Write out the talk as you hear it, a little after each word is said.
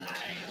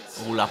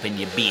All up in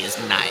your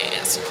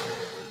business.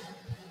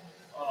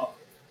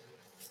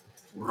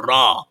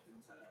 Raw.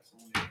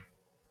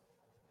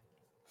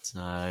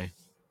 So,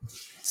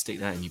 stick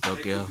that in your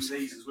bug girls.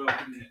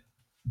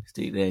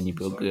 Stick that in your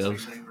bug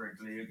girls.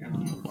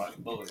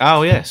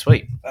 Oh, yeah,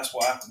 sweet. That's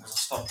what happened because I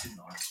stopped, didn't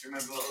I? Do you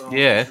remember?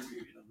 Yeah.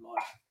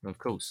 Of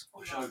course.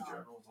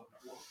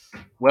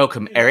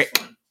 Welcome,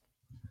 Eric.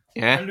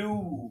 Yeah.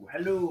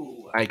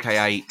 Hello.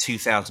 AKA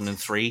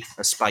 2003,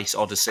 A Space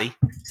Odyssey.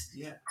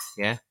 Yeah.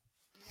 Yeah.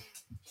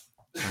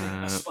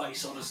 A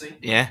Space Odyssey.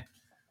 Yeah.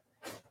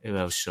 Who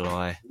else shall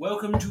I?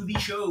 Welcome to the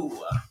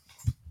show.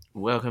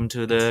 Welcome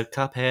to the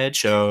Cuphead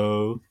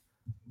show.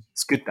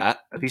 It's good,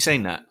 that. Have you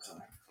seen that?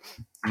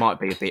 Might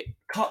be a bit.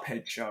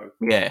 Cuphead show.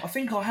 Yeah. I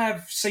think I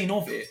have seen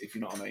of it, if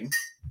you know what I mean.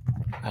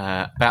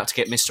 About to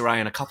get Mr. A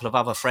and a couple of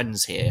other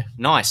friends here.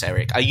 Nice,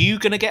 Eric. Are you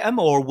going to get them,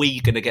 or are we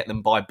going to get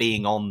them by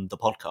being on the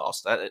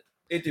podcast?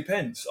 It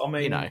depends. I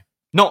mean, you know,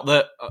 not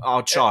that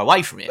I'd shy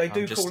away from it. They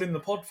do call him the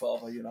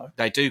Podfather, you know.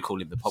 They do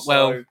call him the Pod.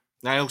 So, well,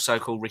 they also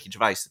call Ricky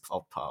Gervais the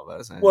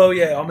Podfather. So, well,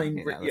 yeah, I mean,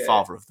 the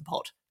father of the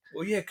pod.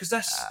 Well, yeah, because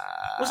that's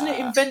wasn't it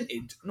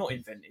invented? Not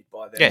invented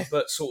by them, yeah.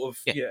 But sort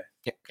of,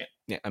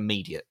 yeah,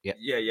 immediate, yeah.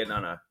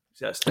 No.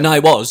 No,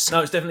 it was.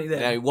 No, it's definitely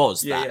there. No, it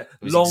was. Yeah, that. yeah.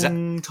 It was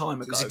Long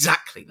time ago. It was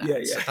exactly that. Yeah,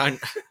 yeah. So don't,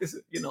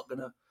 you're not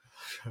gonna.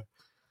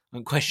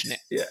 Don't question it.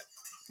 Yeah.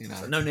 You know.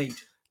 So no need.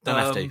 Don't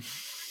have to.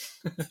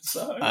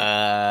 So.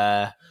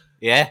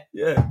 Yeah.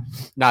 Yeah.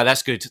 No,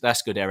 that's good.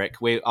 That's good, Eric.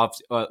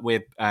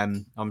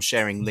 I'm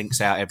sharing links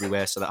out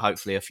everywhere so that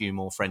hopefully a few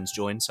more friends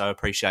join. So I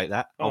appreciate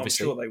that. Oh,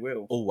 obviously, I'm sure they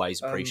will.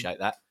 Always appreciate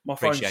that. My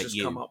phone's just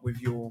come up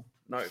with your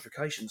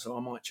notification, so I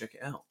might check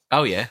it out.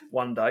 Oh yeah.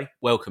 One day.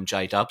 Welcome,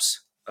 J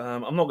Dubs.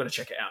 I'm not going to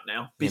check it out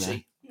now.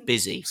 Busy.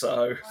 Busy.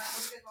 So.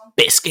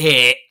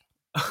 Biscuit.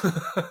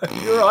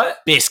 You're right.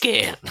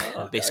 Biscuit.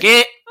 Oh, okay.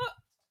 Biscuit.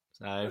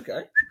 So.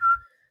 Okay.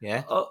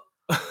 Yeah.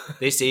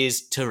 This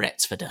is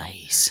Tourette's for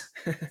days.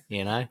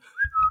 You know?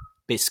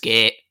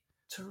 Biscuit.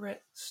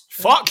 Tourette's.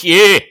 Fuck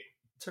you!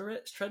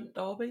 Tourette's Trent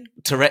D'Arby?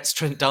 Tourette's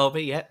Trent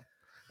D'Arby, yeah.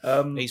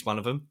 He's one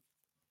of them.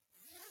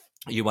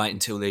 You wait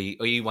until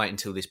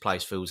this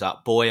place fills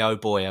up. Boy, oh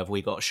boy, have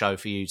we got a show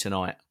for you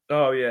tonight.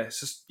 Oh, yeah.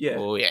 It's just, yeah.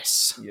 Oh,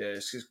 yes. Yeah,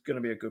 it's going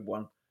to be a good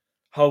one.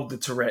 Hold the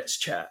Tourette's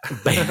chat.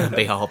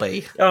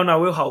 BRB. Oh, no,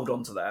 we'll hold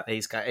on to that.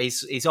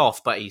 He's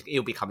off, but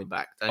he'll be coming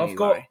back.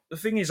 The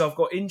thing is, I've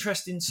got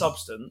interesting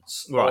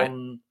substance. Right.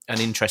 On, and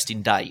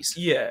interesting days.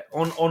 Yeah,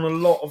 on a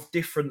lot of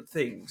different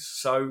things.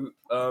 So,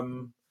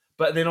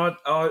 but then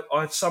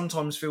I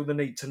sometimes feel the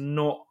need to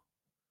not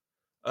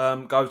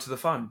go to the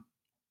phone.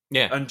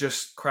 Yeah. And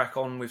just crack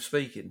on with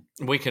speaking.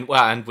 We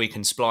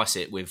can splice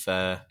it with,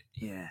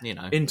 you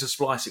know.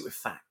 Intersplice it with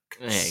facts.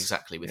 Yeah,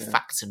 exactly, with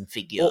facts and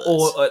figures.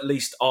 Or at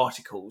least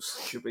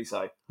articles, should we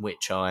say.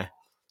 Which I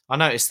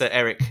noticed that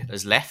Eric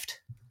has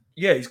left.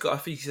 Yeah, I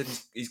think he said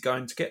he's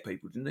going to get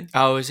people, didn't he?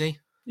 Oh, is he?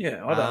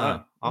 Yeah, I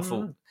don't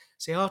know.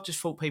 I just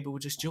thought people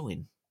would just join. Do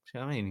you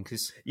know what I mean?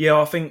 Because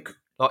I think...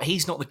 Like,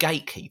 he's not the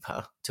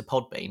gatekeeper to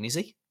Podbean, is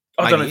he?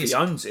 I don't know if he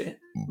owns it.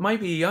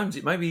 Maybe he owns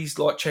it. Maybe he's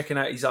like checking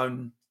out his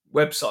own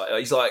website.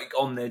 He's like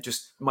on there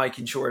just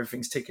making sure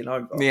everything's ticking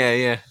over.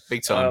 Yeah,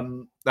 big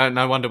time.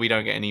 No wonder we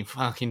don't get any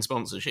fucking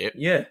sponsorship.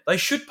 Yeah, they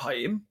should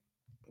pay him.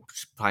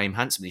 Just pay him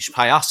handsomely. They should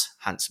pay us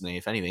handsomely,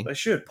 if anything. They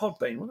should.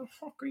 Podbean, what the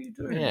fuck are you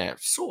doing? Yeah,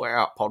 sort it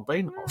out,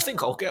 Podbean. I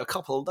think I'll get a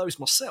couple of those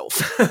myself.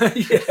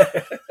 Yeah.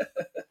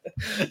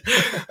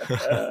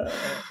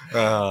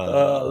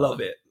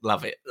 Love it.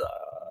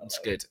 It's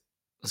good.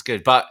 It's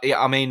good. But yeah,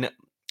 I mean,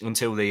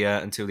 until the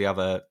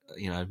other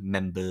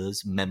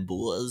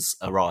members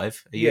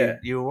arrive, are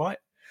you all right?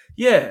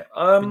 Yeah.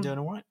 Been doing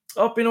all right?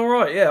 I've been all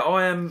right. Yeah,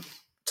 I am.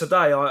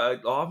 Today,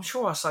 I'm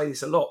sure I say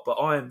this a lot, but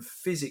I am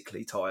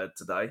physically tired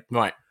today.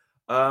 Right.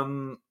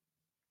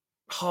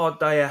 Hard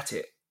day at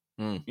it.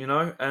 You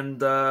know,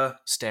 and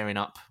staring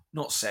up.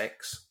 Not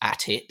sex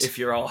at it, if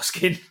you're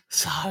asking.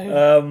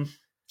 So,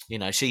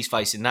 she's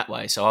facing that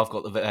way, so I've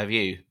got the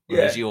view,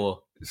 whereas you're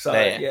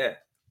there,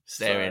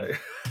 staring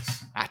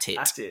at it.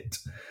 At it.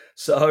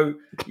 So,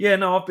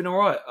 I've been all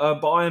right,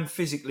 but I am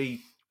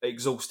physically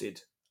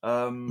exhausted.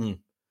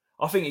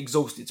 I think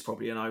exhausted's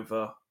probably an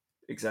over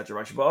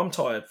exaggeration, but I'm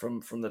tired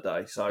from the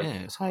day. So,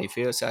 that's how you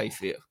feel.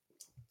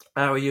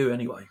 How are you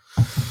anyway?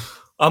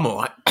 I'm all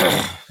right.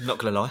 Not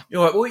gonna lie. You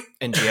all right, boy?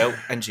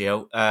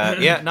 NGL.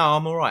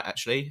 I'm all right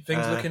actually.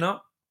 Things looking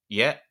up.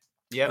 Yeah.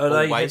 Are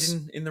they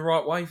heading in the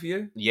right way for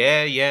you?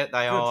 Yeah.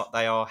 They are.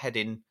 They are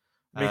heading.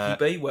 Mickey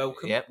B,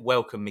 welcome. Yeah,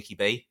 welcome, Mickey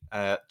B.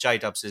 J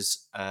Dubs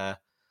has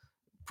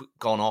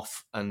gone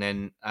off, and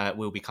then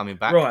we'll be coming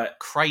back. Right,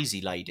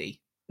 crazy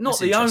lady. Not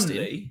the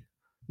only.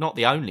 Not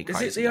the only crazy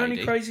lady. Is it the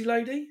only crazy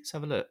lady? Let's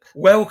have a look.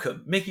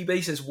 Welcome. Mickey B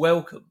says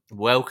welcome.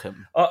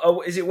 Welcome.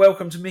 Is it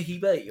welcome to Mickey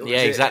B? Yeah,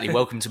 exactly.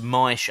 Welcome to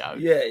my show.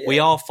 Yeah. We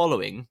are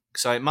following,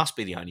 so it must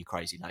be the only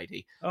crazy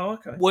lady. Oh,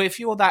 okay. Well, if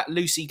you're that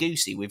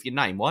loosey-goosey with your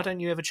name, why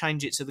don't you ever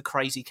change it to the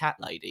crazy cat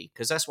lady?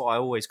 Because that's what I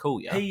always call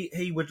you.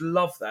 He would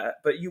love that,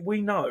 but we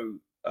know,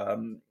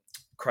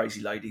 crazy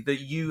lady,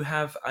 that you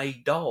have a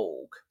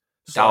dog.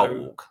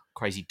 Dog.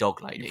 crazy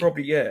dog lady. You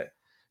probably, yeah.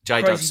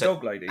 Crazy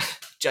dog lady.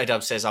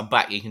 J-Dub says, I'm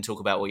back. You can talk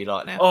about what you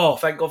like now. Oh,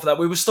 thank God for that.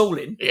 We were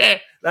stalling. Yeah.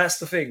 That's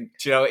the thing.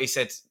 Do you know what he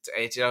said?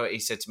 Do you know what he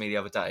said to me the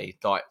other day?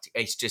 Like,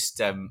 it's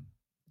just,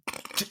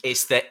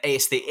 it's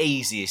the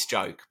easiest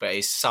joke, but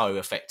it's so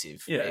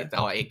effective. Yeah.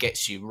 It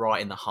gets you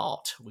right in the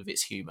heart with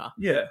its humour.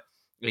 Yeah.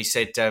 He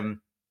said,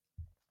 when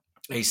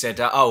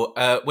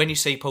you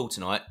see Paul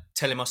tonight,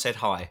 tell him I said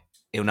hi.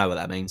 He'll know what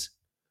that means.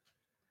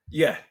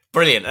 Yeah.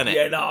 Brilliant, isn't it?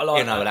 Yeah, no, I like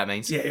You know what that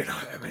means. Yeah, you know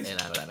what that means. You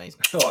know what that means.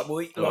 Like, well,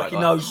 he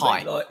knows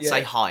hi. me. Like, yeah.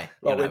 Say hi.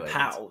 Like, we're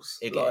pals.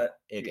 He'll Like,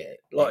 get it.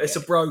 like it's a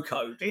bro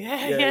code.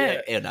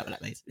 Yeah. He'll know what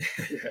that means.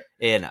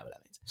 He'll know what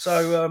that means.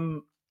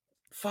 So,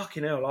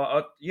 fucking hell.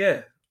 Like,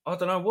 I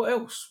don't know what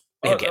else.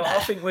 I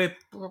think we're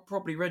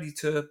probably ready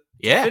to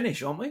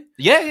finish, aren't we?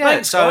 Yeah.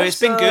 Thanks, so guys. it's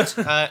been good.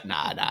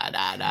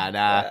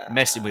 Nah.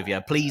 Messing with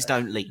you. Please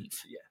don't leave.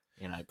 Yeah.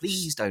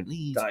 Please don't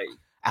leave. Stay.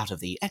 Out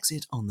of the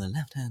exit on the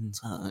left-hand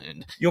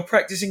side. You're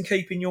practicing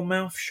keeping your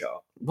mouth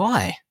shut.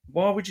 Why?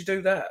 Why would you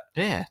do that?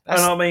 Yeah.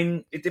 And I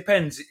mean, it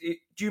depends.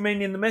 Do you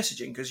mean in the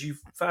messaging? Because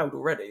you've failed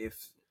already.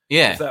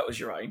 If that was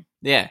your aim.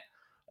 Yeah.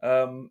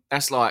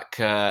 That's like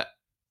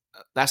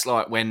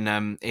when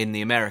in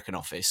the American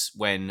Office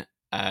when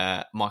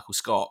Michael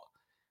Scott,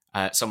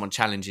 someone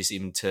challenges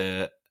him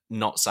to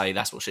not say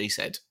 "that's what she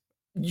said."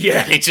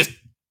 Yeah, he just.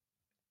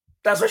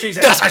 That's what she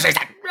said. That's what she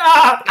said.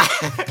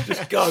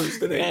 Just goes,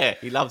 doesn't he? Yeah,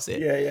 he loves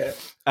it. Yeah.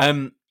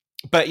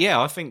 But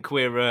yeah, I think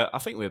we're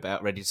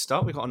about ready to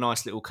start. We've got a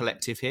nice little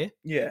collective here.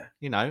 Yeah.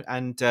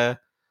 And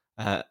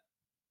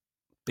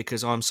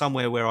because I'm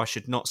somewhere where I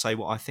should not say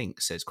what I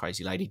think, says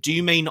Crazy Lady. Do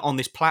you mean on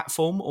this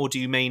platform or do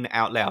you mean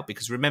out loud?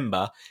 Because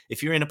remember,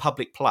 if you're in a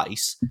public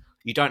place,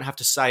 you don't have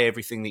to say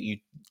everything that you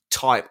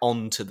type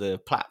onto the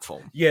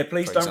platform. Yeah,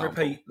 please don't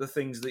repeat the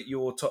things that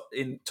you're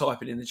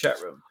typing in the chat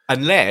room.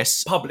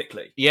 Unless...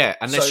 Publicly. Yeah,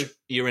 unless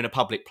you're in a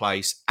public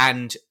place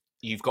and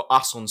you've got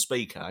us on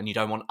speaker and you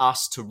don't want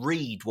us to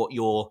read what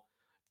you're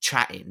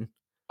chatting.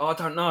 I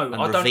don't know.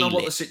 I don't know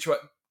what the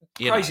situation...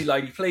 Crazy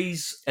Lady,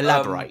 please...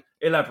 Elaborate.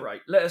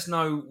 Elaborate. Let us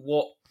know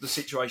what the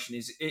situation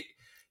is.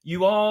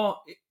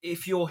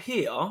 If you're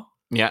here...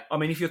 Yeah. I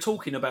mean, if you're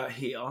talking about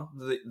here,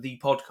 the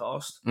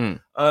podcast,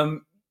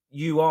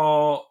 you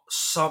are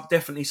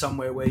definitely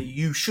somewhere where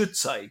you should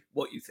say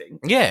what you think.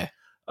 Yeah.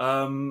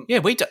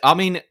 We do. I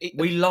mean...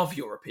 we love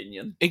your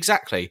opinion.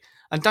 Exactly.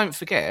 And don't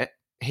forget,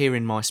 here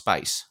in my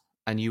space,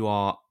 and you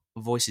are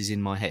voices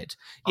in my head.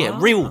 Yeah,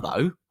 real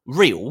though.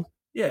 Real.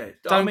 Yeah.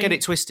 Don't get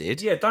it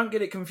twisted. Yeah, don't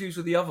get it confused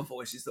with the other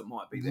voices that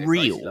might be there.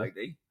 Real. Crazy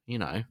Lady.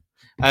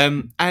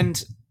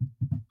 And...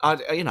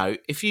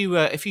 if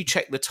you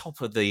check the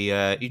top of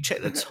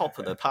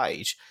the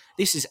page,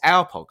 this is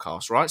our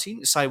podcast, right? So you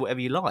can say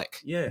whatever you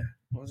like. Yeah,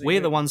 we're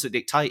the ones that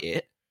dictate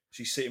it.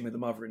 She's sitting with the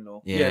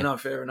mother-in-law. Yeah, no,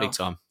 fair enough. Big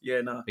time.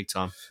 Yeah, no, big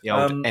time. The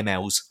old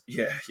MLs.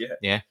 Yeah.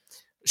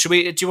 Should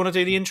we? Do you want to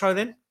do the intro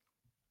then?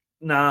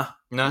 No.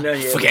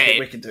 Yeah, forget it.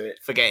 We can do it.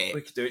 Forget it.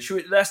 We can do it.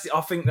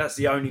 I think that's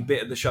the only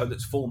bit of the show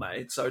that's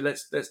formatted. So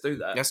let's do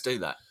that. Let's do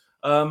that.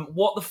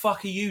 What the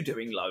fuck are you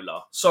doing,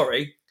 Lola?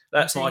 Sorry.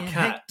 That's my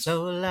cat.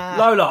 Lola.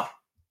 Lola.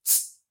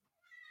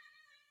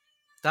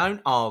 Don't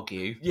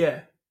argue. Yeah.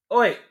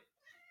 Oi.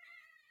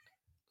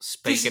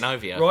 Speaking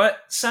over you. Right.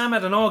 Sam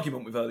had an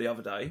argument with her the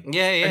other day.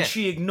 Yeah. And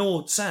she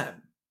ignored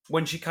Sam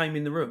when she came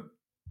in the room.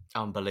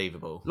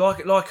 Unbelievable.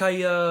 Like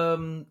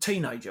a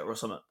teenager or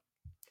something.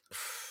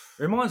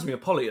 Reminds me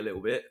of Polly a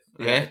little bit.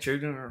 Yeah.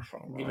 Giving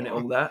it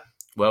all that.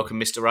 Welcome,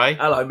 Mr. Ray.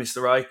 Hello,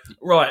 Mr. Ray.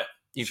 Right.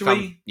 You've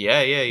come.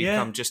 Yeah. You've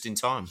come just in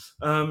time.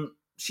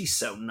 She's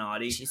so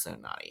naughty.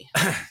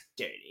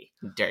 Dirty.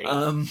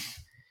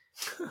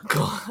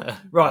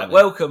 Right,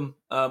 welcome,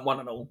 one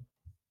and all,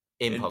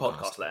 in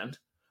podcast land.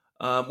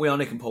 We are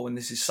Nick and Paul, and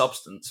this is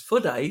Substance for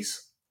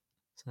Days.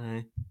 So.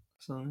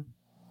 1,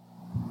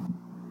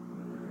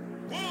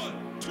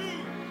 2,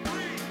 3,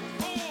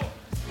 4.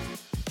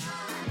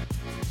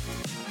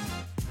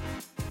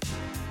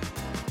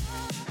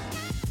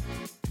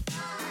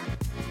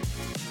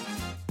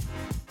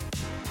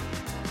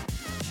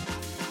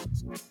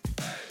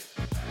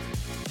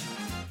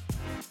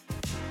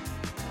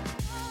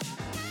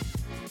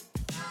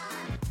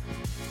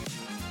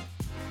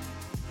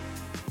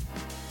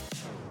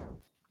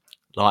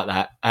 Like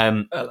that.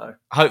 Hello.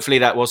 Hopefully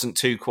that wasn't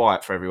too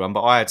quiet for everyone,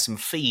 but I had some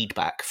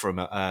feedback from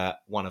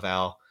one of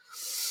our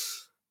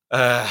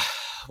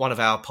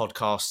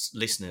podcast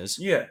listeners.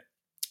 Yeah.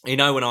 You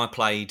know when I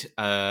played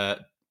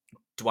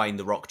Dwayne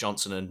The Rock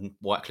Johnson and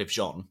Wycliffe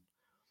Jean,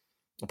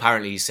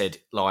 apparently he said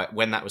like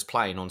when that was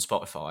playing on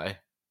Spotify,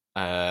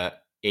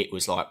 it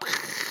was like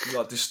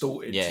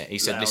distorted. Yeah, he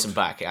said, loud. "Listen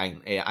back, that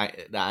ain't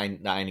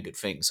a good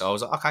thing." So I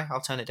was like, "Okay, I'll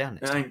turn it down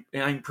next time." It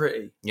ain't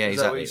pretty. Yeah,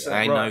 exactly. It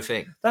ain't no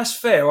thing. That's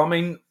fair. I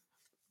mean,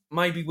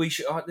 maybe we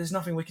should. There's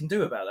nothing we can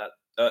do about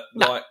that.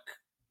 No.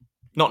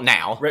 Not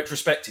now,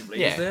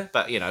 retrospectively. Is there?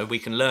 But we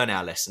can learn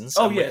our lessons.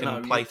 Oh and yeah, we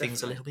can play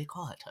things a little bit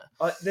quieter.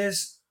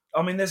 There's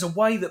a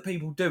way that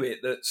people do it.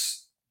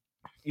 That's,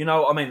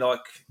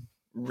 like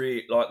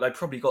they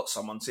probably got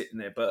someone sitting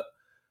there, but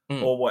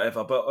or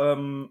whatever. But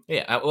well,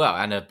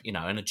 and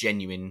a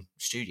genuine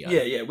studio.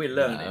 yeah, we're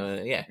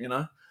learning.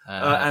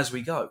 As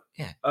we go.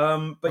 Yeah.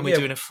 But and we're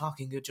doing a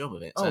fucking good job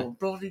of it. So. Oh,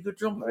 bloody good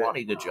job!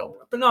 Bloody good job.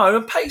 But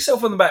no, pat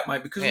yourself on the back,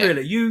 mate, because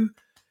really,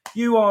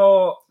 you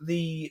are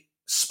the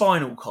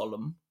spinal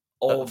column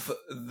of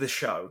the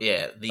show.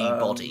 Yeah, the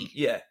body.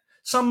 Yeah.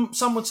 Some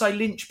would say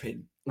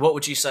linchpin. What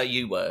would you say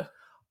you were?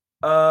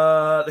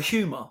 The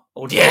humour.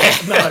 No.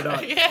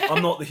 Yeah.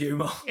 I'm not the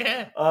humour.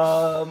 Yeah.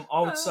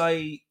 I would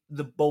say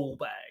the ball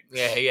bag.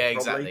 Yeah,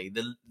 exactly.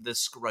 The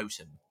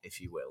scrotum,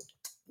 if you will.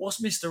 What's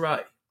Mr.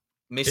 A?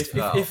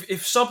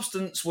 If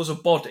substance was a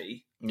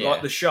body,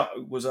 like the show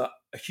was a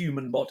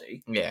human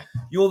body,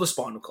 you're the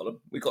spinal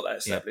column. We got that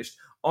established.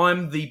 Yeah.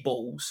 I'm the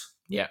balls.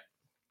 Yeah.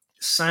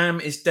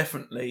 Sam is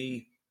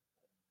definitely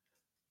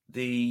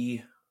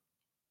the,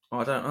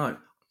 I don't know,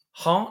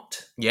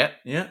 heart. Yeah.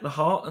 Yeah, the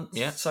heart.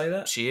 And say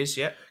that. She is,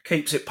 yeah.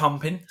 Keeps it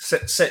pumping,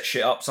 set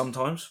shit up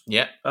sometimes.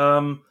 Yeah.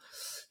 I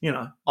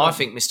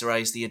think Mr. A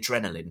is the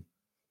adrenaline.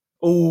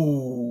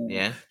 Ooh.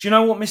 Yeah. Do you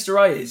know what Mr.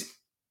 A is,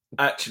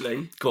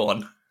 actually? Go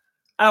on.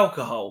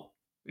 Alcohol.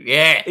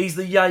 Yeah. He's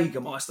the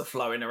Jägermeister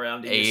flowing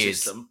around in your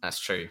system. That's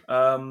true.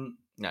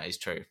 That is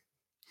true.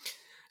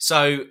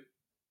 So,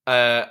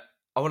 I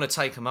want to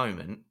take a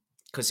moment,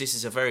 because this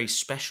is a very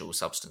special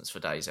substance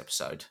for today's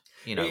episode.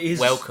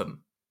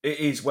 Welcome. It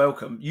is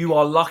welcome. You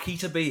are lucky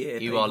to be here.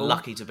 You are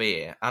lucky to be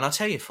here. And I'll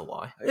tell you for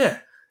why. Yeah.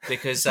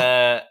 Because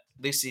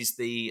this is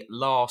the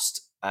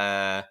last...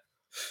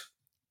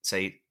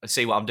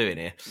 see what I'm doing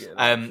here?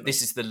 Yeah,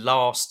 this is the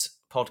last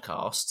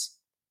podcast...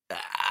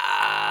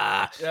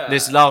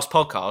 This last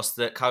podcast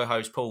that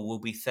co-host Paul will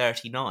be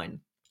 39.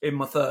 In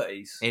my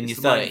 30s. In your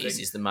 30s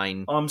is the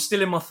main... I'm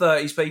still in my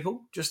 30s,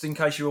 people, just in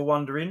case you were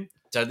wondering.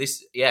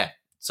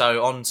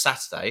 So on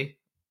Saturday,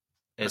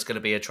 there's going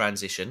to be a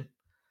transition.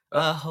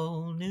 A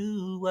whole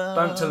new world.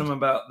 Don't tell them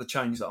about the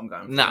change that I'm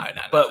going through. No.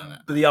 But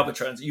the other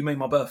transition, you mean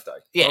my birthday?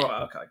 Yeah. All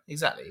right, okay.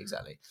 Exactly.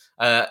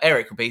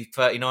 Eric will be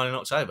 39 in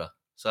October,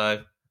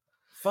 so...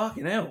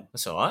 Fucking hell.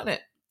 That's all right, isn't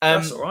it?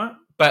 That's all right.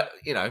 But,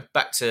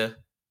 back to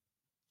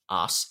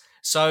us.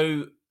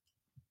 So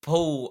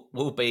Paul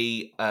will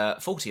be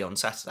 40 on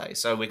Saturday,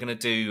 so we're going to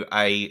do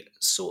a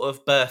sort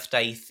of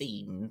birthday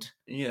themed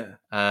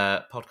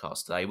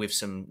podcast today with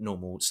some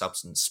normal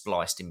substance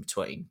spliced in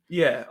between.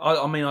 Yeah,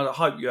 I mean, I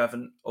hope you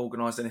haven't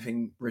organised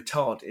anything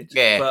retarded.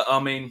 Yeah, but I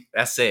mean,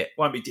 that's it.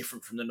 Won't be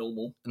different from the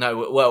normal.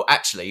 No, well,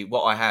 actually,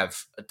 what I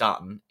have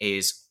done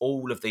is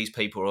all of these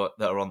people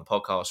that are on the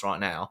podcast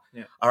right now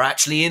are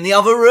actually in the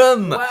other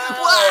room.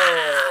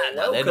 Wow.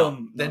 No, they're not.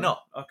 They're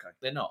not. Okay,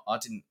 they're not. I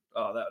didn't.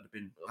 Oh, that would have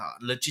been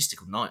a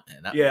logistical nightmare.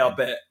 I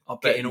bet.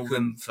 Getting all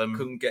them from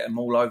couldn't get them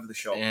all over the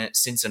shop. Yeah,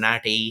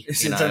 Cincinnati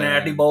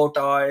bow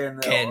tie,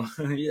 and Ken,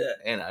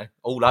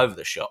 all over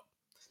the shop.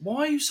 Why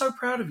are you so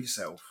proud of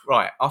yourself?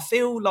 Right, I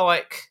feel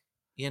like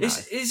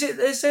Is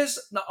it?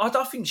 No, I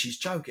don't think she's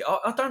joking.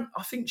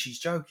 I think she's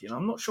joking.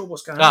 I'm not sure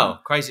what's going on. Oh,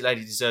 crazy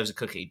lady deserves a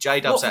cookie.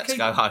 J-Dub's had to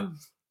go home.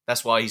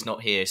 That's why he's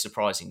not here,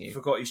 surprising you. He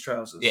forgot his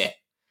trousers. Yeah.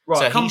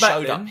 Right. So he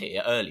showed up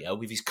here earlier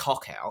with his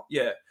cock out.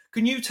 Yeah.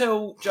 Can you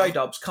tell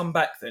J-Dubs come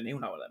back then? He'll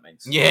know what that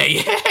means. Yeah.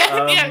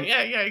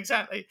 Yeah,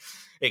 exactly.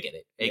 He'll get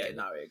it. He'll get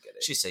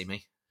it. She'll see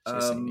me.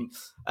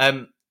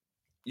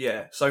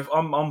 Yeah, so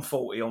I'm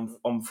 40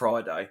 on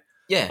Friday.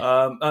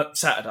 Yeah.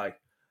 Saturday.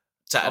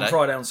 I'm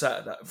Friday on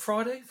Saturday.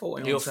 Friday?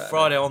 40 You're on Saturday.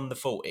 Friday on the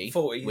 40.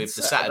 40 with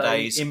the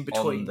Saturdays in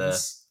between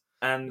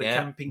and the Yeah.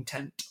 camping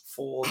tent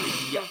for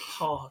the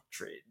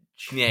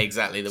partridge. Yeah,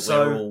 exactly. That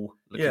we're all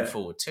looking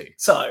forward to.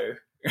 So,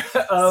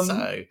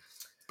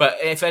 but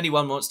if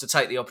anyone wants to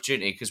take the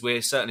opportunity, because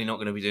we're certainly not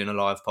going to be doing a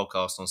live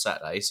podcast on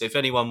Saturday, so if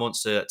anyone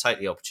wants to take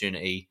the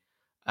opportunity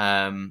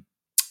to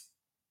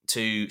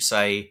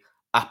say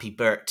happy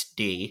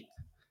birthday,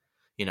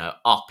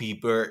 happy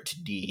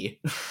birthday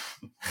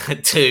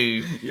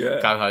to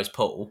co-host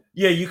Paul.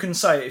 Yeah, you can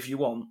say it if you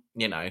want.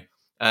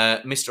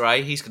 Mr.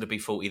 A, he's going to be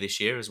 40 this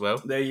year as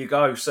well. There you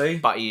go, see?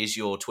 But he is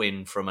your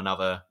twin from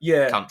another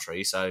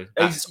country, so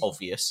that's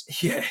obvious.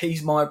 Yeah,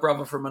 he's my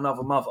brother from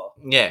another mother.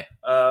 Yeah.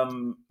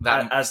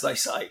 As they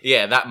say.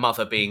 Yeah, that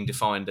mother being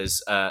defined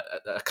as a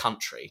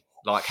country,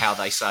 like how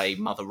they say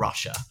Mother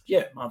Russia.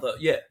 Yeah, Mother,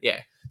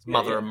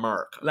 Mother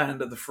America.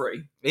 Land of the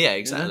free. Yeah,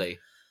 exactly.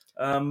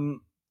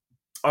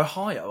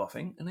 Ohio, I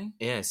think, isn't he?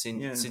 Yeah,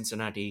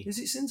 Cincinnati. Is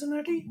it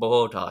Cincinnati?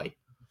 Bodie,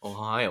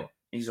 Ohio.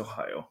 He's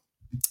Ohio.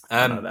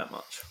 I know that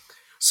much.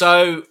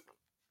 So,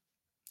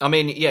 I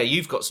mean,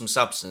 you've got some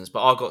substance,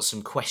 but I've got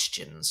some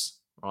questions,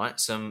 right?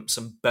 Some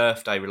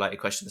birthday related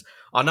questions.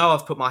 I know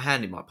I've put my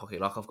hand in my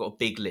pocket, like I've got a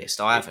big list.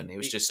 I haven't. It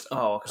was just, I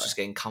was just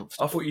getting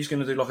comfortable. I thought you was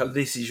going to do like a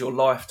 "This Is Your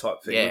Life"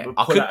 type thing. Yeah,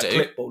 I could do. A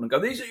clipboard and go,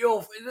 "This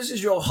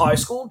is your high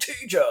school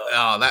teacher."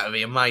 Oh, that would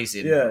be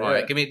amazing. Yeah,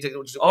 right, give me.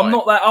 I'm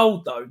not that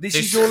old though. This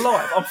is your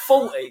life. I'm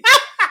 40.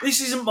 This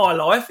isn't my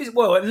life.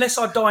 Well, unless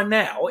I die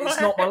now, it's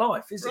not my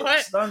life, is it?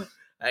 Right. So don't.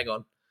 Hang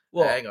on.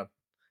 What? Hang on.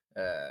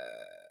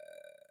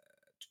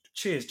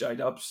 Cheers,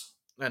 J-Dubs.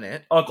 Isn't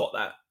it? I got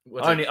that.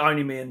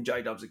 Only me and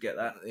J-Dubs would get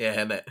that. Yeah,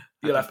 isn't it?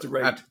 You'll have to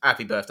read.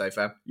 Happy birthday,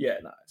 fam. Yeah,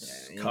 no,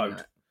 it's Yeah,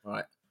 code.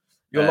 Right.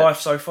 Your life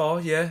so far,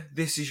 yeah.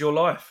 This is your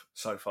life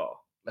so far.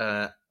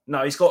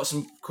 No, he's got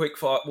some quick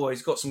fire. Well,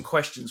 he's got some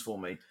questions for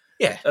me.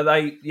 Yeah. Are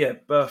they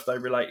birthday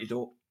related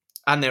or?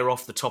 And they're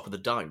off the top of the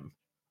dome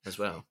as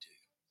well.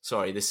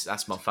 Sorry,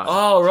 that's my phone.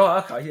 Oh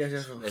right, okay, yeah.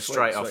 They're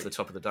straight off the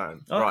top of the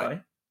dome. Okay.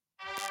 Right.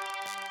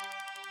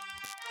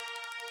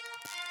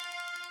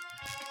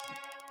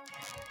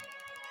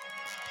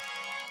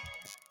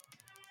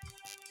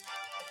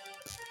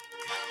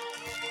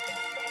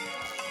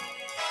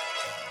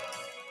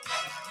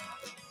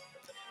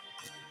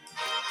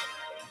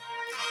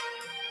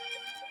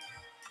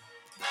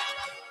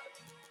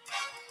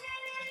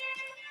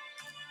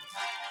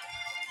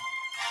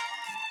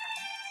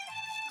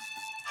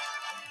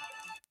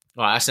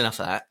 Right, that's enough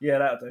of that. Yeah,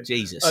 that'll do.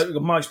 Jesus.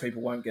 Most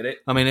people won't get it.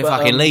 I mean, if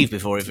I can leave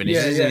before it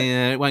finishes,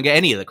 yeah. it won't get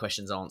any of the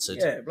questions answered.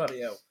 Yeah,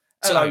 bloody hell.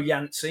 Hello,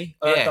 Yancey.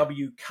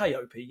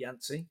 WKOP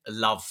Yancey.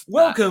 Love that.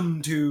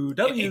 Welcome to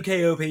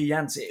WKOP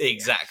Yancey.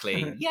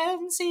 Exactly.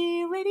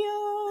 Yancey Radio.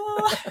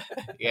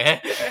 Yeah,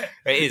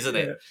 it is, isn't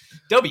it?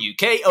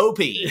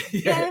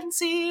 WKOP.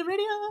 Yancey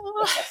Radio.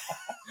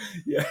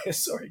 Yeah,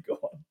 sorry, go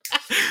on.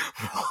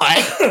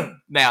 Right.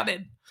 Now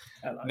then.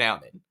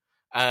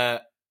 Hello.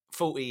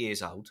 40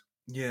 years old.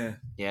 Yeah.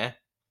 Yeah?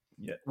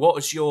 Yeah. What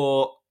was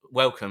your...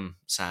 Welcome,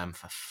 Sam,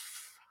 for...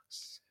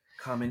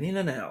 Coming in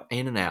and out.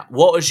 In and out.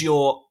 What was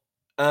your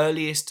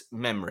earliest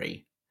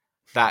memory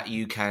that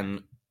you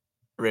can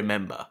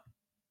remember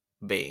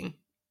being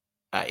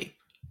a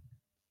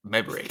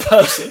memory?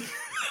 Person.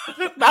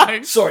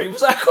 No. Sorry,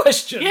 was that a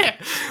question? Yeah.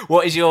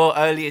 What is your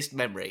earliest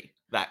memory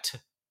that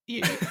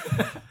you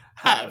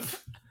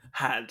have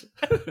had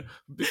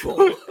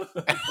before?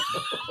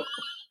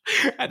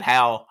 And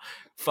how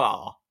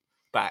far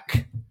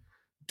back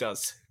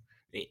does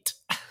it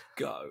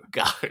go?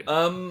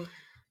 Come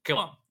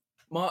on.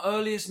 My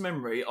earliest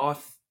memory, I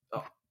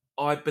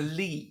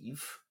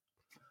believe,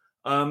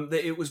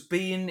 that it was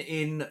being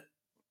in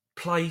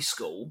play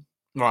school,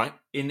 right,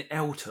 in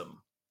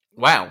Eltham.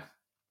 Wow.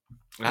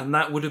 And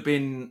that would have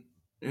been,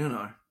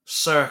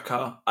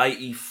 circa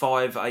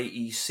 85,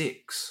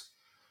 86.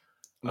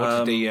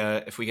 What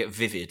did if we get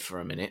vivid for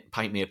a minute,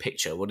 paint me a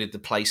picture. What did the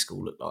play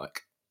school look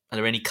like? Are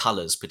there any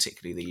colours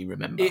particularly that you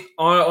remember?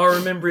 I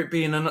remember it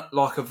being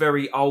like a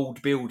very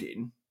old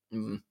building,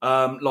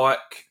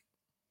 like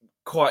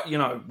quite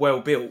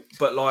well built,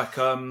 but like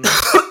I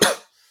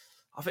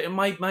think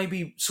it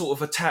maybe sort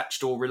of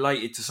attached or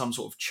related to some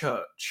sort of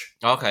church.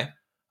 Okay.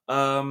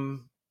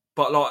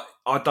 But like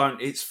I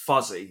don't. It's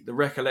fuzzy. The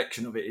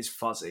recollection of it is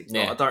fuzzy.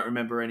 Like, Yeah. I don't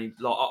remember any.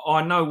 Like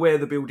I know where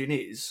the building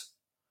is.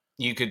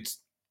 You could.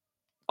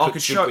 I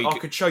could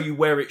show you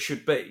where it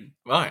should be.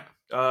 Right.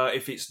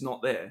 If it's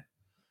not there.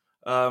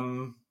 Yeah,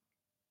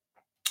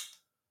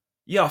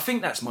 I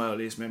think that's my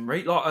earliest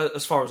memory. Like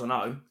as far as I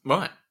know.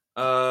 Right.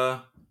 I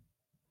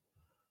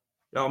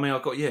mean,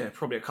 I've got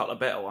probably a couple of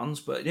better ones,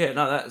 but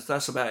no,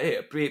 that's about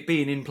it.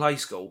 Being in play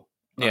school.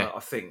 Yeah,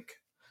 I think.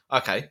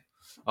 Okay.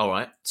 All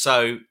right.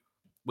 So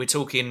we're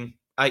talking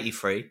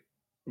 83.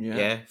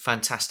 Yeah.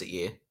 Fantastic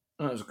year.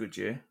 That was a good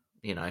year.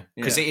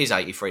 Because it is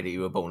 83 that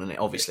you were born, isn't it?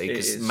 Obviously,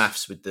 because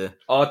maths with the...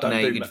 I don't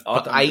do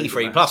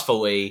 83 plus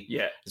 40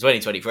 is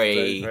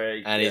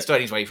 2023, and it's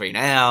 2023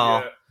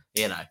 now.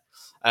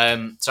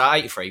 So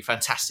 83,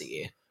 fantastic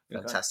year.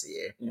 Fantastic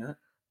year. Yeah.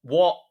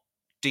 What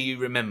do you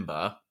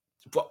remember?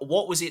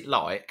 What was it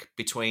like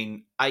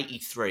between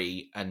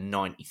 83 and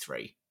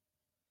 93?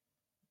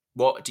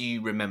 What do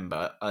you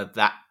remember of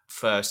that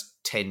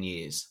first 10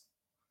 years?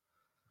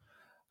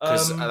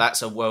 Because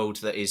that's a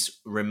world that is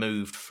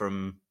removed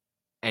from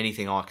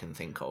anything I can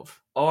think of.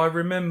 I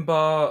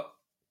remember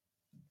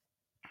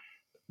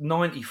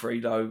 93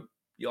 though.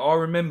 I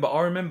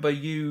remember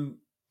you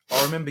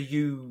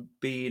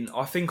being.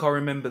 I think I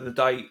remember the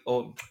date,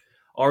 or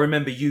I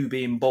remember you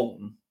being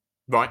born.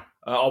 Right.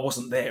 I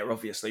wasn't there,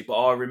 obviously, but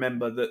I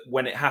remember that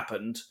when it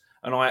happened,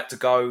 and I had to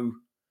go.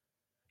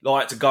 I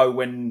had to go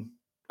when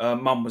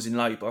Mum was in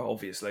labour,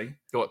 obviously.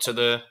 What, to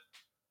the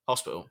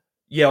hospital?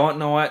 Yeah,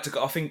 I had to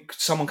go. I think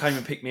someone came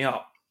and picked me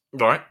up.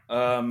 Right.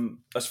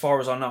 As far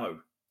as I know.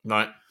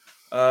 Right.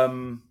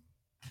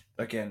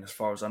 Again, as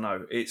far as I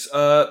know, it's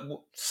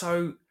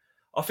so.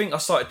 I think I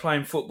started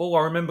playing football.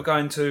 I remember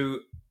going to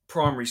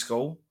primary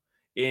school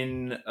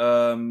in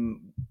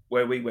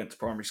where we went to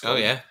primary school. Oh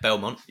yeah,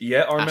 Belmont.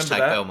 Yeah, I remember that.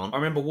 Belmont. I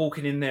remember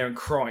walking in there and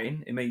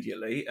crying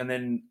immediately, and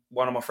then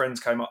one of my friends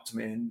came up to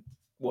me, and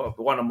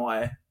one of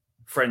my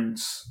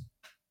friends,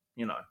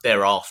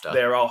 thereafter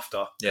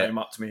came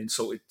up to me and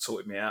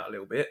sorted me out a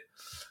little bit.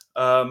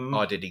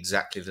 I did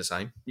exactly the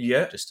same.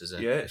 Yeah, just as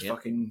it's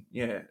fucking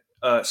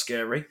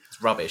scary.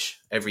 It's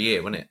rubbish every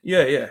year, wasn't it?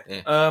 Yeah.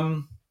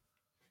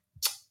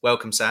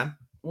 Welcome, Sam.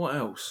 What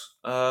else?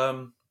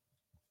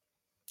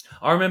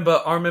 I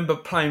remember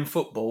playing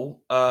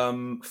football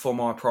for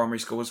my primary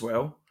school as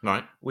well.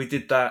 Right. We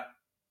did that.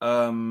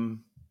 I've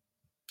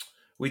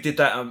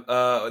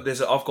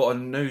got a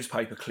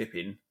newspaper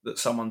clipping that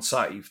someone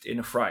saved in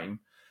a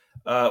frame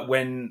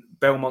when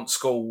Belmont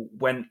School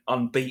went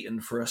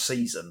unbeaten for a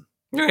season.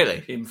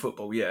 Really? in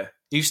football. Yeah,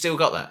 You still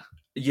got that?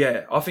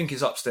 yeah. I think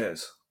it's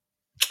upstairs.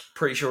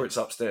 Pretty sure it's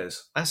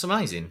upstairs. That's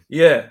amazing.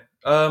 Yeah.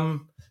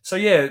 So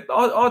yeah,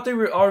 I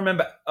do. I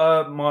remember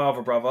my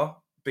other brother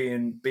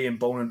being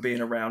born and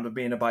being around and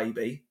being a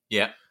baby.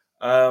 Yeah.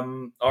 I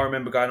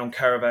remember going on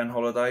caravan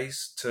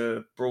holidays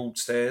to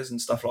Broadstairs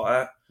and stuff like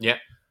that. Yeah.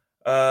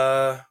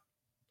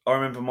 I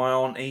remember my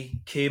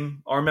auntie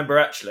Kim. I remember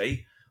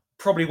actually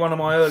probably one of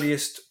my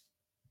earliest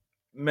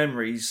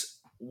memories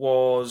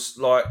was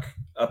like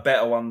a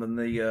better one than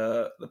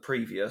the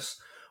previous.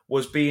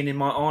 Was being in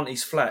my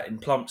auntie's flat in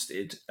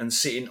Plumstead and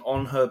sitting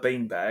on her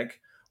beanbag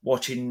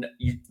watching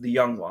the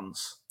young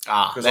ones.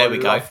 Ah, Because there I we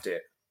go. loved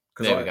it.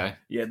 There we go.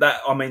 Yeah,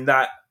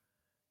 that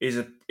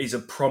is a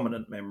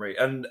prominent memory.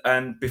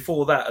 And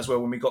before that as well,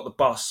 when we got the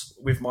bus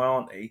with my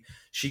auntie,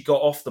 she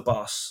got off the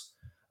bus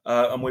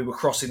and we were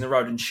crossing the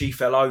road and she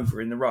fell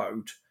over in the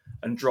road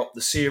and dropped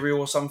the cereal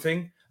or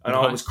something. And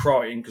I Right. was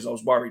crying because I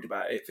was worried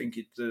about it,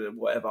 thinking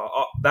whatever.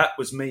 That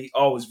was me.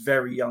 I was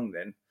very young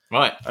then.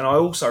 Right. And I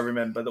also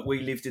remember that we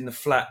lived in the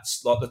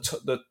flats, like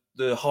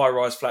the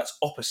high-rise flats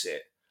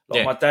opposite. Like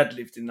Yeah. my dad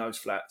lived in those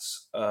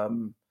flats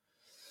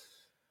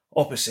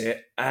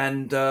opposite,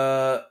 and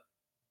I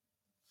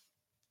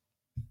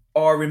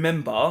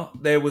remember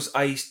there was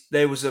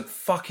a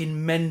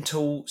fucking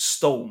mental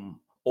storm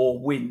or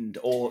wind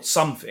or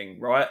something.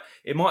 Right?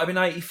 It might have been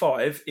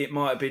 85. It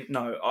might have been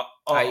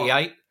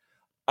 88.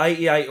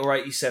 88 or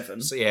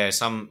 87. So, yeah,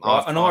 some.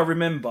 Right? And I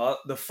remember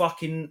the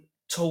fucking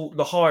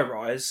the high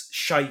rise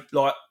shaped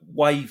like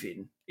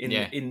waving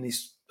in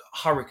this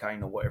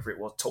hurricane or whatever it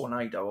was,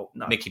 tornado. Or,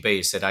 no, Mickey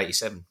B said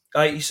 87.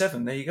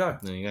 87. There you go.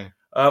 There you go.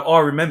 I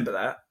remember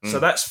that. So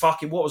Mm. that's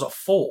fucking. What was I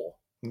 4?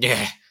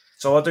 Yeah.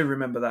 So I do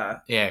remember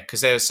that. Yeah, because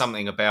there was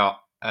something about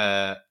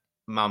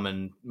mum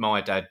and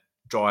my dad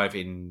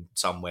driving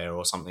somewhere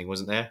or something,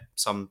 wasn't there?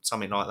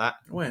 Something like that.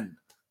 When?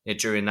 Yeah,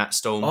 during that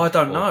storm. I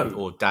don't or, know.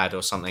 Or dad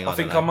or something. I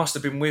think I must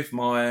have been with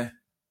my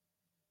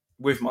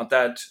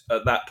dad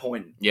at that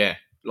point. Yeah.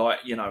 Like,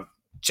 you know.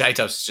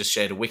 J-Dubs just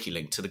shared a wiki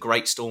link to the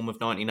Great Storm of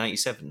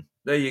 1987.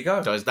 There you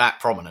go. So it's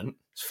that prominent.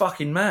 It's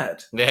fucking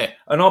mad. Yeah.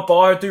 But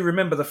I do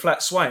remember the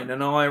flat swaying,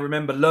 and I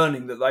remember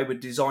learning that they were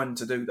designed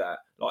to do that.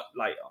 Like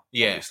later,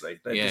 obviously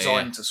they're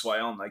designed to sway,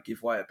 aren't they?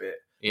 Give way a bit.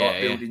 Yeah,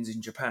 like buildings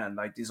in Japan,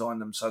 they design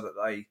them so that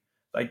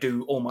they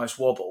do almost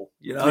wobble.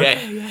 You know.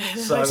 Yeah.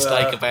 So They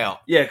stake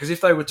about. Yeah, because if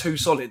they were too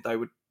solid, they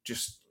would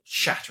just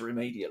shatter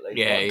immediately.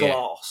 Yeah, like yeah.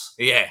 glass.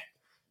 Yeah.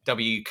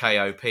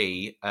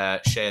 WKOP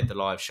shared the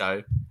live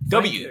show.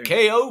 Thank you.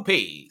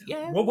 WKOP.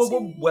 Yeah.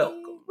 Welcome.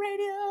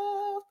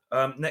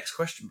 Radio. Next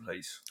question,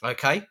 please.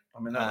 Okay. I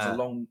mean, that was a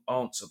long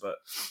answer, but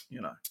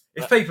you know,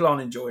 if people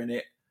aren't enjoying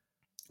it,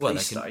 Well,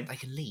 please they stay.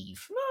 can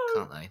leave, No.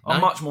 can't they? I'm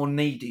No? much more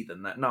needy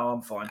than that. No,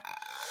 I'm fine.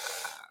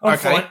 I'm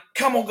Okay. fine.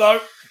 Come on, go.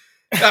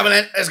 Come on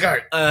then, let's go.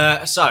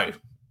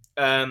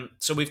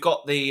 So we've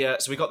got the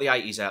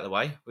 80s out of the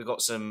way. We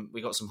got some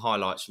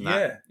highlights from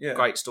that. Yeah.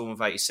 Great Storm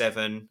of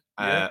 '87.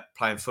 Yeah.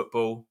 Playing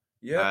football.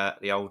 Yeah.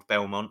 The old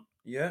Belmont.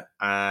 Yeah.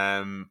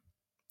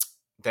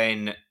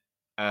 Then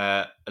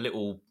a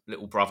little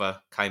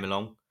brother came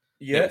along.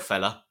 Yeah. Little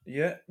fella.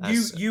 Yeah.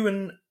 That's- You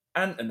and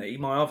Anthony,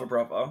 my other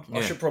brother. Yeah.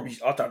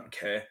 I don't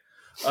care.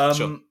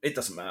 Sure. It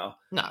doesn't matter.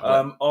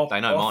 No.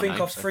 They know my I think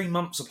name, I'm so. 3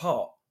 months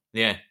apart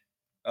Yeah.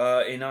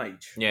 in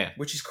age. Yeah.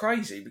 Which is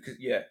crazy because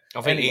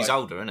I think he's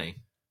Anyway. older, isn't he?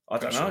 I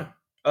don't Pretty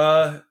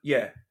know.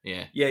 Yeah.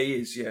 Yeah. Yeah, he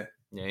is. Yeah.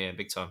 Yeah.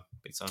 Big time.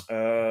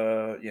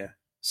 Yeah.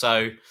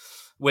 So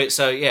we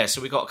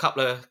got a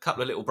couple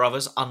of little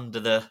brothers under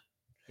the,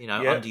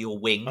 Yeah. under your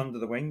wing. Under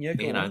the wing. Yeah.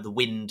 Go on. The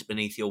wind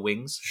beneath your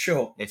wings,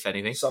 Sure. if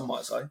anything. Some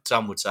might say.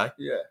 Some would say.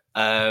 Yeah.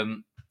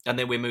 And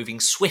then we're moving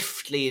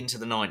swiftly into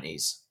the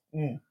 90s.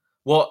 Mm.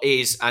 What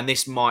is, and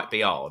this might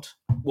be odd.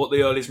 What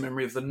the earliest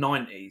memory of the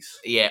 90s?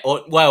 Yeah.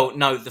 Or well,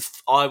 no.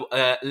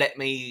 Let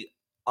me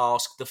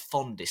ask the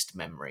fondest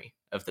memory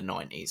of the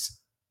 90s.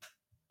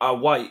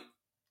 Wait.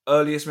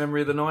 Earliest memory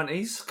of the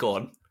 90s? Go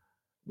on.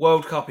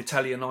 World Cup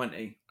Italia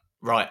 90.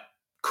 Right.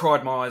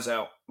 Cried my eyes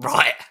out.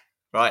 Right.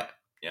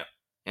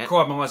 Yeah.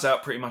 Cried my eyes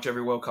out pretty much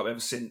every World Cup ever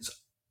since,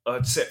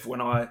 except for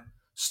when I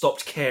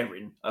stopped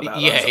caring about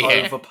those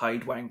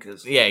overpaid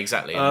wankers. Yeah.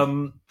 Exactly.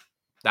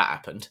 That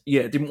happened.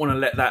 Yeah, didn't want to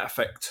let that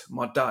affect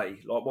my day.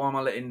 Like, why am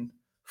I letting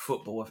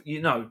football?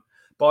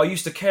 But I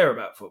used to care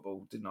about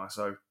football, didn't I?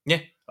 So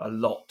Yeah. a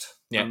lot.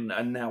 Yeah.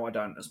 And now I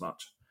don't as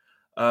much.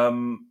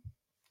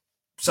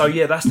 So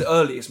yeah, that's the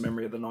earliest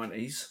memory of the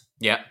 90s.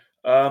 Yeah.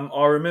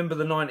 I remember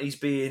the 90s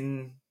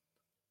being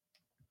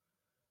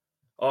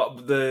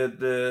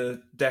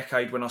the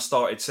decade when I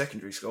started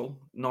secondary school,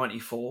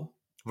 94.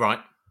 Right.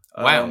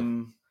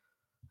 Wow.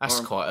 That's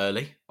I- quite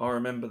early. I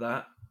remember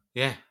that.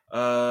 Yeah.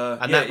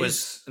 And that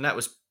was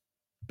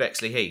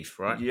Bexley Heath,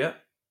 right? Yeah.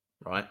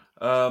 Right.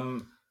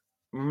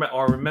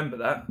 I remember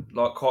that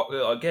like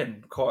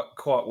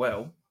quite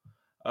well.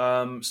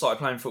 Started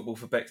playing football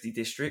for Bexley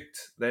District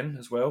then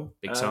as well.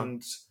 Big time.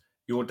 And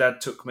your dad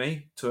took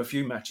me to a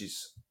few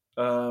matches.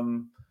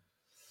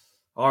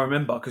 I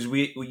remember because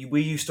we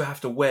used to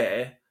have to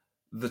wear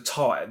the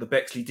tie, the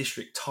Bexley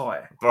District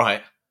tie.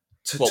 Right.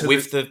 To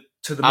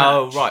the match.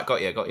 Oh, right,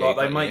 got you. Like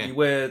they make you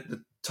wear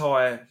the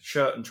tie,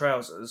 shirt, and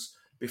trousers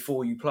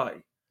before you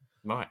play.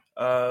 Right.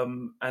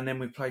 And then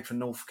we played for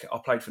I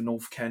played for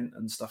North Kent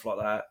and stuff like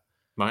that.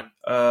 Right.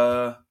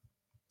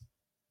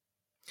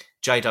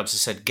 J-Dubs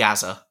has said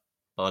Gaza,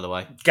 by the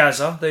way.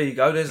 Gaza, there you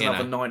go. There's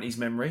another 90s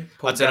memory.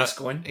 Paul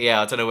Gascoigne.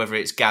 I don't know whether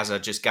it's Gaza,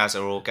 just Gaza,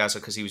 or Gaza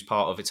because he was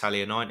part of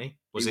Italia 90.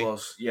 He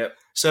was, yep.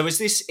 So was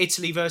this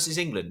Italy versus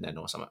England then,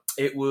 or something?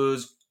 It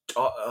was.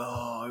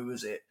 Who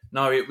was it?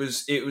 No, it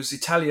was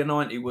Italia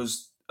 90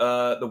 was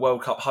the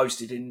World Cup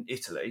hosted in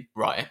Italy.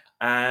 Right.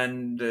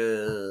 And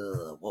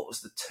what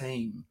was the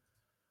team?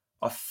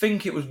 I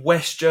think it was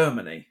West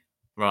Germany.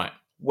 Right.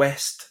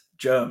 West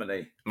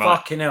Germany. Right.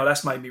 Fucking hell,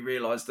 that's made me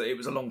realise that it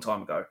was a long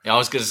time ago. Yeah, I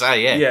was going to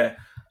say, yeah. Yeah.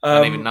 I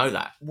didn't even know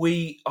that.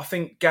 I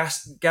think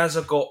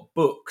Gaza got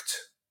booked,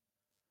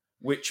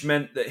 which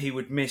meant that he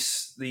would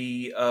miss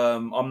the...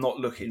 I'm not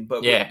looking,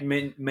 but would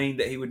mean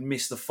that he would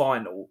miss the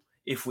final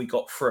if we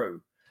got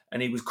through.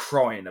 And he was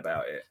crying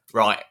about it.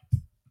 Right.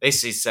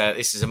 This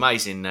is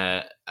amazing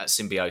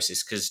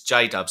symbiosis because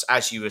J-Dubs,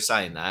 as you were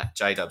saying that,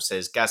 J-Dubs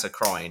says Gaza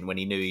crying when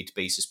he knew he'd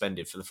be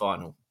suspended for the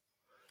final.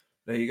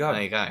 There you go.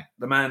 There you go.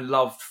 The man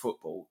loved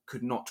football,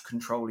 could not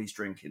control his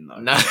drinking though.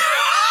 No.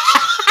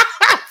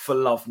 For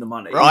love nor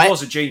money. Right. He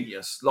was a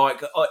genius.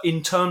 Like,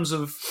 in terms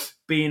of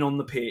being on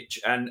the pitch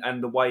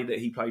and the way that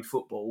he played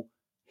football,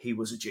 he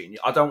was a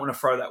genius. I don't want to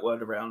throw that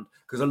word around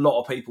because a lot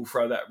of people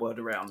throw that word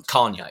around.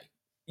 Kanye,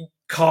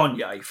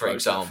 for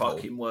example, that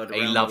fucking word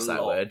around. He loves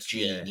that lot. word.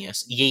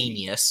 Genius. Yeah.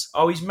 Genius.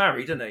 Oh, he's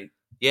married, isn't he?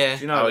 Yeah.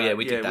 Do you know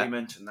we did that. We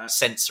mentioned that.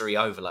 Sensory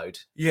overload.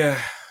 Yeah.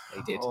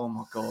 He did. Oh,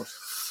 my God.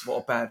 What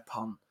a bad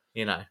pun.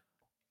 You know.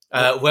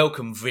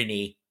 Welcome,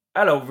 Vinny.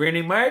 Hello,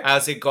 Vinny, mate.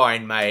 How's it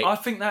going, mate? I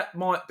think that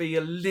might be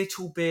a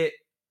little bit...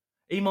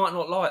 He might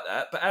not like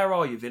that, but how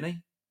are you,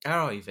 Vinny?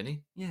 How are you,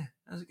 Vinny? Yeah,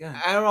 how's it going?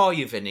 How are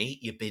you, Vinny,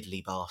 you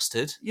biddly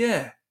bastard?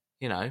 Yeah.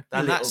 You know,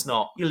 that's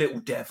not... You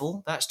little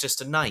devil. That's just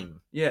a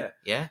name. Yeah.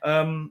 Yeah?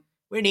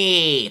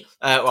 Winnie!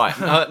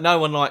 Right, no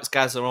one likes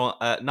Gaza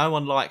no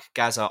one liked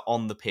Gaza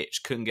on the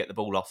pitch, couldn't get the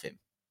ball off him,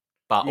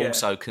 but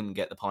also couldn't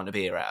get the pint of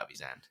beer out of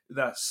his hand.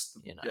 That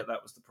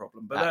was the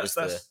problem. But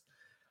that's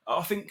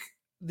I think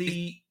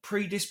the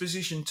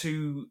predisposition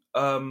to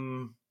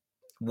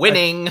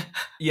winning.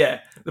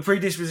 The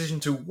predisposition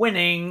to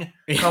winning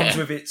comes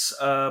with its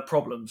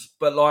problems.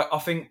 But I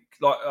think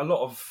a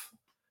lot of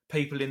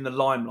people in the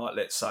limelight,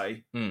 let's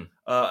say,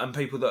 and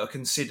people that are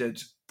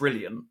considered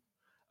brilliant,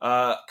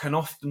 can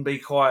often be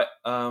quite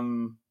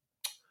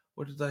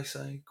what did they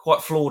say?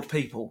 Quite flawed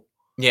people.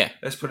 Yeah,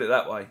 let's put it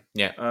that way.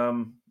 Yeah,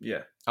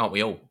 Aren't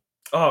we all?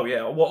 Oh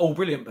yeah, all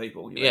brilliant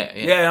people.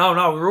 Yeah. Oh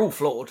no, we're all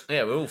flawed.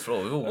 Yeah, we're all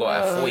flawed. We've all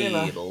got our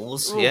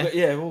foibles.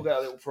 We've all got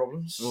our little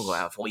problems. We've all got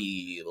our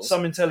foibles.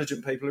 Some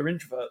intelligent people are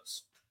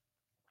introverts.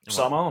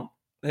 Some aren't.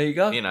 There you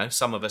go. You know,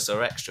 some of us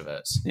are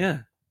extroverts. Yeah.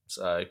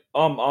 So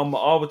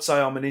I would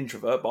say I'm an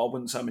introvert, but I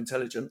wouldn't say I'm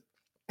intelligent.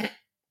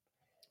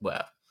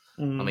 Well,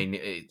 I mean,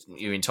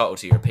 you're entitled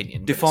to your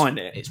opinion. Define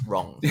it. It's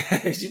wrong.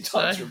 It's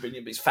entitled to your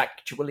opinion, but it's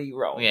factually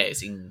wrong. Yeah,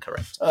 it's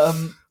incorrect.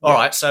 All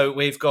right, so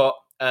we've got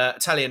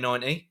Italia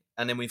 90,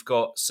 and then we've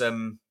got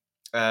some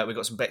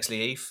Bexley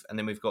Heath, and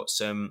then we've got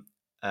some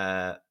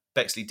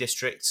Bexley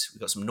District.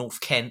 We've got some North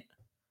Kent.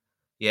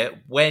 Yeah,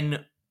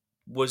 when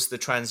was the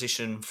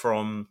transition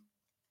from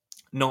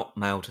not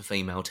male to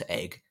female to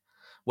egg?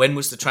 When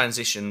was the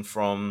transition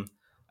from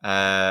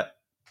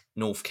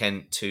North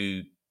Kent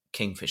to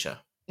Kingfisher?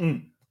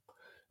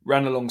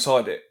 Ran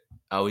alongside it.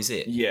 Oh, is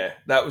it? Yeah,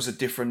 that was a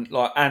different,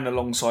 and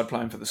alongside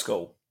playing for the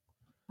school.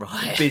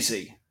 Right.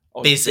 Busy. I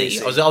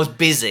was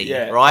busy,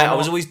 yeah, right? I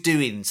was always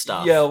doing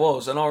stuff. Yeah, I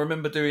was. And I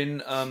remember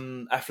doing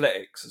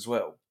athletics as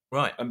well.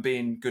 Right. And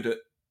being good at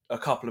a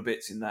couple of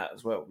bits in that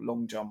as well.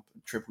 Long jump,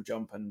 triple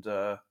jump, and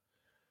I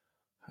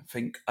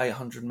think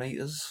 800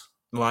 metres.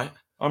 Right.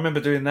 I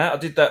remember doing that. I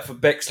did that for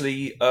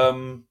Bexley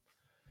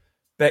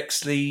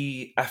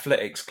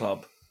Athletics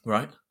Club.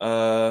 Right.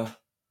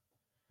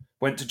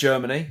 Went to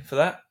Germany for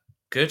that.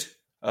 Good.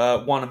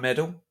 Won a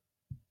medal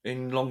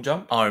in long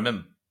jump. I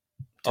remember.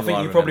 I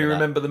think you probably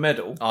remember the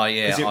medal. Oh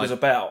yeah, because it was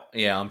about.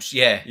 Yeah,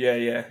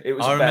 Yeah. It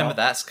was. I remember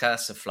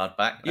that's a flood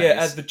back. It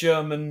had the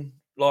German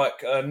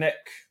neck.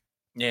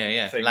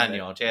 Yeah.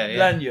 Lanyard. Yeah.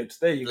 Lanyard.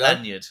 There you go.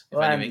 Lanyard.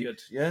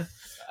 Yeah.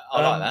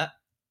 I like that.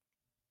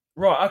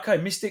 Right. Okay.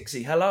 Miss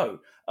Dixie. Hello.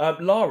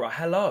 Lara.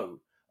 Hello.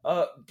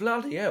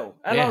 Bloody hell.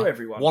 Hello,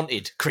 everyone.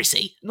 Wanted,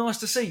 Chrissy. Nice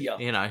to see you.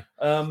 You know.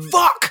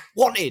 Fuck!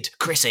 Wanted,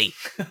 Chrissy.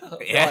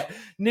 Yeah. Right.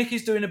 Nick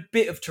is doing a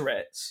bit of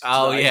Tourette's.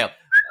 Oh, today. yeah.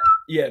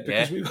 Yeah,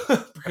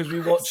 because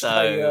we watched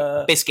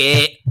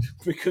biscuit.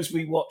 Because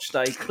we watched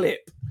a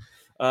clip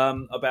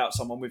about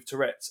someone with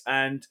Tourette's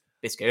and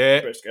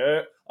biscuit.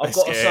 I've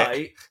got to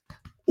say,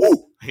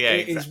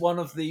 it is one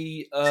of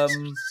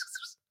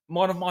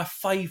my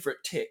favourite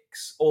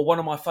ticks, or one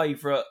of my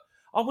favourite.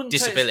 I wouldn't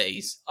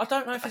disabilities. I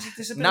don't know if it's a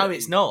disability. No,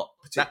 it's not.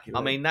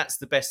 That's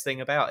the best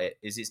thing about it.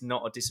 Is it's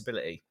not a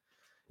disability.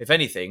 If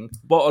anything,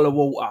 bottle of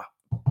water.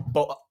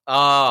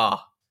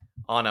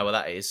 I know what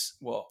that is.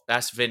 What?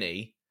 That's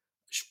Vinny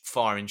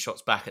firing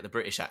shots back at the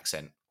British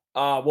accent.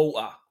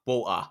 Water.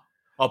 Water.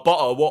 A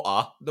bottle of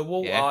water. The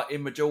water Yeah.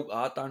 in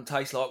Majorca don't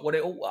taste like what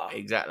it oughta.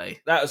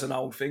 Exactly. That was an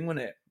old thing,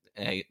 wasn't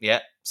it? Yeah.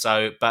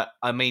 So, but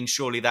I mean,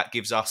 surely that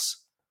gives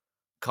us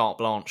carte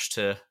blanche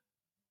to,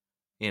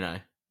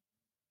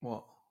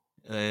 What?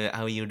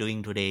 How are you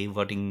doing today?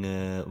 What?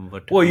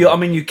 Well, I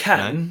mean, you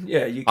can.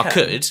 Yeah, you can. I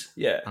could.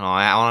 Yeah.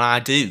 I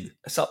do.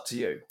 It's up to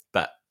you.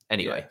 But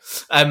anyway,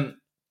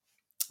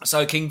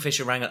 so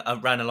Kingfisher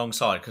ran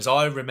alongside because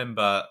I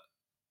remember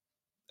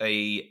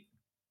a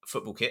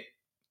football kit.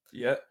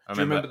 Yeah. Do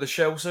you remember the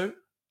shell suit?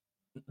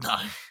 No.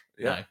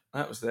 Yeah, No.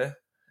 that was there.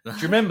 Do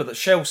you remember the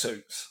shell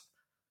suits?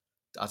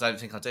 I don't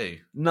think I do.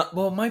 No.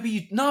 Well, maybe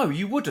you. No,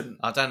 you wouldn't.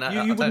 I don't know.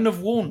 You wouldn't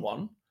have worn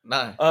one.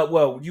 No.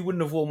 Well, you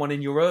wouldn't have worn one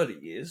in your early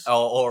years.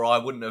 Or I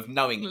wouldn't have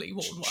knowingly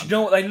worn one. Do you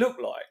know what they look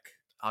like?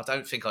 I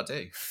don't think I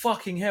do.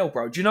 Fucking hell,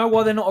 bro. Do you know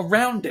why they're not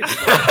around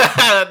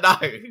anymore? No.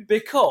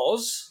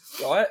 Because,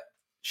 right,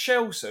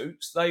 shell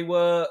suits, they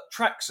were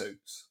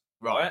tracksuits,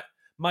 right?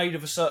 Made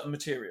of a certain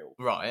material.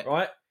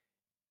 Right.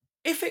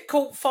 If it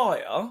caught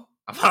fire,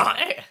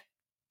 Right.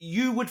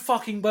 you would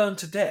fucking burn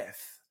to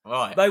death.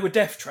 Right. They were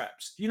death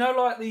traps. You know,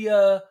 like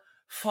the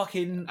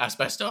fucking...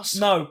 Asbestos?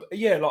 No,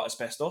 yeah, like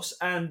asbestos.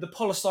 And the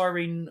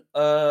polystyrene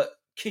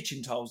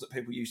kitchen tiles that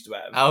people used to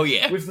have. Oh,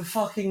 yeah. With the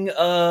fucking...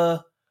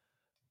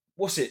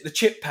 what's it? The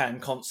chip pan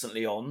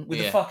constantly on with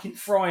the fucking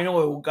frying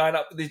oil going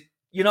up with the...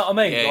 You know what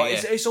I mean? Yeah,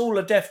 like, It's all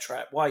a death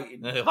trap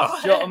waiting. Do you know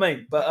what I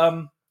mean? But I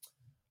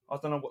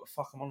don't know what the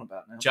fuck I'm on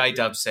about now.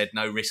 J-Dub said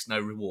no risk, no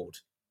reward.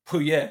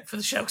 Well, yeah. For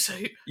the shell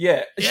suit.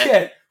 Yeah.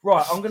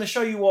 Right, I'm going to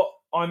show you what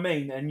I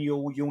mean and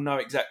you'll know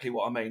exactly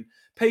what I mean.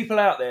 People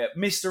out there,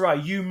 Mr. A,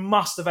 you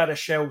must have had a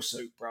shell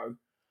suit, bro.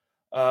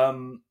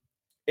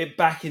 It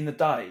back in the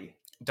day.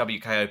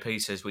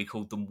 WKOP says we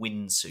called them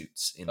wind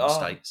suits in the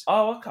States.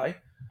 Oh, okay.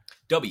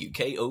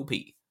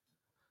 WKOP.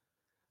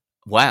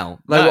 Wow.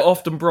 They were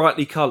often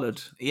brightly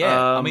coloured.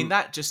 Yeah, I mean,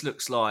 that just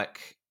looks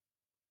like...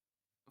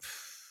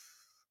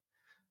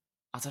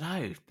 I don't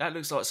know. That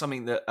looks like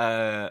something that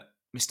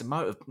Mr.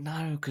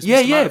 No, because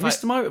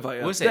Mr.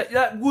 Motivator. Was it?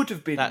 That would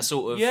have been... That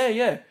sort of... Yeah.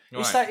 Right.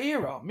 It's that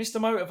era.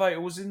 Mr.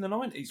 Motivator was in the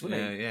 90s,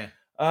 wasn't he? Yeah.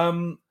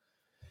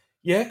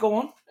 Yeah, go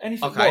on.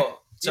 Anything? Okay. What?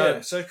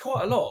 So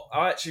quite a lot.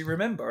 I actually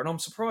remember, and I'm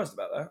surprised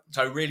about that.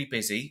 So really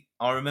busy.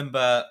 I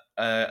remember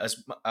as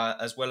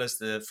well as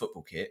the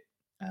football kit,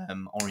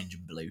 orange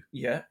and blue.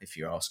 Yeah, if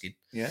you're asking.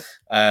 Yeah.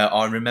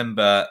 I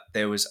remember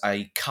there was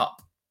a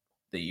cup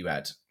that you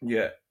had.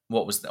 Yeah.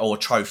 What was a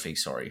trophy?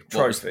 Sorry,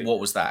 trophy. What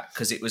was that?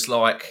 Because it was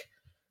like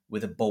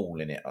with a ball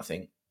in it, I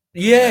think.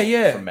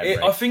 Yeah.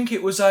 I think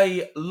it was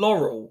a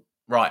laurel.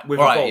 Right. With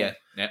a ball.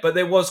 Yeah. But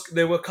there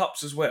were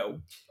cups as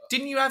well.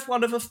 Didn't you have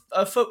one of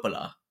a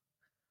footballer?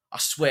 I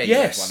swear you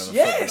had one of a footballer.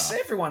 Yes,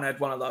 everyone had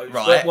one of those.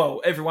 Right.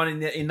 Well, everyone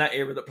in that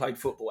era that played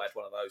football had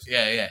one of those.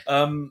 Yeah.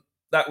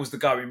 That was the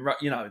going,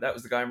 that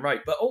was the going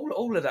rate. But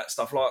all of that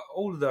stuff, like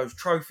all of those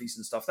trophies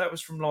and stuff, that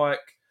was from I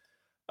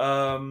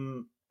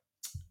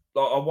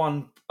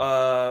won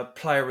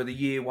Player of the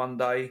Year one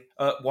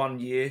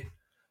year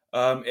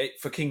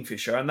for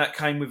Kingfisher, and that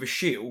came with a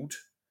shield.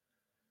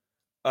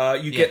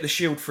 You get the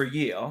shield for a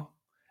year,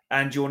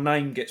 and your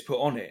name gets put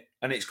on it,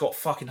 and it's got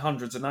fucking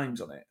hundreds of names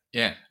on it.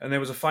 Yeah. And there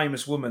was a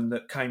famous woman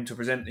that came to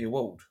present the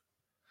award.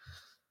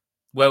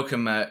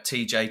 Welcome,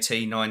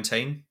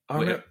 TJT19.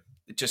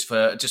 Just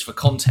for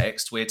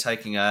context, we're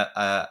taking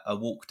a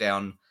walk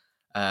down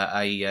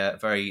a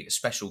very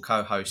special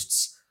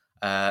co-host's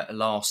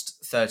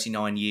last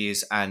 39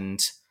 years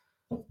and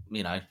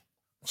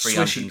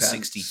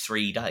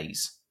 363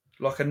 days.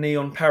 Like a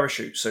neon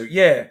parachute suit.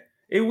 Yeah,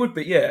 it would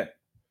be. Yeah.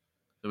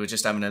 So we're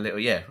just having a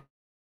little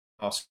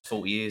past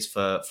 40 years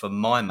for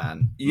my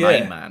man,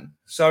 main man.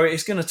 So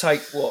it's going to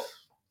take what?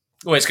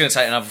 Well, it's going to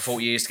take another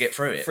 40 years to get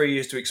through it. 3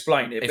 years to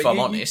explain it. If I'm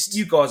honest.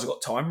 You guys have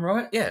got time,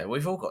 right? Yeah,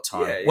 we've all got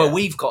time. Yeah. Well,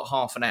 we've got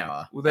half an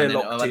hour. Well, they're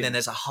locked in. And then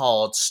there's a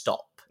hard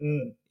stop,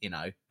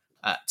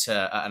 at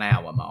an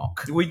hour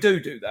mark. We do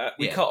that.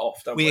 We cut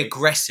off, don't we? We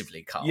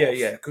aggressively cut off.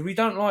 Yeah, because we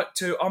don't like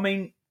to... I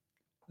mean,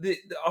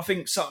 I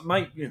think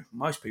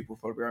most people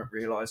probably don't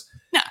realise.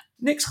 Nah.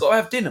 Nick's got to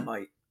have dinner,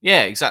 mate.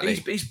 Yeah, exactly.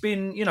 He's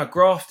been,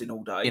 grafting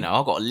all day.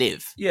 I've got to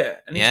live. Yeah,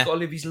 and he's got to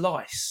live his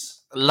lice.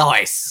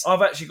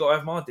 I've actually got to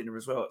have my dinner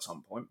as well at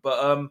some point.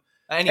 But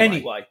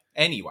anyway.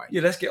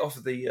 Yeah, let's get off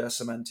of the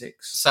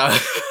semantics. So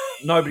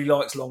nobody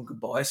likes long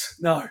goodbyes.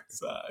 No.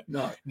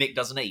 No. Nick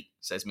doesn't eat,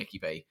 says Mickey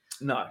B.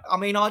 No. I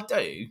mean, I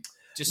do.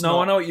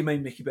 I know what you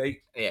mean, Mickey B.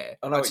 Yeah.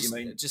 I know what you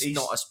mean. Just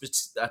not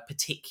a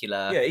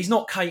particular... Yeah, he's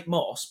not Kate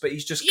Moss, but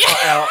he's just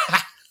cut out...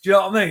 Do you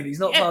know what I mean? He's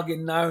not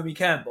fucking Naomi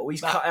Campbell.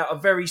 He's cut out a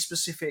very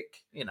specific...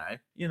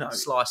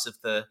 slice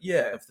of the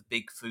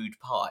big food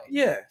pie.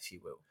 Yeah. If you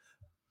will.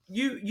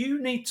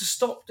 You need to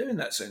stop doing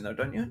that soon, though,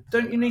 don't you?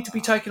 Don't you need to be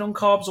taking on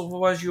carbs,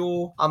 otherwise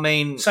you're... I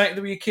mean... Something to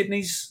do with your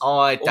kidneys?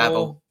 I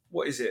dabble.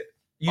 What is it?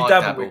 You I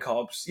dabble with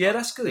carbs. Yeah,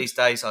 that's good. These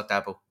days I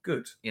dabble.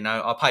 Good. You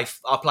know, I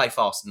play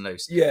fast and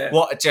loose. Yeah.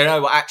 What do you know?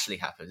 What actually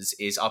happens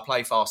is I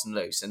play fast and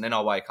loose, and then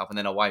I wake up and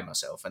then I weigh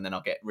myself, and then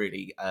I get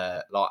really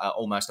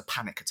almost a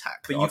panic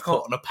attack. But that you I've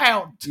can't- put on a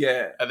pound.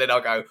 Yeah. And then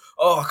I go,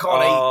 oh, I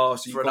can't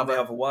eat. So you've gone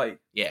the other way.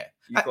 Yeah.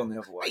 You've gone the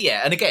other way.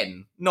 Yeah, and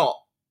again, not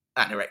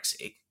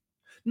anorexic.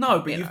 No,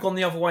 but you've know. gone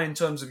the other way in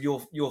terms of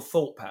your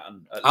thought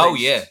pattern. At Oh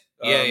least.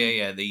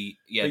 yeah.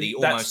 The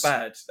almost That's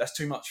bad. That's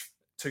too much.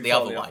 Too the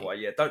far other the other way. way.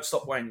 Yeah, don't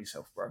stop weighing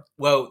yourself, bro.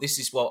 Well, this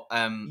is what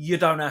You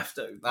don't have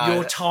to.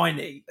 You're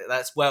tiny.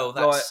 That's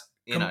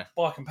you know,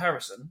 by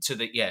comparison to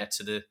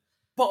the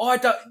But I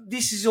don't.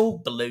 This is all.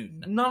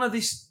 balloon. None of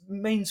this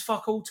means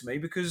fuck all to me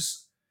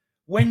because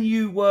when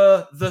you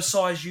were the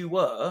size you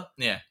were,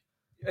 Yeah.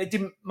 it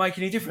didn't make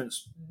any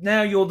difference.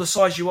 Now you're the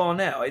size you are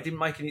now. It didn't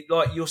make any.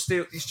 Like you're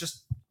still. It's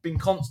just been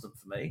constant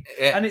for me.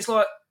 Yeah. And it's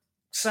like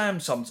Sam.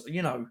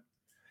 You know.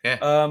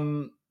 Yeah.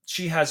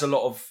 She has a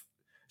lot of.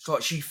 It's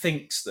like she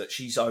thinks that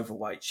she's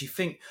overweight.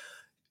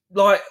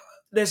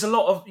 There's a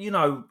lot of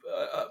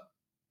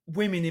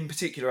women in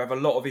particular have a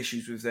lot of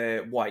issues with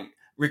their weight,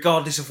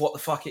 regardless of what the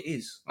fuck it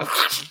is.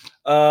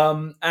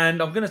 And I'm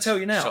going to tell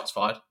you now. Shots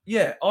fired.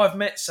 Yeah, I've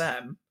met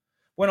Sam.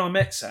 When I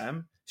met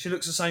Sam, she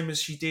looks the same as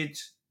she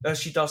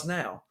does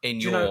now.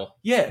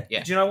 Yeah.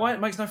 Do you know why?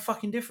 It makes no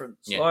fucking difference.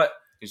 Yeah.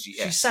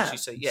 She's Sam.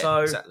 Yeah,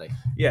 exactly.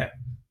 Yeah.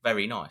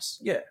 Very nice.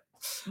 Yeah.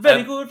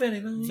 Very good, very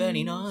nice.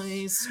 Very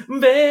nice.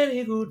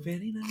 Very good,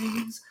 very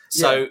nice.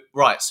 So,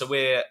 right, so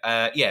we're,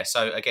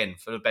 so again,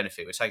 for the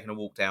benefit, we're taking a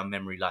walk down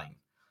memory lane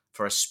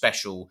for a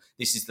special,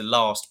 this is the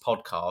last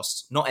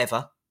podcast, not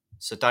ever,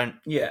 so don't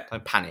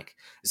panic.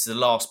 This is the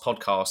last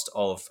podcast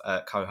of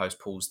co-host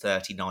Paul's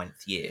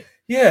 39th year.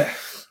 Yeah.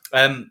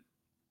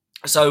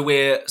 So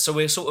we're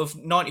sort of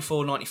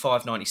 94,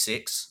 95,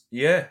 96.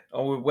 Yeah.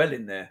 Oh, we're well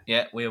in there.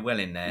 Yeah, we're well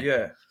in there.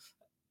 Yeah.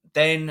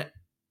 Then...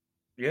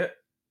 Yeah.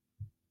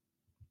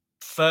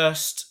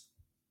 First,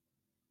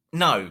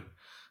 no.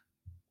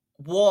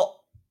 What?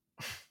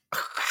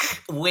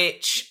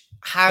 Which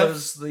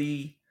has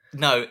the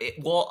no?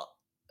 What?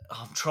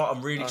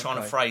 I'm really trying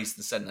to phrase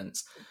the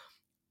sentence.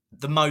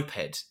 The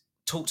moped.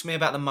 Talk to me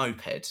about the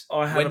moped.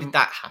 When did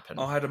that happen?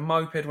 I had a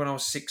moped when I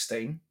was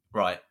 16.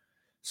 Right.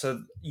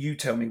 So you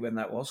tell me when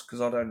that was,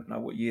 because I don't know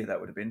what year that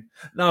would have been.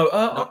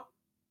 No,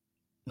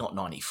 not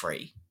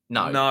 93.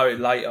 No,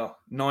 later.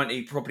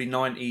 90, probably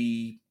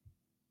 90.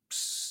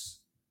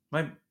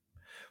 Maybe.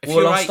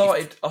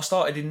 I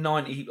started in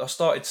 90. I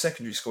started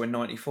secondary school in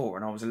 94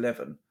 and I was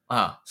 11.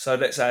 So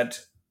let's add,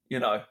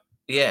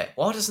 Yeah.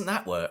 Why doesn't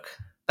that work?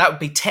 That would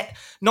be 10.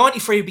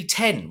 93 would be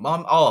 10.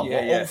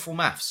 Awful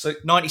maths. So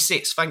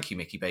 96. Thank you,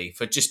 Mickey B,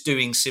 for just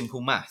doing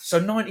simple maths. So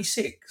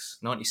 96.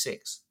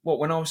 96. What,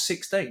 when I was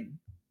 16?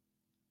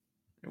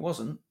 It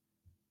wasn't.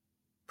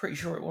 Pretty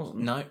sure it wasn't.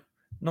 No.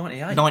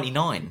 98.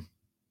 99.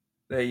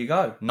 There you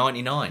go.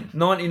 99.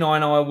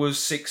 99, I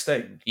was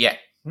 16. Yeah.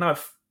 No,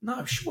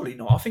 surely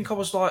not. I think I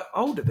was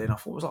older then. I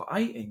thought I was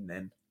 18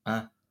 then.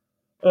 I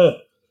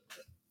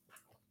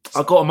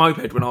got a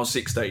moped when I was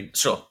 16.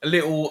 Sure. A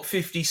little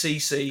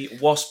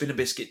 50cc wasp in a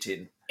biscuit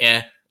tin.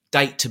 Yeah.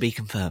 Date to be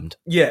confirmed.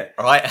 Yeah.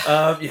 All right.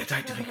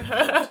 Date to be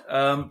confirmed.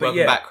 But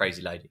Welcome back,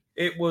 crazy lady.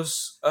 It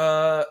was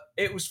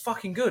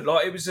fucking good.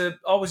 I was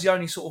the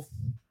only sort of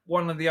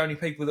one of the only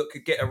people that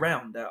could get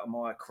around out of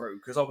my crew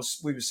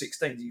because we were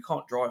 16. You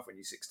can't drive when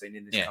you're 16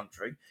 in this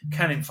country.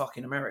 Can in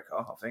fucking America,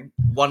 I think.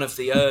 One of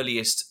the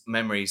earliest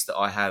memories that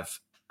I have,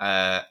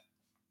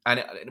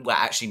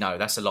 actually no,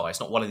 that's a lie.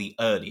 It's not one of the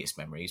earliest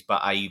memories,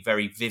 but a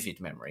very vivid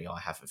memory I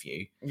have of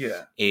you.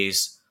 Yeah,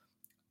 is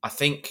I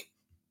think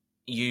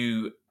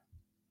you.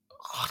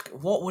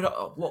 What would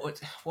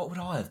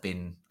I have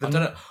been? I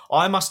don't know.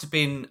 I must have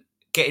been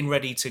getting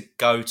ready to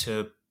go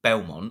to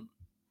Belmont,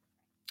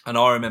 and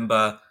I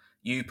remember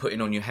you putting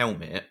on your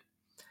helmet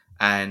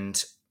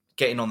and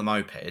getting on the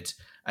moped,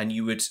 and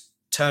you would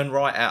turn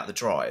right out the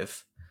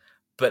drive,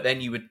 but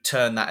then you would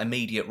turn that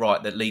immediate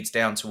right that leads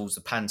down towards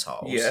the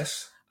Pantiles.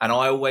 Yes. And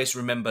I always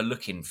remember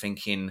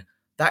thinking,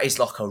 that is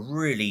like a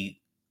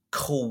really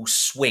cool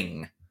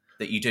swing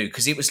that you do,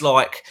 because it was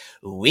like,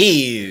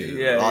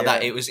 that.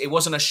 It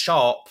wasn't a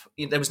sharp,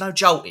 there was no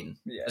jolting.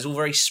 Yeah. It was all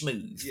very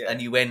smooth. Yeah.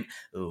 And you went,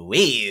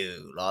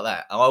 like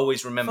that. I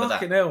always remember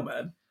Fucking that. hell,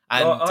 man.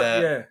 And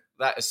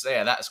that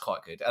is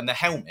quite good. And the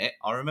helmet,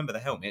 I remember the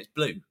helmet, it's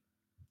blue.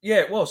 Yeah,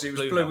 it was. It was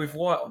blue helmet with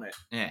white on it.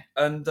 Yeah.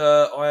 And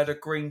I had a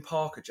green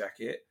Parker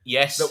jacket.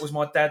 Yes. That was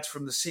my dad's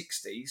from the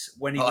 60s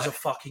when he was a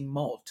fucking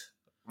mod.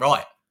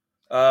 Right.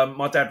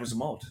 My dad was a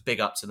mod. Big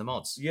up to the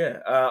mods. Yeah.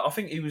 I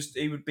think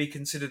he would be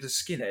considered a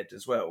skinhead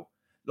as well.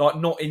 Like,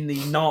 not in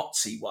the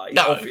Nazi way,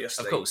 No,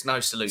 obviously. of course,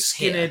 no salutes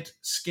Skinheads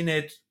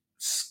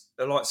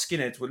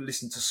would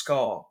listen to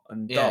ska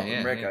and dub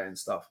and reggae and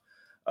stuff.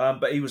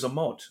 But he was a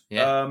mod.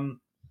 Yeah.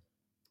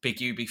 Big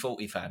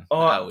UB40 fan. That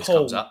always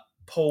comes up.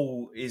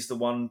 Paul is the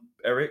one,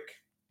 Eric.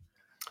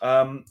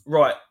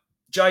 Right.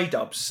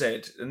 J-Dub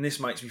said, and this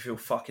makes me feel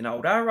fucking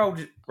old. How old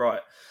is... Right.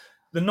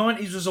 The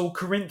 90s was all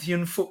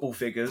Corinthian football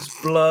figures,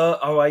 Blur,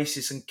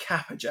 Oasis, and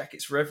Kappa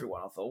jackets for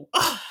everyone, I thought.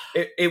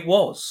 It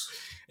was.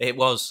 It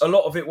was. A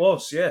lot of it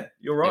was, yeah.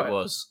 You're right. It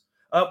was.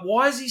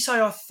 Why does he say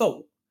I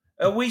thought?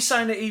 Are we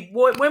saying that he...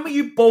 When were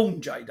you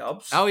born,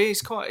 J-Dubs? Oh,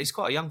 he's quite a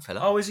young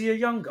fella. Oh, is he a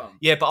young gun?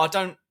 Yeah, but I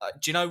don't...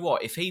 do you know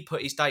what? If he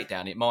put his date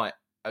down, it might...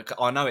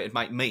 I know it'd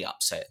make me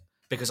upset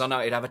because I know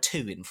it'd have a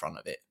 2 in front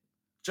of it.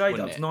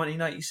 J-Dubs,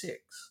 1986.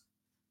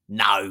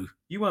 No.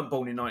 You weren't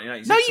born in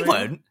 1986. No, you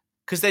weren't.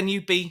 Because then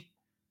you'd be...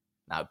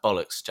 No,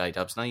 bollocks,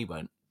 J-Dubs. No, you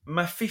weren't.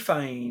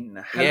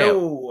 Mafifane.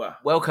 Hello. Yeah.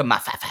 Welcome,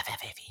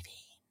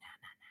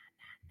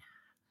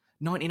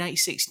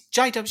 1986.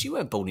 J-Dubs, you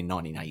weren't born in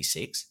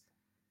 1986.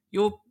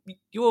 You're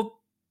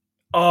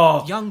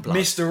young blood.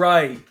 Mr.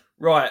 Ray.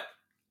 Right.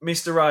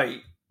 Mr.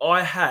 Ray.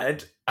 I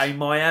had a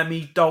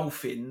Miami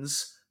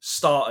Dolphins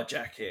starter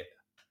jacket.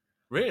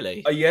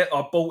 Really? Yeah,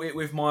 I bought it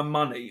with my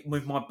money,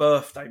 with my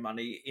birthday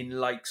money in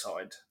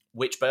Lakeside.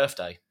 Which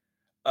birthday?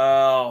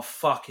 Oh,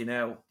 fucking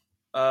hell.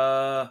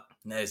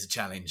 There's a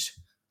challenge.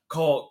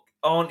 Our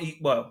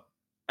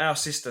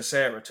sister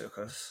Sarah took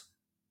us.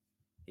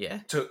 Yeah?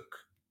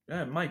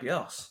 Yeah, maybe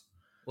us.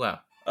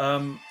 Well.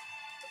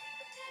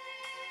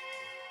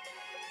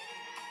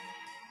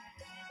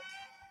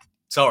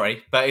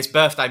 Sorry, but it's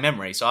birthday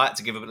memory, so I had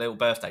to give a little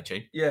birthday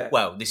tune. Yeah.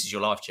 Well, this is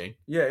your life tune.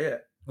 Yeah, yeah.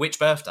 Which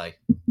birthday?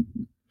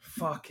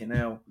 Fucking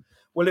hell.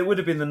 Well, it would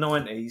have been the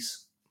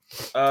 90s.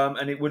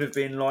 And it would have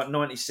been like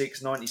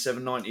 96,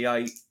 97,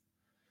 98.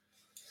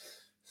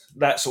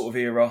 That sort of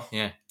era.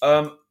 Yeah.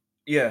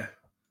 Yeah.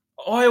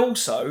 I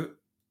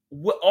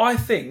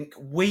think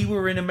we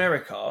were in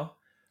America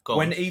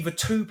when either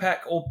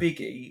Tupac or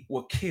Biggie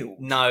were killed.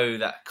 No,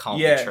 that can't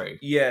be true.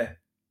 Yeah.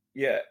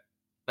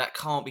 That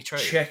can't be true.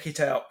 Check it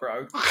out,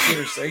 bro.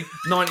 Seriously.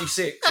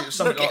 96. It was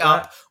something Look like it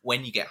up that.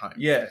 when you get home.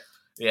 Yeah.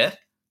 Yeah?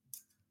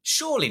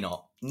 Surely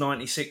not.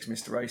 96,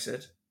 Mr. Ray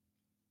said.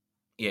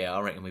 Yeah,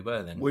 I reckon we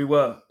were then. We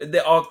were.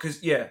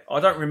 I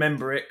don't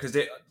remember it because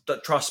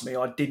trust me,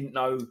 I didn't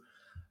know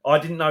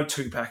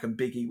Tupac and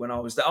Biggie when I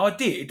was there. I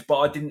did, but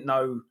I didn't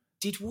know.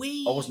 Did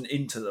we? I wasn't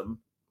into them.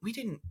 We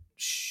didn't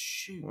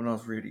shoot when I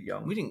was really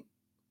young.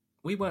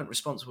 We weren't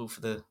responsible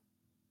for the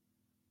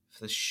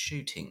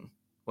shooting,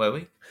 were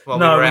we? Well,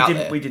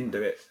 we didn't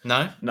do it.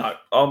 No.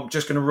 I'm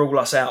just going to rule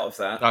us out of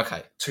that.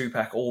 Okay.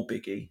 Tupac or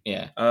Biggie.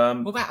 Yeah.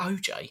 What about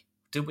OJ?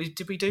 Did we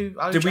do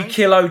OJ? Did we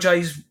kill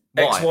OJ's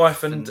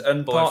ex-wife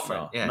and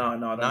partner? Yeah.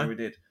 No, I don't think we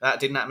did. That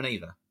didn't happen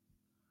either.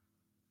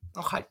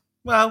 Okay.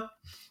 Well,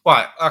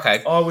 right.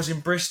 Okay. I was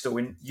in Bristol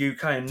in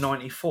UK in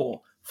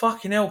 '94.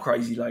 Fucking hell,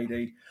 crazy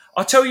lady.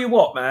 I tell you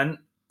what, man,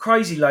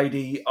 crazy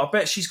lady. I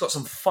bet she's got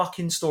some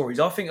fucking stories.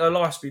 I think her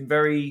life's been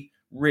very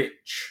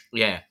rich.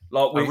 Yeah.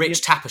 Like a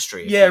rich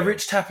tapestry. Yeah,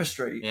 rich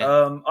tapestry.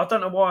 Yeah. I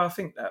don't know why I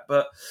think that,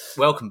 but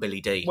welcome,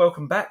 Billy D.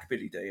 Welcome back,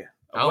 Billy D.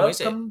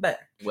 Welcome back.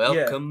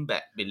 Welcome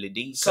back, Billy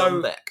D.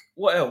 Come back.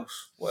 What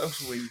else? What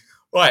else are we?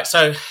 Right,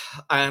 so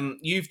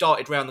you've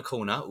darted round the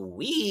corner.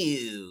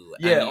 Whew.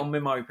 Yeah, on my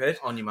moped.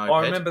 On your moped.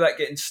 I remember that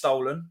getting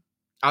stolen.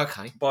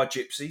 Okay. By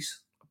gypsies.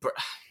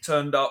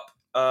 Turned up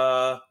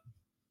on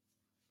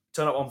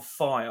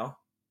fire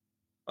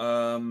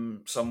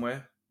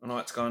somewhere, and I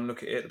had to go and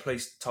look at it. The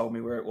police told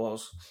me where it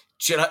was.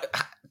 Do you know,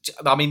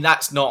 I mean,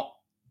 that's not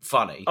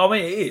funny. I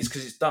mean, it is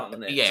because it's done,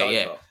 isn't it?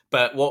 Yeah.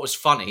 But what was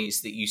funny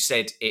is that you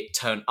said it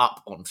turned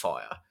up on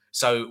fire.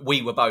 So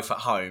we were both at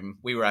home,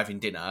 we were having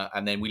dinner,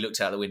 and then we looked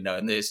out the window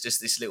and there's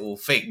just this little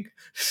thing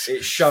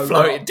it showed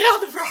floating down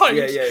the road.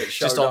 Yeah, it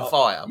showed just on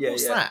fire. Yeah,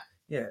 What's that?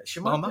 Yeah,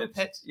 my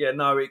moped. Yeah,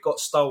 no, it got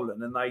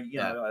stolen and they, you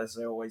know, as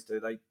they always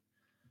do, they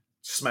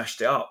smashed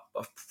it up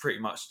pretty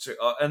much.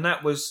 And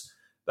that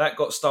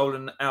got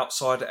stolen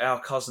outside our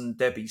cousin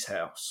Debbie's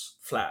house,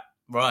 flat.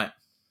 Right.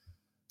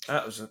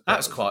 That was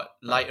quite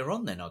later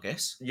on then, I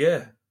guess.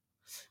 Yeah.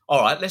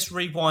 All right, let's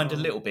rewind a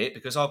little bit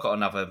because I've got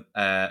another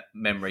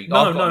memory.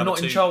 No,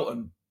 not in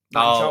Charlton.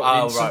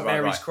 In St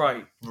Mary's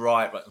Craig.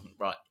 Right.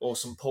 Or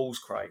St Paul's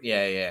Craig.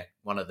 Yeah.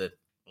 One of the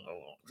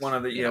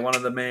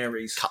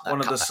Marys. Cut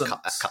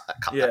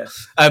that. Yeah.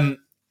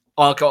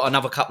 I've got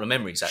another couple of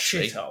memories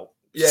actually. Shithole.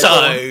 Yeah,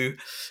 so,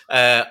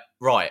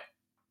 right,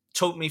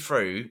 talk me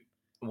through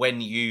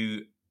when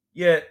you.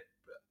 Yeah.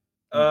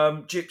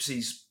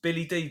 Gypsies,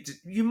 Billy D.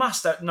 You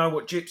must know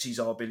what gypsies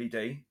are, Billy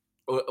D.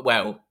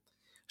 Well,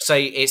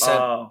 say it's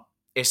a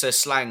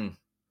slang.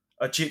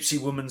 A gypsy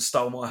woman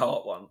stole my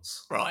heart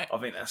once. Right. I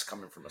think that's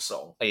coming from a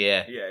song.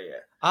 Yeah.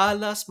 I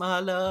lost my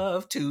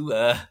love to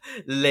a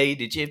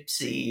lady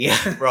gypsy.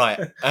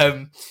 Right.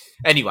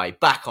 Anyway,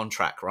 back on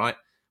track, right?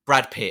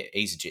 Brad Pitt,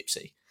 he's a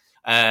gypsy.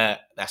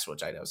 That's what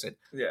J-Lo said.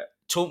 Yeah.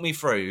 Talk me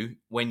through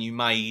when you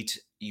made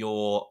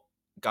your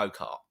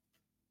go-kart.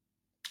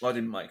 I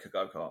didn't make a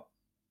go-kart.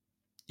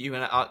 You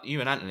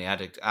and Anthony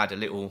had a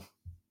little,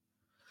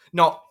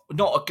 not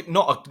a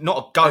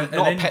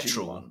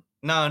petrol one.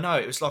 No,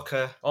 it was like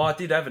a. Oh, I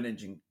did have an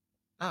engine.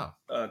 Oh,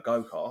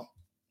 go-kart,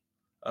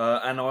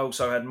 and I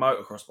also had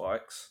motocross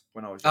bikes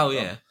when I was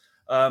younger.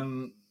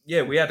 Oh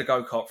yeah. We had a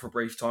go-kart for a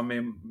brief time.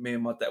 Me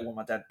and my dad. Well,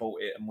 my dad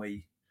bought it, and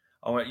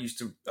I used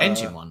to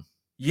engine one.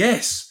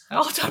 Yes.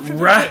 I don't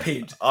remember.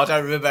 Rapid. I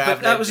don't remember.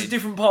 But that was a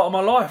different part of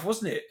my life,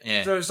 wasn't it?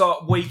 Yeah. So it was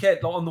like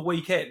weekend. Like on the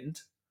weekend,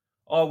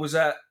 I was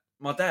at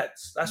my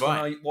dad's. That's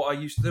Right. what I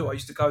used to do. I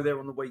used to go there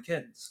on the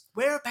weekends.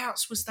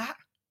 Whereabouts was that?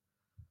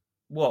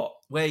 What?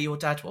 Where your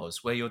dad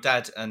was? Where your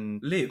dad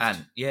and Lived.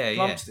 Aunt? Yeah,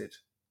 Plumstead.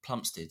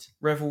 Plumstead.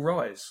 Revel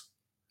Rise.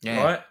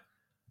 Yeah. Right?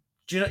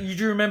 Do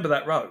you remember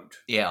that road?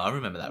 Yeah, I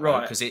remember that Right.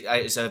 road because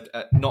it's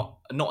a not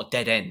a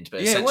dead end,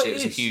 but essentially it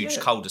was a huge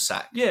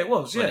cul-de-sac. Yeah, it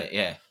was. Yeah, wasn't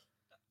it?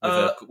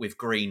 With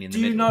green in the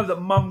middle. middle. Do you know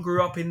that Mum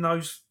grew up in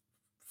those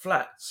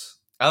flats?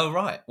 Oh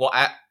right, what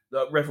at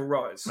Revel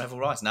Rise? Revel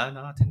Rise? No,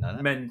 I didn't know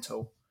that.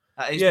 Mental.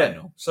 That is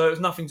mental. So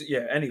it's nothing to.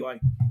 Yeah. Anyway,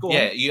 go on.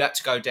 Yeah, you had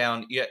to go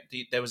down.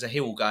 There was a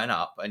hill going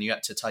up, and you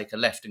had to take a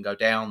left and go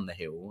down the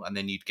hill, and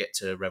then you'd get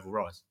to Revel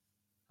Rise.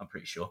 I'm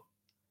pretty sure.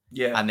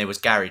 Yeah. And there was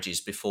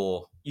garages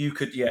before. You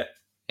could. Yeah.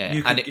 Yeah,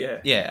 You could,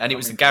 and it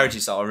was the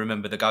garages that I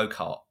remember the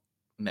go-kart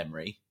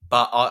memory.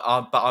 But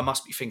I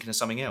must be thinking of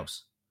something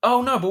else.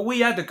 Oh no, but we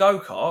had a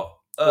go-kart.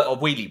 A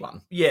wheelie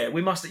one. Yeah,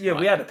 we must. Yeah,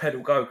 Right. we had a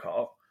pedal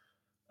go-kart.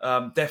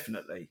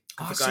 Definitely.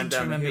 I seem to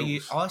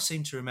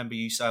remember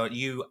you. So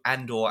you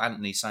and/or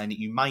Anthony saying that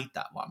you made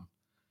that one.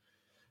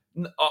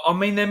 I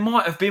mean, there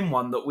might have been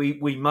one that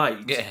we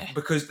made. Yeah.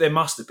 Because there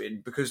must have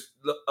been because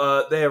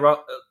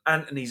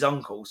Anthony's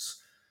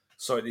uncles.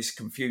 Sorry, this is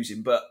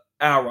confusing, but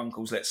our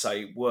uncles, let's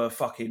say, were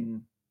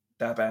fucking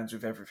dab hands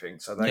with everything,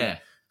 so they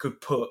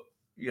could put.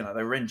 They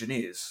were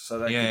engineers, so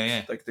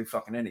they could do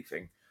fucking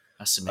anything.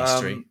 That's a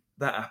mystery.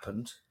 That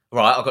happened.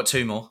 Right, I've got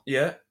two more.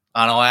 Yeah.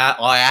 And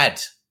I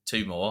had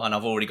two more, and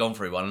I've already gone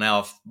through one, and now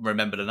I've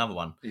remembered another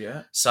one.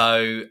 Yeah.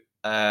 So,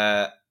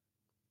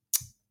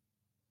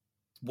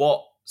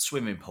 what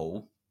swimming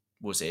pool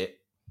was it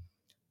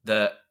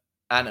that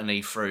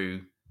Anthony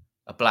threw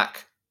a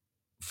black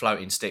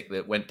floating stick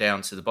that went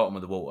down to the bottom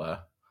of the water,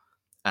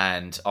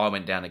 and I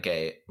went down to get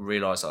it,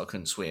 realised that I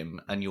couldn't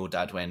swim, and your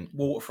dad went...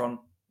 Waterfront.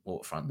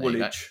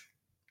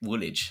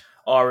 Woolwich.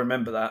 I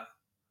remember that.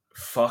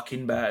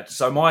 Fucking bad.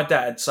 So my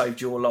dad saved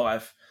your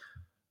life.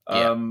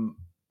 Because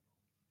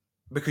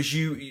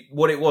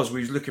what it was,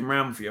 we was looking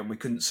around for you and we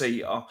couldn't see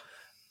you.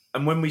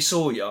 And when we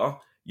saw you,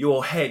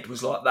 your head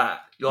was like that.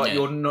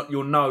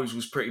 Your nose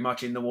was pretty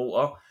much in the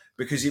water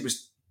because it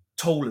was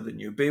taller than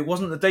you. But it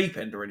wasn't the deep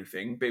end or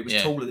anything, but it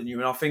was taller than you.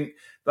 And I think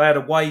they had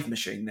a wave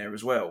machine there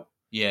as well.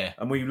 Yeah.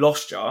 And we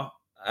lost you.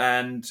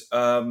 And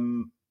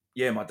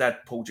my dad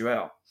pulled you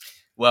out.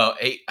 Well,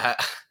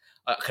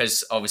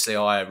 because obviously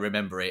I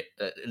remember it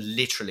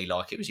literally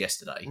like it was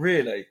yesterday.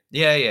 Really?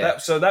 Yeah.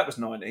 So that was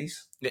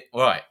 90s.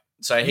 Right.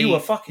 So you were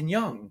fucking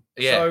young.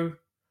 Yeah.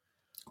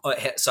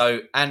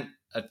 So Ant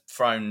had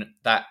thrown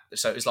that.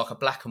 So it was like a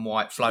black and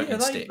white floating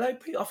stick. I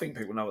think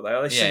people know what they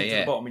are. They sink to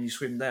the bottom and you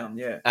swim down.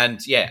 Yeah.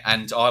 And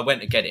I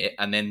went to get it,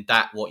 and then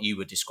what you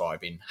were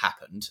describing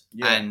happened,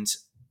 and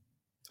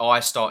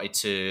I started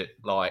to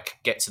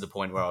get to the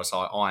point where I was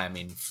like, I am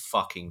in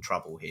fucking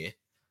trouble here.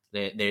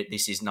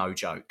 This is no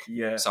joke.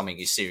 Yeah. Something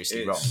is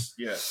seriously wrong.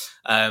 Yeah.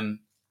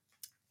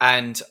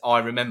 And I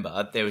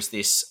remember there was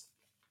this.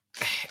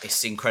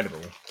 It's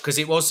incredible because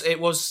it was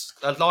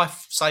a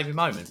life-saving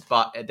moment,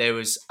 but there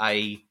was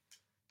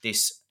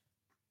this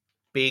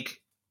big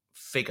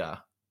figure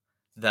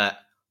that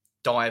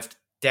dived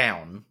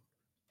down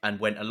and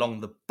went along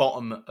the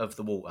bottom of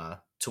the water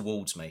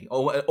towards me,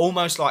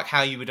 almost like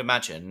how you would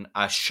imagine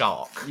a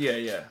shark.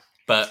 Yeah.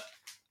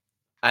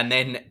 And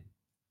then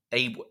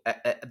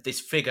this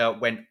figure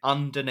went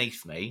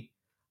underneath me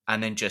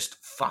and then just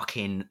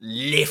fucking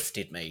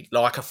lifted me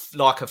like a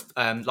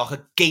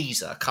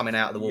geezer coming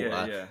out of the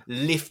water.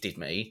 Lifted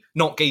me,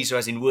 not geezer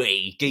as in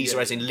geezer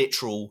as in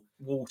literal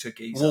water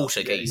geezer.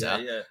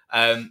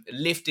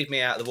 Lifted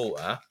me out of the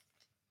water,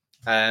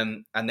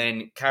 and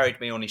then carried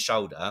me on his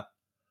shoulder,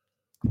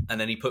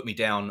 and then he put me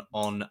down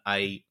on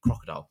a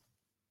crocodile.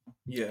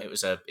 Yeah, it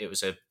was the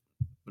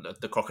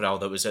crocodile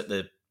that was at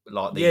the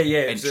entrance.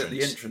 It was at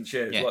the entrance. Yeah,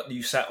 it was like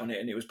you sat on it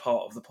and it was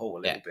part of the pool a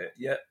little bit.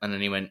 Yeah, and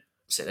then he went.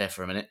 Sit there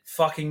for a minute.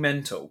 Fucking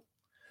mental.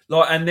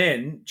 And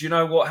then, do you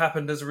know what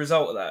happened as a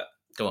result of that?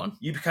 Go on.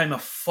 You became a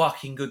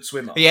fucking good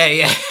swimmer.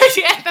 Yeah,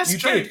 that's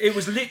true. You did. It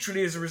was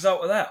literally as a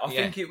result of that. I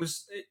think it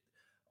was...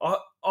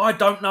 I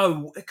don't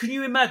know. Can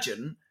you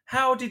imagine,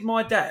 how did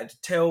my dad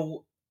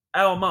tell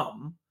our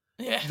mum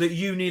that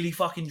you nearly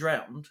fucking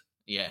drowned?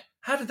 Yeah.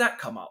 How did that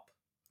come up?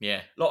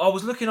 Yeah. I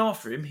was looking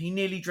after him, he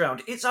nearly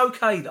drowned. It's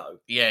okay, though.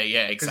 Yeah,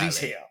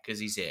 exactly. Because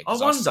he's here. I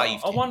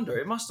wonder,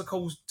 it must have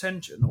caused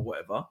tension or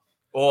whatever.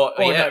 No,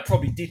 it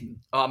probably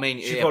didn't. I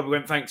mean, she probably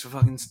went, thanks for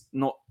fucking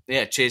not...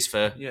 Yeah, cheers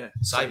for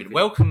saving it.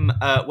 Welcome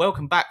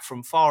back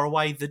from far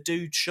away, the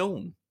dude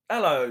Sean.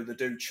 Hello, the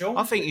dude Sean.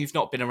 I think you've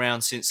not been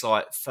around since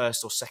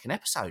first or second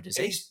episode, is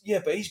he?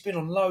 Yeah, but he's been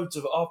on loads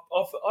of...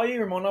 I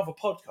hear him on other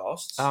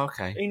podcasts. Oh,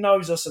 okay. He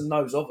knows us and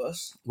knows of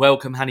us.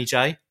 Welcome, Honey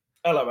J.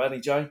 Hello, Annie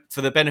J.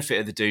 For the benefit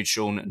of the dude,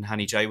 Sean and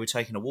Hanny J, we're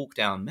taking a walk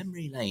down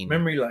memory lane.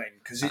 Memory lane,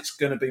 because it's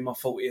going to be my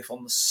 40th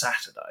on the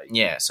Saturday.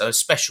 Yeah, so a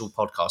special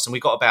podcast, and we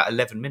got about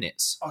 11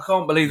 minutes. I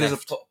can't believe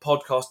left. there's a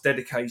podcast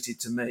dedicated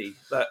to me.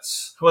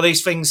 That's Well,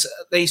 these things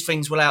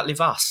will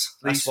outlive us.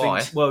 That's why.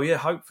 things, well, yeah,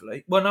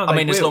 hopefully. Well, no, I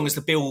mean, will. as long as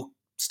the bill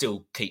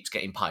still keeps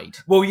getting paid,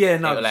 well, yeah,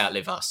 no, it will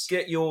outlive us.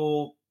 get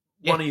your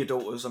Yeah. one of your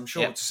daughters, I'm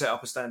sure, Yeah. to set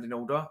up a standing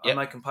order, Yeah. and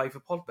they can pay for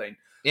Podbean.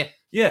 Yeah.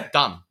 Yeah.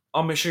 Done.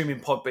 I'm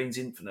assuming Podbean's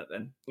infinite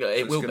then. Yeah,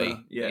 it So will it's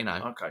be. Yeah. You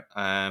know. Okay.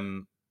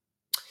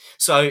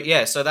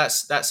 So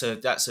that's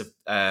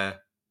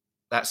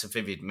a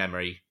vivid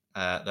memory.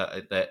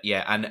 That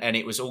yeah, and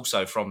it was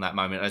also from that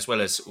moment, as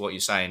well as what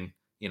you're saying.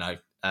 You know,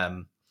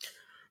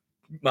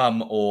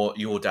 mum or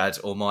your dad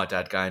or my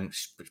dad going,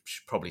 should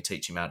probably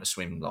teach him how to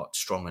swim like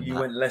strong and You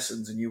that. went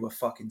lessons and you were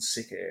fucking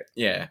sick at it.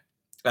 Yeah.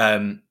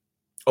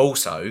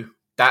 Also,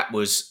 that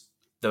was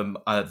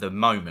the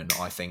moment,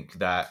 I think,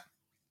 that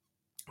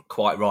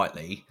quite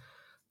rightly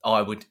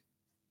I would.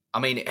 I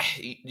mean,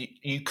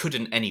 you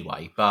couldn't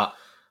anyway, but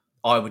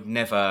I would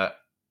never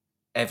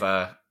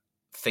ever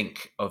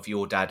think of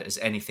your dad as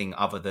anything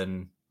other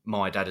than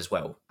my dad as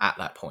well at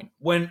that point.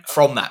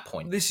 From that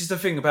point, This is the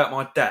thing about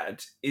my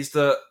dad, is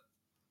that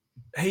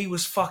he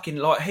was fucking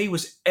like, he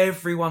was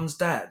everyone's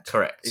dad.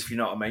 correct. If you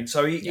know what I mean.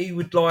 So he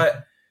would like,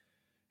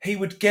 he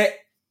would get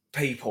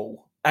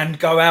people and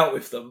go out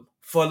with them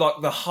for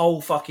like the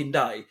whole fucking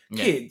day.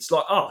 Yeah. Kids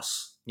like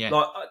us, Yeah.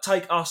 like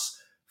take us,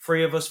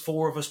 3 of us,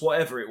 4 of us,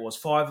 whatever it was,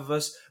 5 of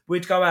us.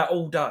 We'd go out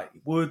all day,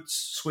 woods,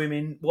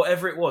 swimming,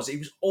 whatever it was. He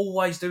was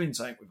always doing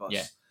something with us.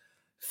 Yeah.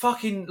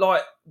 Fucking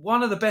like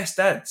one of the best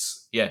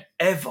dads. Yeah.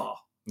 Ever.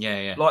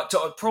 Yeah. Like to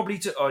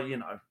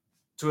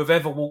have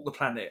ever walked the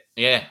planet.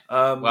 Yeah.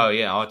 Well,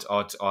 yeah,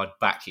 I'd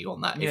back you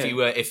on that. Yeah. If you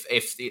were,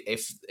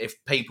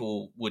 if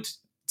people would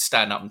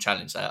stand up and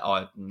challenge that,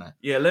 no.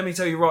 Yeah, let me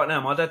tell you right now,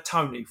 my dad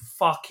Tony,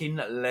 fucking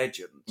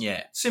legend.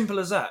 Yeah. Simple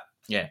as that.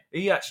 Yeah.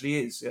 He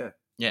actually is, yeah.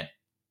 Yeah.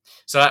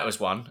 So that was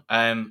one.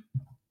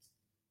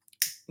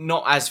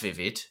 Not as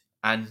vivid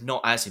and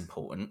not as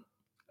important.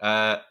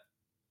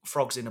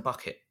 Frogs in a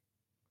bucket.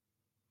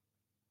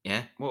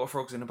 Yeah. What are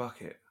frogs in a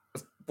bucket?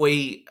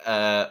 We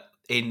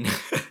in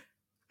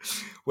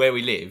where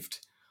we lived.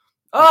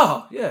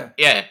 Oh, yeah.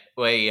 Yeah,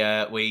 we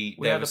We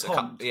there had was a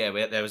pond.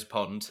 there was a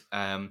pond.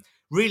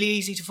 Really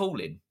easy to fall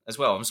in as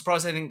well. I'm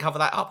surprised they didn't cover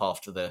that up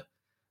after the.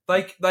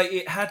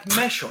 It had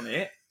mesh on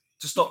it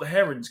to stop the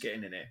herons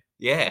getting in it.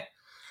 Yeah.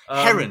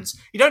 Herons.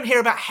 You don't hear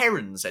about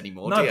herons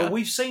anymore, No, do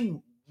you?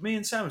 but me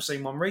and Sam have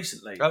seen one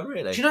recently. Oh,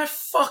 really? Do you know how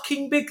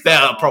fucking big they They're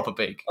are? proper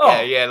big.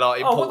 Oh. Yeah,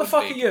 like Oh, what the important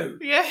fuck big. are you?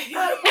 Yeah.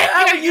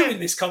 How are you in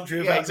this country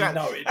Yeah, without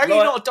exactly. me knowing? How are you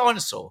Like, not a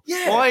dinosaur?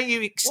 Yeah. Why are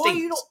you extinct? Why are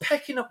you not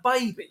pecking up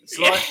babies?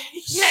 Yeah. Like,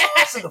 Yeah.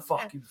 size of the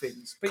fucking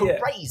things. But yeah.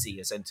 Crazy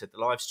has entered the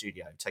live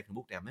studio, taking a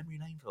walk down memory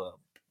lane for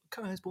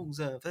co-host Paul's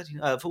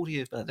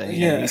 40th birthday.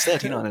 Yeah. He's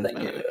 39. Thank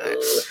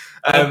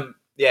you.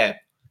 Yeah.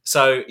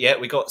 So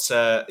we got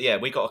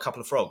a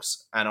couple of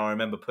frogs, and I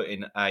remember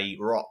putting a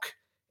rock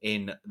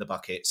in the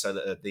bucket so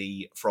that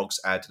the frogs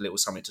had a little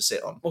something to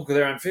sit on. Well, because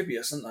they're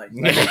amphibious, aren't they?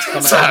 Yeah. They need to come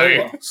out So- of the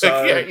water.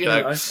 So, yeah, you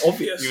know,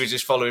 obvious. You were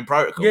just following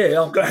protocol.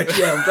 Yeah, I'm glad.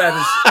 Yeah, I'm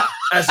glad.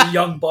 As a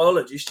young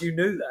biologist, you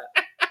knew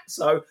that.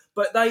 So,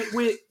 but they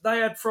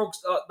had frogs.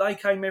 They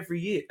came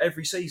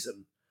every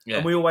season, Yeah.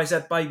 and we always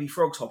had baby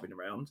frogs hopping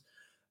around.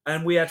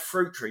 And we had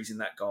fruit trees in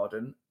that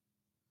garden.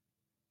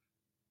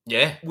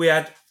 Yeah. We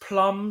had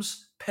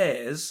plums,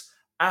 pears,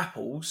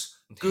 apples,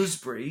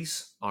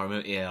 gooseberries. I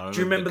remember. Yeah. I remember. Do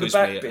you remember the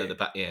gooseberry back bit? at the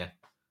back? Yeah.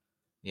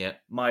 Yeah.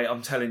 Mate,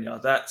 I'm telling you,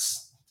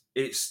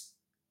 it's.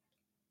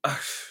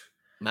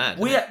 Man.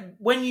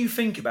 When you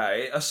think about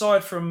it,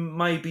 aside from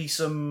maybe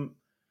some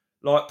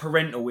like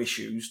parental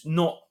issues,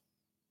 not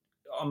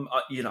broadly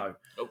not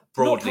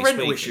parental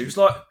speaking. issues,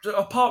 like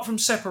apart from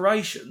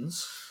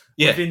separations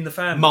within the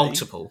family,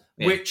 multiple,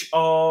 which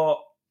are,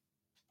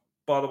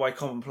 by the way,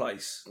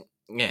 commonplace.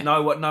 Yeah.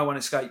 No one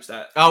escapes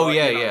that. Oh Like,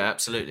 yeah, you know,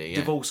 absolutely. Yeah.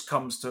 Divorce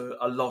comes to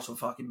a lot of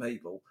fucking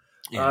people,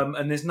 Yeah.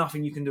 and there's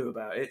nothing you can do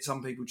about it.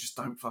 Some people just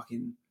don't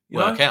fucking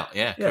Work out.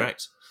 Yeah, Yeah.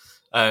 correct.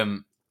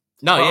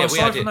 But we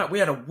aside had from it. that, we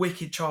had a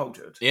wicked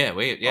childhood. Yeah,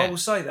 I will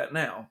say that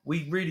now.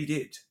 We really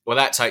did. Well,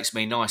 that takes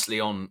me nicely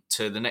on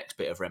to the next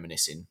bit of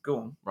reminiscing. Go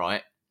on.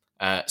 Right.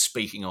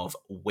 Speaking of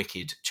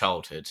wicked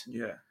childhood,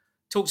 Yeah.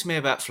 talk to me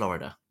about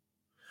Florida.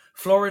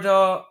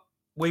 Florida.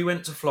 We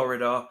went to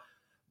Florida.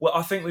 Well,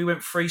 I think we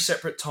went 3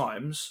 separate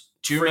times.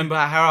 Do you remember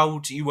how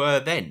old you were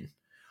then?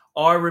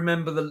 I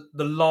remember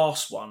the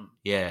last one.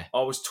 Yeah.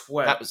 I was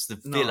 12. That was the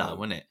villa, No,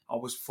 wasn't it? I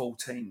was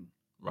 14.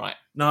 Right.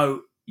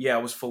 No, yeah, I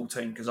was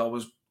 14 because I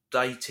was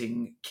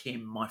dating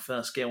Kim, my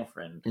first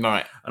girlfriend,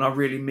 Right. and I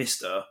really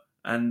missed her.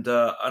 And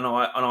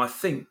I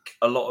think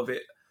a lot of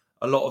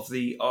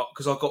the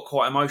because I got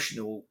quite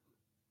emotional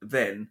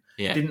then.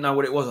 Yeah. Didn't know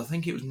what it was. I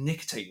think it was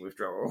nicotine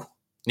withdrawal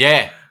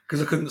Yeah.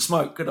 because I couldn't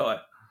smoke, could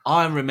I?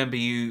 I remember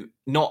you,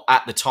 not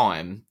at the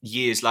time,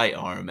 years later,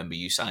 I remember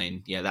you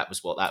saying, yeah, that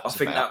was what that I was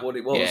think about. that's what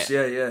it was.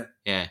 Yeah.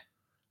 Yeah.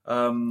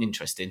 Um,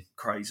 Interesting.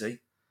 crazy.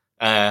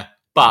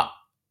 But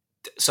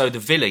So the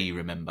villa, you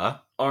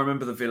remember? I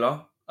remember the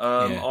villa.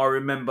 Yeah. I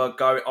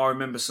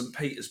remember St.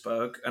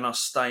 Petersburg and us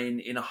staying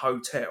in a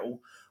hotel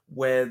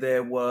where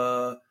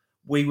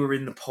we were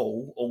in the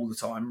pool all the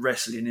time,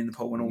 wrestling in the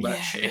pool and all that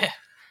shit.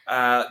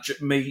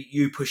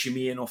 You pushing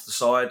me in off the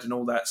side and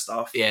all that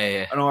stuff.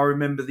 Yeah. And I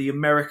remember the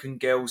American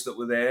girls that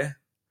were there.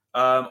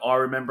 I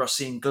remember us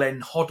seeing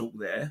Glenn Hoddle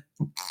there.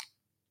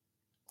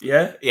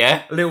 Yeah?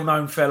 Yeah. A little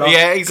known fella.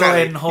 Yeah,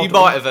 exactly. Glenn Hoddle. You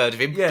might have heard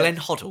of him. Yeah. Glenn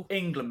Hoddle.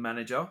 England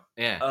manager.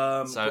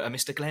 Yeah. So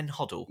Mr. Glenn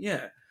Hoddle.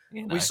 Yeah.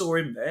 You know. We saw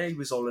him there. He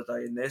was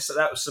holidaying there. So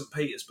that was St.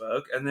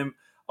 Petersburg. And then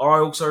I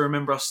also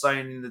remember us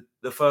staying in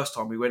the first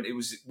time we went,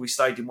 we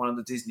stayed in one of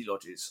the Disney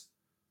lodges.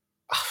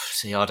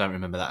 See, I don't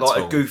remember that like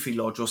at all. A Goofy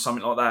Lodge or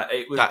something like that.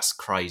 That's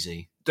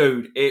crazy.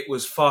 Dude, it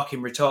was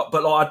fucking retarded.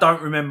 But I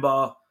don't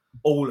remember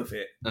all of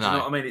it. No. Do you know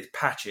what I mean? It's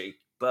patchy.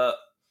 But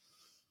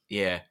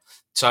yeah.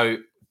 So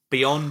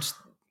beyond,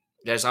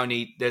 there's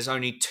only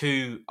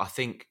two, I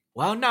think.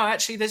 Well, no,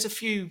 actually, there's a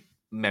few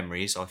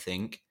memories, I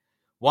think.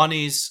 One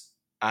is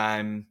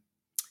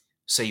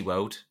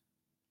SeaWorld.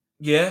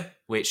 Yeah.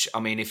 Which, I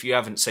mean, if you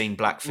haven't seen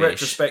Blackfish...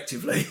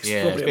 Retrospectively, it's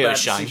probably a bad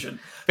decision.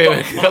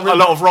 A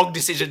lot of wrong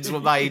decisions were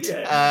made in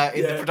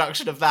the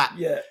production of that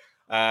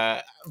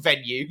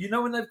venue. You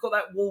know when they've got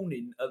that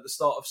warning at the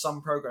start of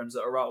some programmes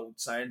that are old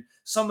saying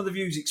some of the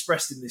views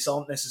expressed in this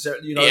aren't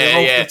necessarily,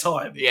 the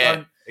time.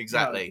 Yeah,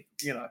 exactly.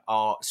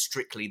 Are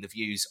strictly the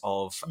views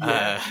of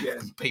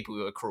people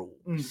who are cruel.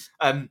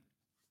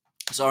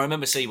 So I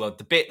remember SeaWorld.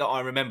 The bit that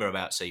I remember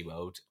about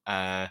SeaWorld,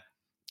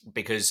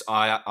 because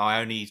I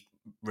only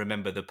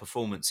remember the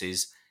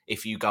performances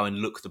if you go and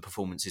look the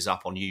performances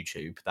up on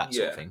YouTube, that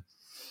sort of thing.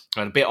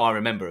 And a bit I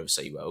remember of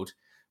SeaWorld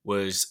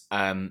was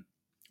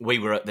we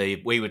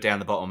were down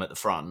the bottom at the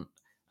front,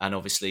 and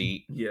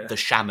obviously the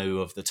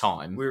Shamu of the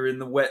time. We were in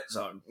the wet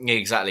zone. Yeah,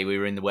 exactly. We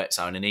were in the wet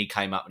zone, and he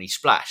came up and he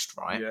splashed,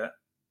 right? Yeah.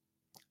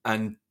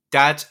 And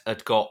Dad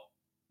had got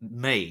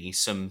me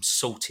some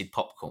salted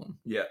popcorn.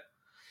 Yeah.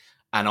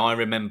 And I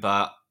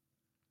remember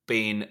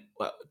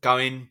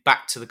going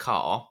back to the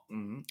car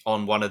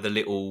on one of the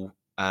little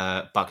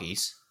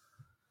buggies,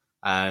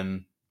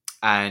 and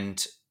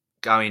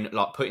going,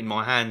 like, putting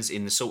my hands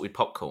in the salted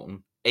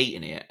popcorn,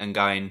 eating it, and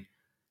going,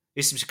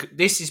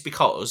 this is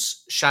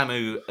because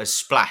Shamu has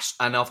splashed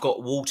and I've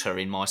got water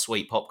in my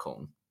sweet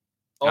popcorn.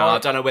 I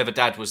don't know whether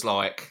Dad was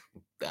like,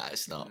 nah,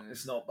 it's not,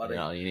 buddy.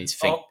 You need to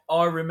think.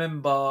 I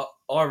remember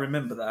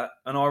that,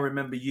 and I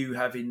remember you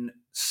having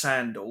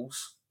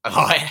sandals.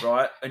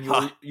 Right, and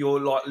your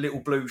like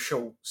little blue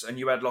shorts, and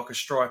you had like a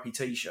stripy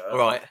t-shirt,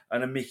 right,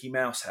 and a Mickey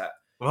Mouse hat.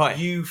 Right,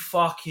 you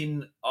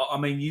fucking. I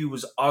mean, you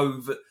was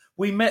over.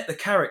 We met the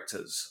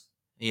characters.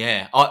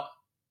 Yeah,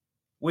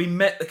 we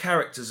met the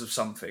characters of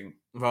something.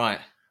 Right,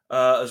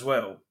 as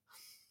well.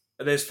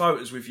 There's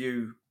photos with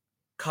you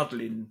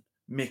cuddling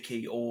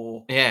Mickey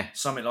or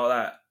something like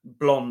that.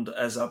 Blonde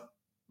as a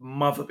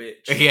mother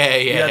bitch. Yeah.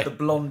 You had the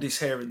blondest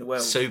hair in the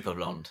world. Super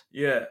blonde.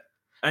 Yeah,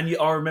 and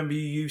I remember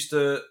you used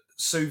to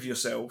soothe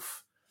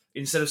yourself.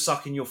 Instead of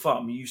sucking your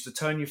thumb, you used to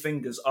turn your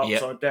fingers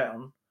upside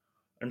down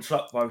and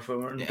suck both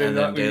of them and do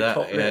that with your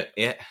top lip.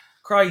 Yeah.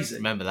 Crazy.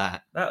 Remember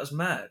that. That was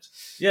mad.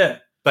 Yeah.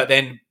 But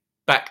then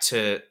back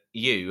to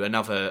you,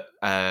 another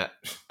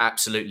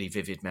absolutely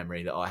vivid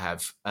memory that I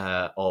have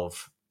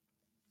of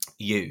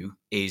you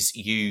is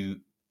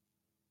you,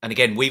 and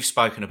again, we've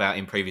spoken about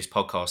in previous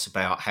podcasts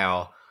about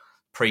how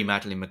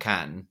pre-Madeleine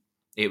McCann,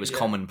 it was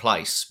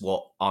commonplace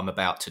what I'm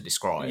about to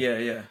describe.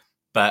 Yeah.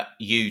 But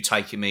you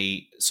taking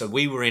me, so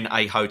we were in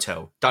a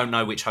hotel, don't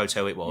know which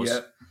hotel it was,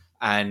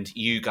 and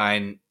you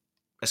going,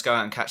 let's go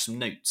out and catch some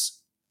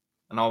newts.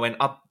 And I went,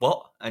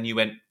 what? And you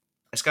went,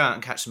 let's go out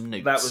and catch some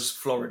newts. That was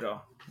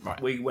Florida.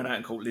 Right. We went out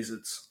and caught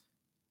lizards.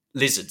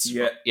 Lizards?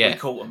 Yeah. We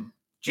caught them.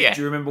 Do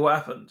you remember what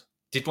happened?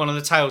 Did one of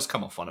the tails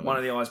come off one of them? One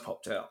of the eyes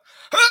popped out.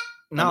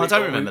 No, I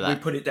don't remember that. We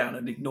put it down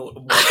and ignored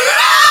them.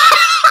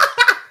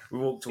 We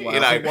walked away.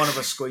 I think one of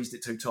us squeezed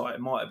it too tight. It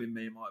might have been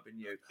me, it might have been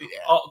you.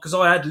 Because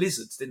I had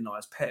lizards, didn't I,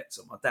 as pets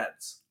at my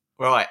dad's.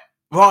 Right,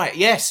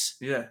 yes.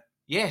 Yeah.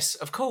 Yes,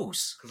 of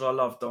course. Because I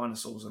love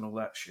dinosaurs and all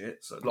that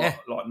shit. So like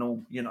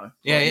normal,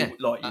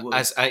 like you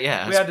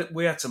would.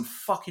 We had some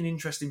fucking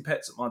interesting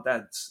pets at my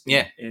dad's.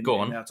 In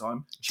our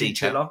time.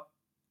 Chinchilla.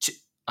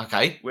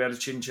 Okay. We had a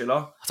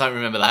chinchilla. I don't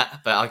remember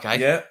that, but okay.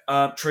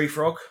 Yeah. Tree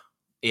frog.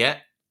 Yeah.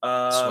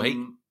 Sweet.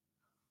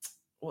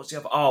 What's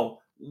the other?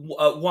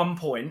 At one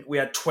point, we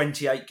had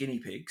 28 guinea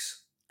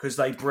pigs because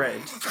they bred,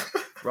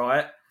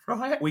 right?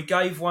 Right. We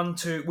gave them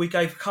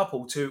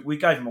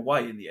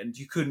away in the end.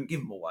 You couldn't give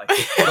them away.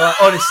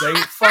 Like, honestly,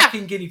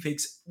 fucking guinea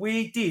pigs.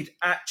 We did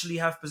actually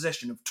have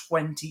possession of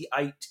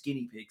 28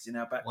 guinea pigs in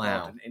our back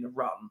garden in a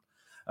run.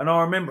 And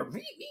I remember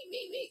them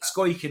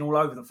squeaking all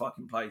over the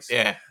fucking place.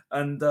 Yeah.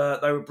 And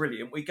they were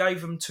brilliant. We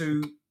gave them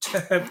to...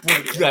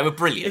 brilliant. They were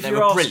brilliant. They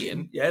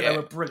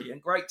were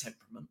brilliant. Great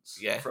temperaments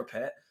for a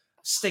pet.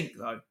 Stink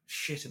though,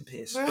 shit and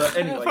piss. But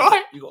anyway,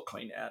 you got to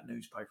clean it out,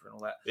 newspaper and all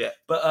that. Yeah.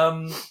 But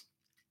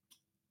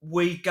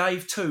we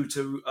gave two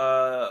to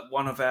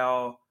one of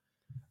our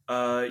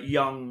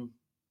young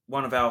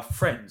one of our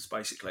friends,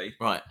 basically,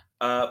 Right.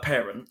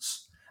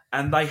 Parents,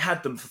 and they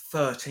had them for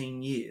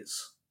 13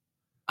 years.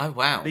 Oh,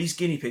 wow. These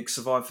guinea pigs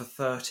survive for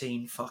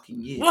 13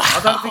 fucking years. Wow.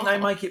 I don't think they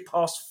make it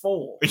past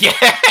 4. Yeah.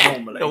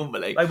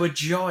 Normally. They were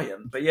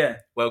giant, but yeah.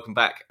 Welcome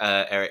back,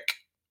 Eric.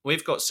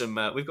 We've got some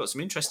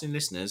interesting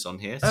listeners on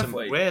here. Have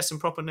we? Some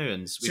proper new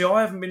ones. See,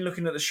 I haven't been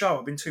looking at the show.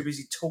 I've been too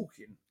busy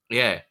talking.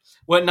 Yeah.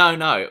 Well,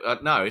 no.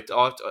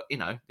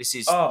 This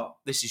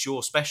is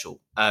your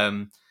special.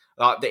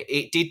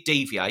 It did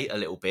deviate a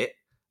little bit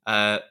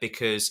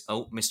because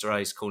Mr. A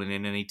is calling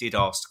in, and he did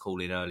ask to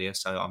call in earlier,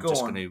 so I'm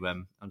just going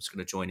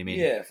to join him in.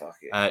 Yeah, fuck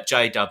it.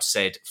 J Dub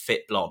said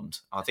fit blonde.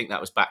 I think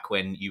that was back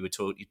when you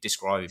were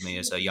describing me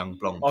as a young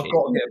blonde. I've kid.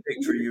 got to get a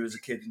picture of you as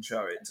a kid and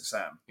show it to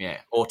Sam. Yeah,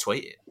 or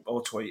tweet it.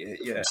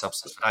 Yeah.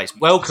 Substance for days.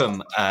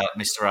 Welcome,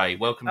 Mr. A.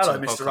 Welcome Hello, to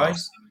the Mr.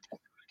 podcast.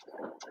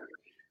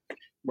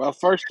 Well,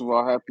 first of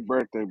all, happy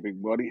birthday, big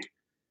buddy.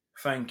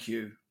 Thank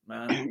you,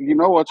 man. You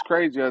know what's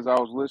crazy? As I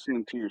was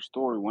listening to your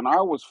story, when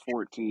I was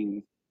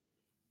 14,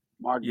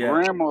 my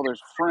grandmother's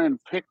friend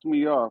picked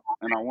me up,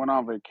 and I went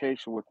on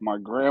vacation with my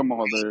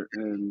grandmother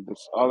and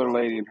this other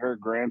lady and her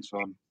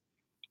grandson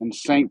in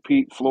St.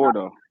 Pete,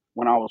 Florida,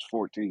 when I was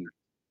 14.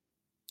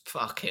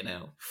 Fucking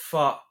hell.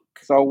 Fuck.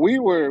 So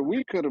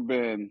we could have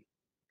been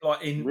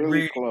like in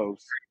really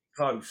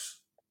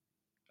close,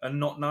 and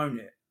not known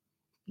it.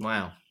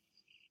 Wow.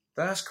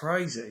 That's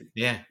crazy.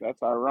 Yeah.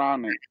 That's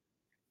ironic.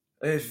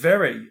 It's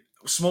very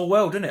small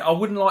world, isn't it? I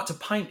wouldn't like to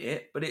paint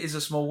it, but it is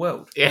a small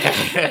world.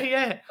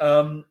 Yeah.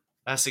 Yeah.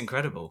 That's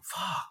incredible.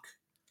 Fuck.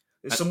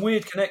 There's some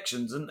weird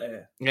connections, isn't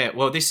there? Yeah.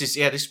 Well, this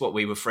is what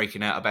we were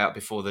freaking out about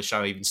before the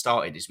show even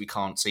started. Is we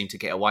can't seem to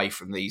get away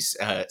from these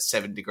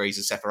 7 degrees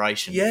of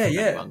separation. Yeah.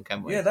 Anyone,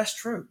 can we? Yeah, that's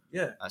true.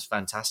 Yeah. That's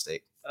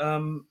fantastic.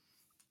 Yeah,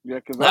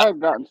 because I had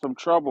gotten some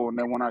trouble, and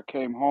then when I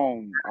came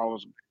home,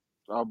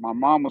 my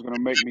mom was going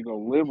to make me go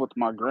live with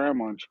my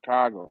grandma in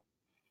Chicago,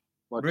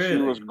 but Really?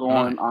 she was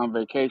going on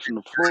vacation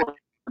to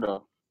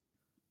Florida.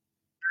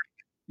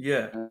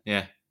 Yeah.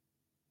 Yeah.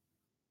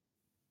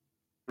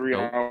 3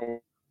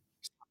 hours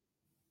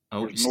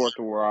north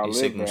of where I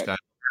live at.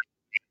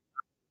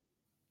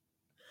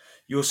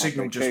 Your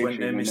signal just went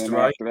there, and Mr. then A.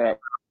 after that,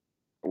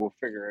 we'll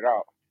figure it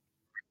out.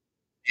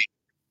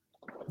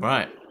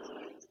 Right.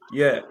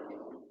 Yeah.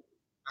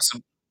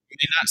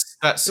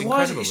 That's So incredible.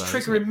 Why is it though,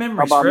 triggering isn't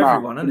memories How for about now?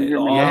 everyone, isn't Can it? you hear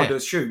Like, me I now? would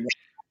assume.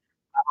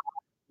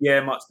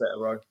 Yeah, much better,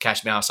 bro.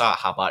 Cash me outside.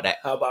 How about that?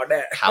 How about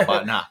that? How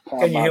about now?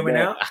 Can you hear me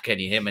now? Can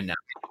you hear me now?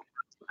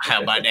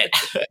 How about that?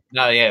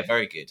 No, yeah,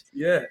 very good.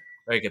 Yeah.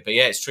 Very good. But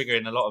yeah, it's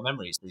triggering a lot of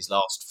memories these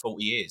last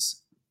 40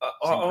 years.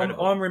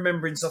 I'm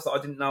remembering stuff that I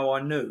didn't know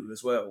I knew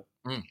as well,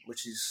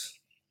 which is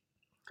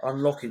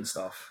unlocking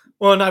stuff.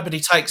 Well, nobody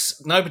takes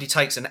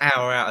an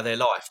hour out of their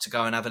life to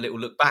go and have a little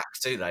look back,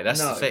 do they?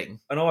 That's the thing.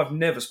 And I've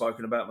never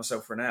spoken about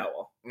myself for an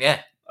hour.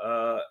 Yeah.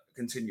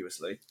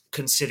 Continuously.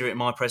 Consider it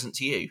my present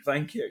to you.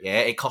 Thank you.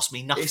 Yeah, it cost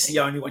me nothing. It's the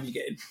only one you're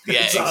getting.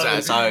 Yeah,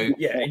 exactly. So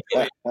yeah,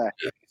 enjoy it.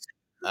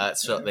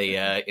 That's what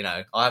I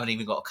haven't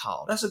even got a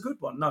card. That's a good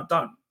one. No,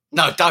 don't.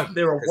 No, don't.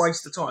 They're a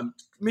waste of time.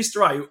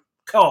 Mr. A,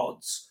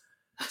 cards.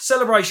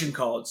 Celebration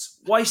cards.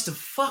 Waste of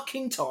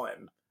fucking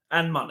time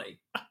and money.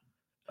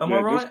 Am I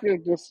right?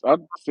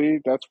 See,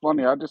 that's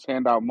funny. I just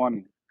hand out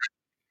money.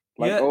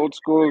 Old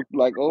school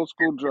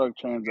drug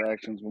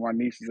transactions with my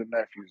nieces and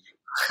nephews.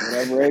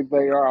 Whatever age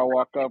they are, I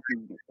walk up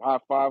and high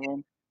five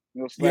them.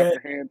 They'll slap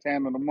their hands,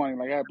 hand them the money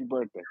like happy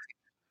birthday.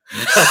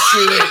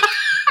 Shit.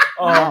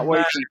 I'm not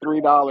wasting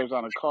 $3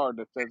 on a card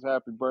that says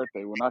happy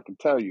birthday when I can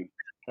tell you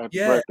happy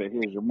birthday,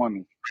 here's your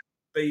money.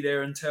 Be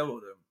there and tell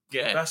them.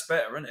 Yeah. That's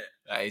better, isn't it?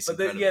 That is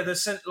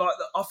incredible.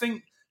 I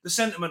think the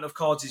sentiment of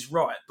cards is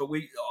right, but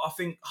I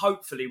think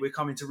hopefully we're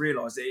coming to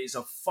realise that it is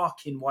a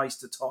fucking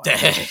waste of time.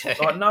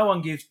 Like no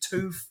one gives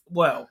two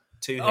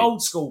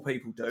old school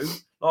people do.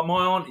 Like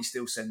my auntie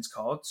still sends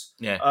cards.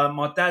 Yeah.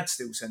 My dad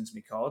still sends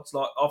me cards.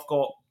 Like I've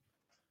got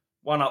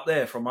one up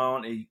there from my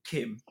auntie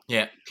Kim.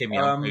 Yeah, Kim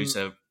Young, who's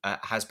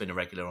has been a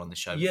regular on the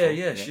show.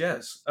 Yeah, she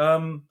has.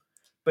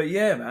 But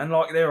yeah, man,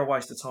 like they're a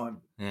waste of time.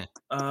 Yeah.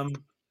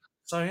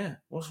 So yeah,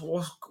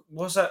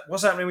 what's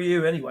happening with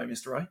you anyway,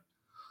 Mr. A?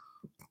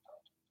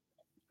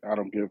 I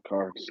don't give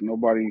cards.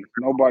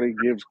 Nobody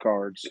gives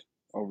cards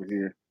over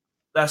here.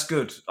 That's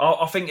good.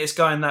 I think it's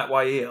going that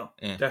way here.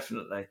 Yeah.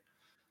 Definitely.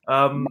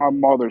 My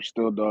mother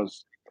still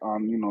does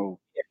on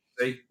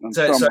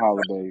some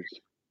holidays.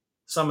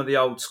 Some of the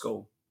old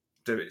school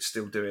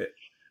still do it.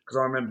 Because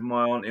I remember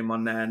my auntie and my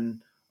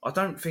nan. I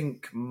don't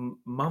think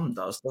Mum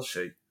does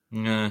she?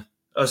 No.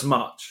 As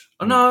much.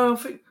 No, I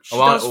think she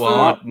does.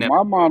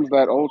 My mom's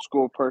that old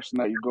school person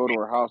that you go to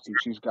her house and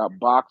she's got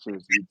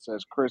boxes and it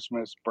says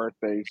Christmas,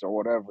 birthdays, or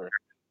whatever.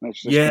 And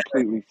it's just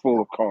completely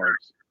full of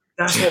cards.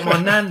 That's what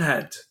my nan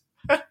had.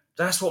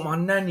 That's what my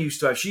nan used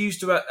to have. She used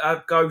to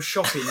go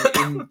shopping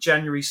in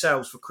January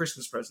sales for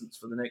Christmas presents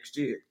for the next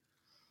year.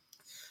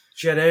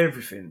 She had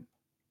everything.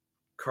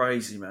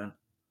 Crazy, man.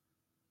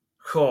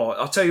 God,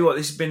 I'll tell you what,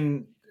 this has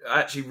been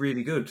actually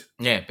really good.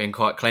 Yeah, been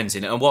quite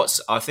cleansing. And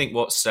what's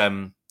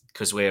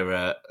because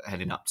we're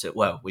heading up to.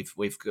 Well,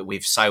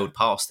 we've sailed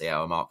past the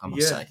hour mark, I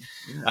must say.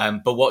 Yeah.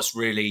 But what's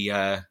really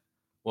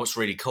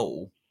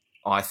cool,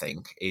 I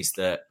think, is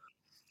that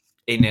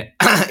in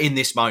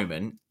this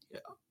moment,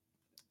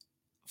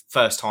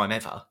 first time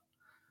ever,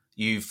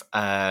 you've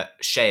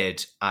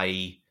shared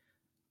a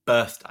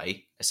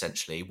birthday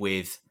essentially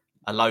with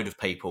a load of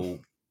people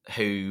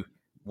who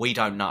we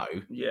don't know,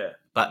 Yeah.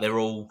 but they're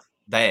all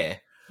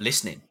there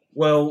listening.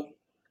 Well,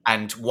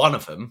 and one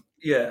of them,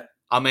 yeah.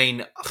 I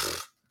mean,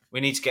 we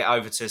need to get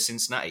over to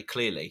Cincinnati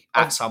clearly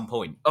at some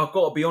point. I've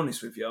got to be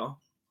honest with you.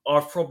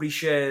 I've probably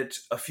shared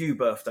a few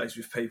birthdays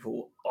with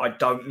people I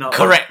don't know.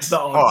 Correct. That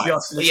are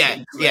just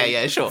listening to me.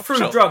 Yeah, sure. Through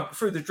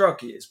the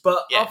drug years.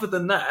 But other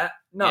than that,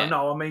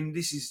 no. I mean,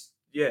 this is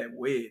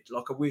weird,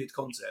 like a weird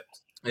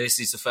concept.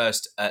 This is the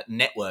first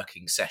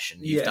networking session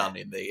you've done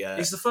in the.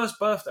 It's the first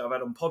birthday I've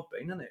had on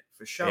Podbean, isn't it?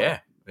 For sure.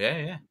 Yeah.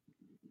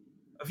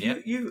 Have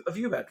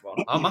you had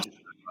one? I must.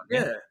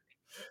 Yeah.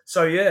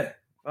 So yeah,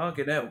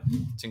 fucking hell.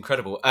 It's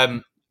incredible.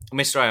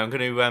 Mr. A, I'm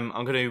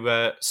going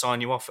to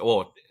sign you off,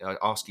 or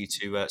ask you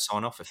to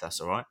sign off if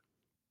that's all right.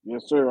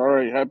 Yes, sir. All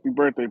right. Happy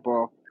birthday,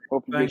 Paul.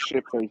 Hope you get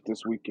shit-faced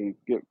this weekend.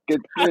 Get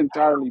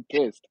entirely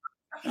pissed,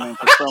 and then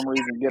for some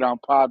reason get on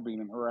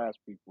Podbean and harass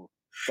people.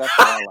 That's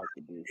what I like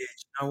to do. You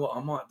know what?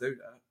 I might do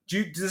that.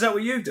 Is that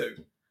what you do?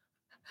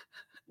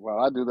 Well,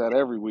 I do that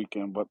every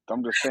weekend, but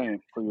I'm just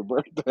saying, for your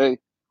birthday,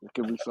 it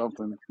could be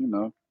something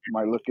you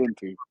might look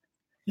into.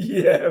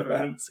 Yeah,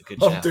 man. It's a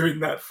good I'm shout. doing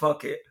that.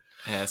 Fuck it.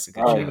 Yeah, it's a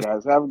good All shout. right,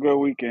 guys. Have a good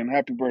weekend.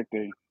 Happy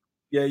birthday.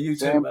 Yeah, you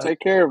Sam, too, man. take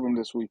care of him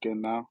this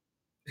weekend now.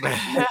 Make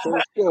sure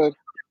it's good.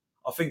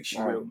 I think she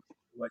will.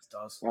 Always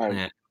does. All right.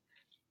 Yeah.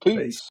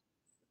 Peace.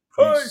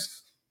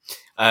 Peace.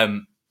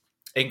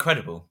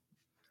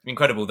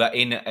 Incredible that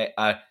in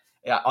I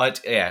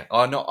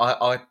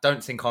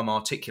don't think I'm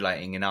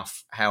articulating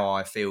enough how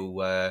I feel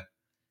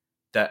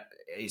that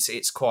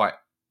it's quite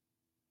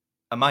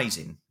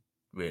amazing,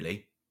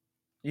 really.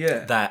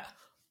 Yeah. That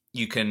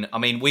you can. I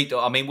mean,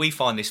 we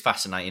find this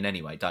fascinating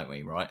anyway, don't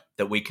we? Right?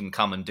 That we can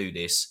come and do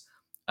this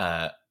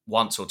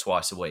once or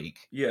twice a week.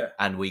 Yeah.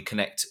 And we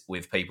connect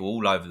with people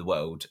all over the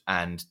world,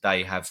 and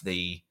they have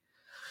the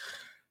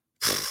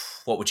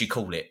what would you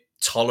call it?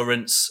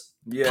 Tolerance,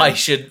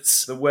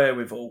 patience, the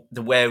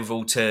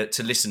wherewithal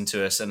to listen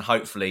to us, and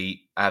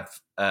hopefully have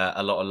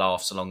a lot of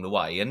laughs along the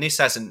way. And this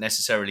hasn't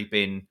necessarily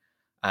been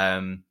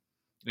one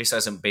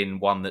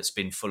that's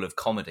been full of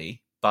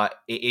comedy, but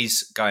it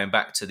is going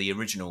back to the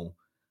original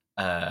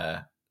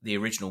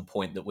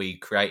point that we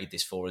created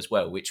this for as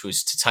well, which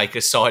was to take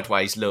a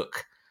sideways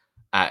look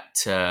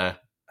at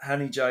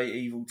Hanny J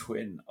Evil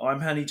Twin. I'm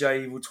Hanny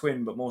J Evil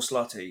Twin, but more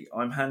slutty.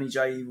 I'm Hanny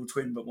J Evil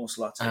Twin, but more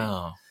slutty.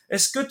 Oh.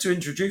 It's good to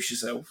introduce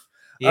yourself.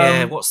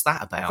 Yeah, what's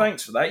that about?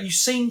 Thanks for that. You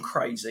seem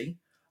crazy,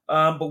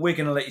 but we're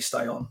going to let you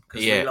stay on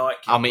because we like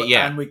you. And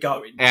we're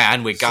going. Yeah,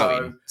 and we're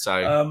going.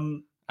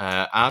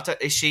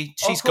 Is she?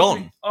 She's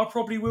gone. I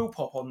probably will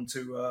pop on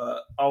to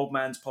Old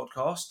Man's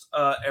podcast,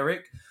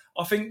 Eric.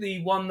 I think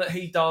the one that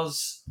he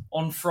does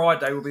on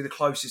Friday will be the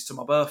closest to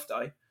my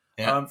birthday.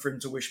 For him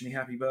to wish me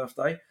happy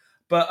birthday.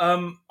 But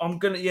I'm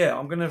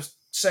gonna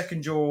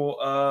second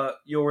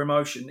your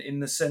emotion in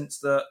the sense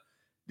that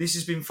this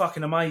has been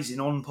fucking amazing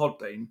on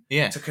Podbean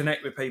to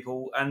connect with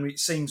people, and it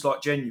seems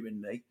like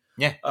genuinely.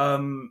 Yeah.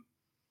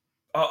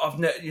 I've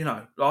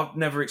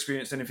never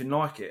experienced anything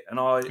like it, and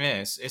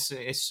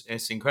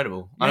it's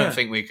incredible. I don't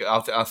think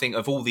I think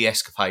of all the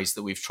escapades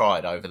that we've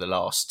tried over the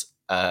last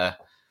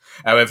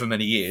however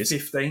many years,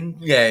 15.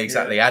 Yeah,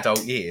 exactly.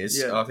 Adult years.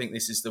 Yeah. I think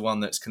this is the one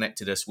that's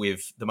connected us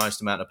with the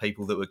most amount of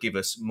people that would give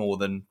us more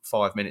than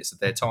 5 minutes of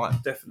their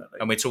time. Definitely.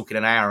 And we're talking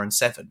an hour and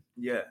 7.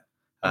 Yeah.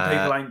 And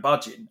people ain't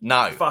budging.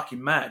 No. It's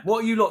fucking mad.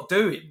 What are you lot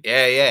doing?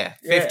 Yeah.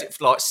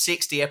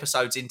 60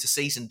 episodes into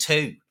season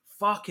 2.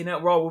 Fucking hell.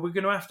 Right, well, we're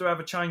going to have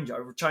a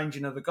changeover,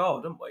 changing of the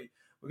guard, aren't we?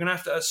 We're going to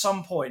have to, at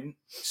some point,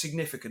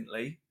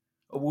 significantly,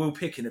 we'll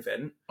pick an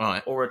event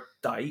or a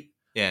date.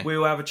 Yeah.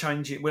 We'll have a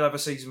change. We'll have a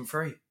season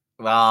 3.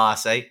 I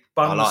see.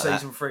 Bung I like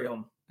season 3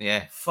 on.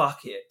 Yeah.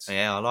 Fuck it.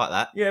 Yeah, I like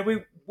that. Yeah,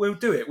 we'll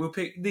do it. We'll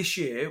pick this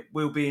year.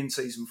 We'll be in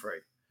season 3.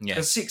 Yeah.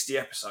 Because 60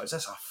 episodes.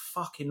 That's a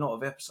fucking lot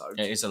of episodes.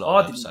 It is a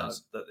lot of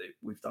episodes. I didn't know that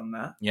we've done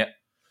that. Yeah.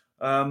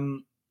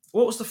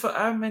 What was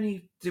how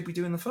many did we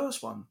do in the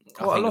first one?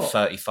 Quite a lot.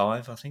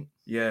 35, I think.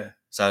 Yeah.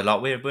 So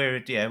like we're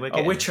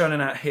getting we're churning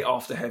out hit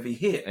after heavy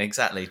hit.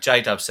 Exactly.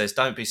 J-Dub says,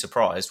 "Don't be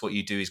surprised. What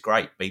you do is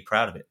great. Be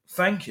proud of it."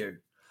 Thank you.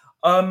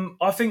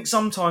 I think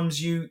sometimes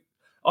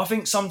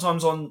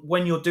on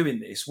when you're doing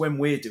this, when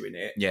we're doing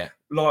it,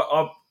 like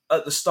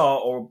at the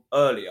start or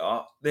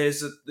earlier,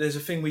 there's a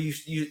thing where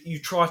you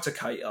try to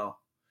cater,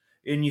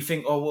 and you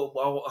think, oh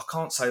well I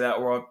can't say that,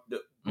 or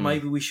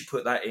maybe we should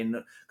put that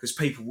in because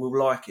people will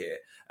like it,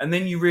 and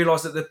then you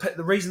realise that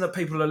the reason that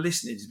people are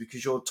listening is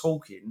because you're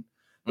talking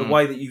the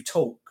way that you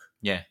talk.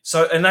 Yeah.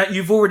 So and that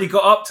you've already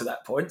got up to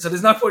that point, so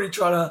there's no point in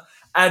trying to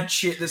add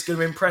shit that's going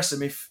to impress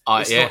them if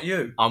it's not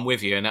you. I'm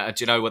with you, and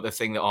do you know what the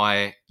thing that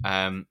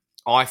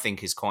I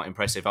think is quite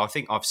impressive? I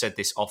think I've said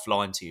this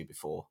offline to you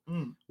before,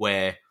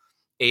 where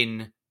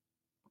in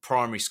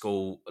primary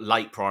school,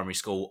 late primary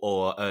school,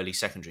 or early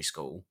secondary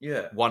school,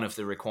 Yeah. one of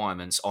the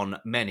requirements on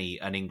many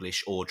an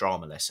English or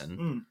drama lesson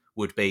Mm.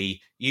 would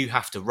be you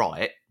have to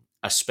write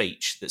a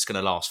speech that's going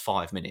to last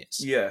 5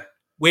 minutes. Yeah.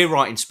 We're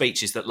writing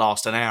speeches that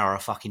last an hour a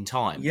fucking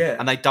time. Yeah.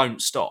 And they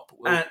don't stop.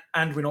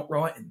 And we're not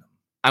writing them.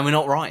 And we're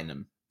not writing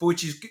them.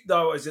 Which is,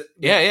 though, is it?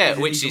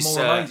 Which is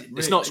more amazing, really?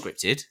 it's not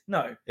scripted.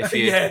 No. If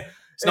you, yeah.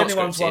 It's not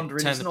Anyone's scripted.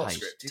 wondering, Turn it's the not page.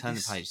 scripted. Turn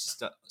the page.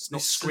 It's not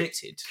this slick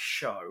scripted.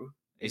 show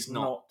It's is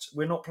not.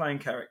 We're not playing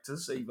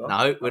characters either.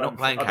 No, we're not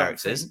playing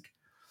characters.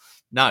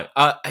 No,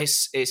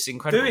 it's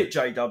incredible. Do it,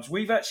 J-Dubs.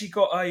 We've actually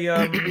got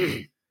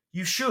a...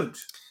 you should.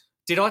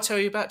 Did I tell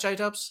you about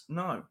J-Dubs?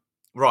 No.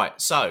 Right,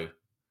 so...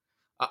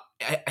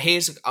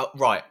 here's...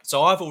 right,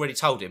 so I've already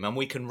told him, and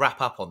we can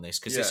wrap up on this,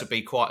 because this would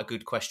be quite a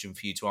good question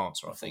for you to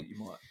answer, I think. You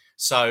might.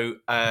 So,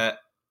 I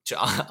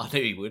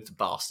knew he would, the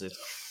bastard.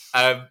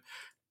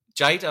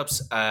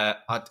 J-Dubs,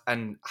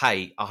 and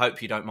hey, I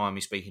hope you don't mind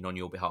me speaking on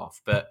your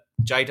behalf, but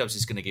J-Dubs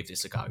is going to give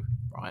this a go,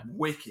 right?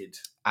 Wicked.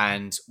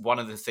 And one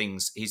of the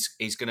things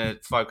he's going to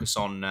focus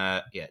on,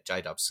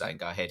 J-Dubs saying,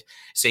 go ahead.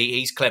 See,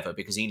 he's clever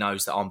because he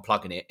knows that I'm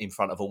plugging it in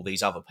front of all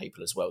these other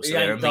people as well. So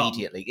they're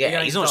immediately,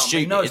 he's not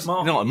stupid. He's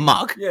not a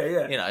mug.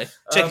 Yeah. You know,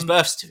 check his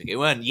birth certificate. It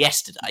weren't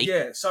yesterday.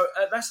 Yeah, so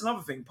that's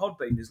another thing.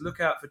 Podbeaners, look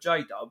out for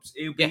J-Dubs.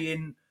 He'll be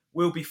in,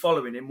 we'll be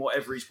following him,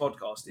 whatever his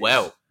podcast is.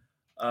 Well.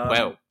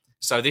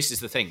 So this is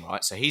the thing,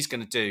 right? So he's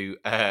going to do,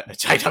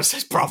 J-Dubs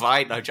says, brother,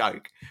 ain't no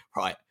joke.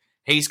 Right.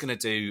 He's going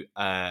to do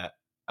a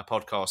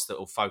podcast that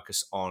will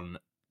focus on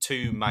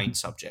two main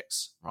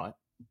subjects, right?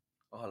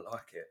 I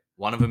like it.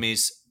 One of them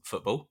is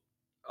football.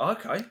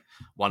 Okay.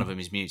 One of them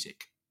is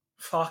music.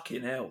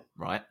 Fucking hell.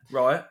 Right?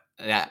 Right.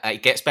 Yeah,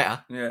 it gets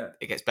better. Yeah.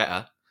 It gets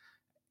better.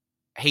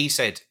 He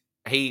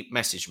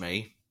messaged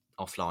me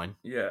offline.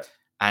 Yeah.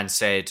 And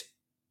said,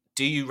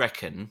 do you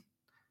reckon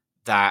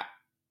that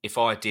if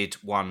I did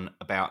one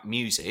about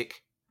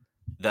music,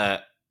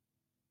 that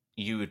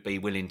you would be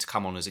willing to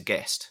come on as a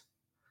guest?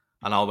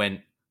 And I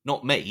went,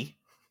 not me.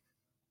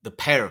 The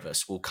pair of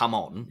us will come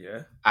on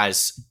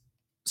as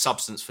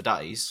Substance for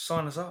Days.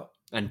 Sign us up.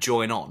 And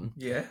join on.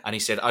 Yeah. And he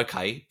said,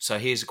 okay, so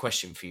here's a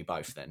question for you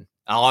both then.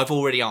 And I've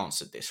already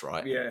answered this,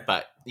 right? Yeah.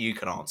 But you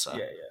can answer.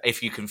 Yeah.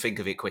 If you can think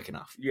of it quick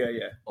enough. Yeah.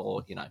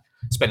 Or,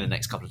 spend the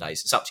next couple of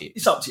days. It's up to you.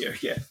 It's up to you,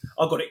 yeah.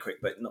 I got it quick,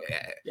 but not.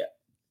 Yeah.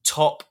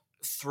 Top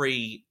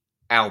 3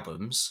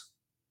 albums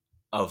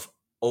of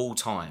all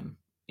time.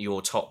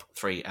 Your top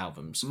 3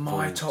 albums.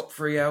 My top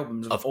 3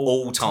 albums of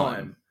all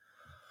time.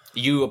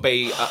 You will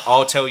be.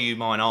 I'll tell you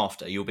mine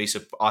after. You'll be.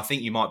 I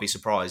think you might be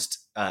surprised.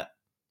 I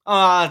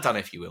don't know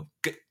if you will.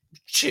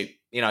 Shoot.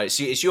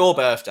 It's your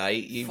birthday.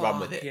 You run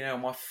with it.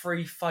 My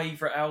 3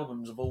 favourite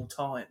albums of all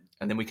time.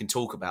 And then we can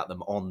talk about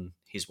them on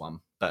his one.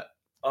 But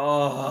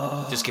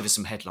just give us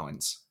some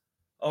headlines.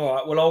 All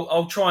right. Well,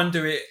 I'll try and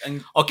do it,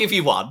 and I'll give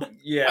you one.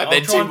 Yeah. And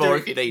then 2 more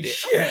if you need it.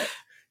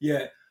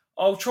 Yeah.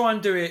 I'll try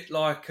and do it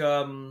like.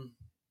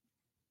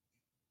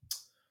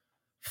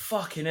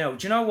 Fucking hell.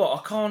 Do you know what?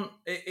 I can't...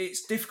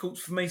 It's difficult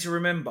for me to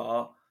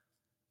remember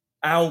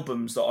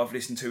albums that I've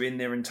listened to in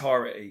their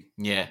entirety.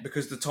 Yeah.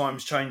 Because the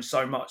time's changed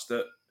so much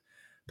that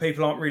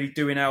people aren't really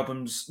doing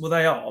albums... Well,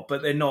 they are,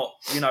 but they're not...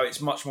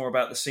 it's much more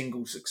about the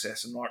single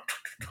success and like...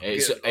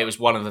 It was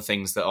one of the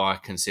things that I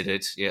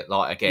considered. Yeah,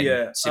 like,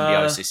 again,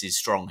 symbiosis is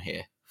strong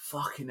here.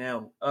 Fucking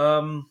hell.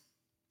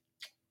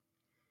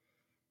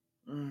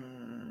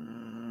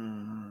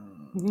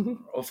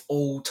 Of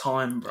all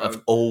time, bro.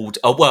 Of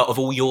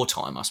all your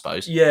time, I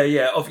suppose. Yeah.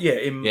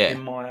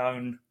 In my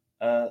own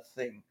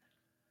thing.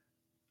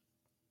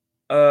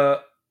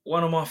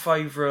 One of my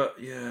favourite,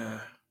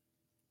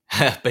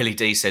 Billy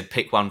D said,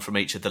 pick one from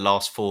each of the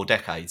last 4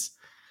 decades.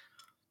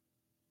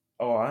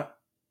 All right.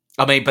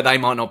 I mean, but they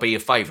might not be your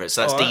favourite,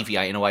 so that's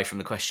deviating away from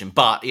the question.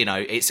 But,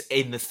 it's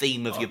in the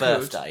theme of your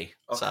birthday.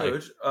 I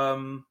could.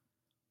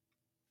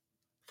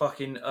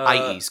 Fucking...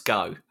 80s,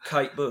 go.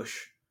 Kate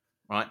Bush.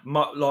 Right.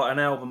 Like an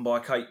album by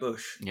Kate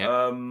Bush.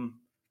 Yeah.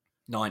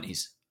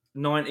 90s.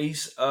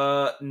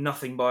 90s,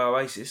 Nothing by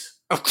Oasis.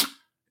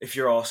 If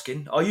you're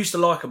asking. I used to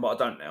like them, but I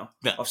don't now.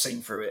 Yeah. I've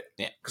seen through it.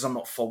 Yeah. Because I'm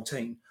not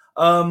 14.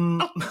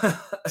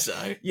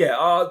 So.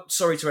 Yeah,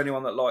 sorry to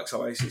anyone that likes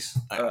Oasis.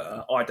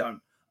 I don't.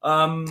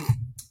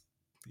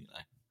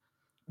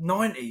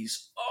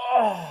 90s.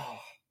 Oh.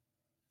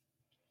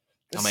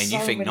 I mean, you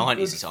think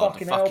 90s is hard.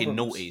 The fucking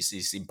noughties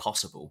is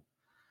impossible.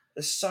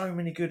 There's so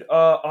many good...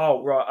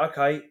 right,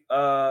 okay.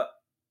 The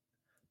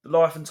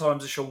Life and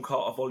Times of Sean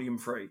Carter, Volume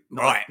 3.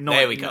 Right,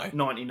 there we go.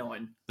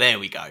 99. There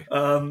we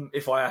go.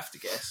 If I have to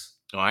guess.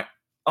 Right.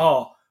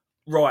 Oh,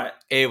 right.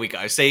 Here we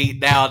go. See,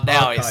 now the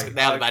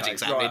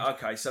magic's happening. Right,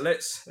 okay, so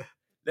let's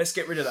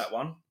get rid of that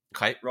one.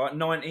 Okay. Right,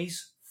 90s,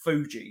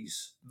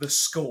 Fugees, The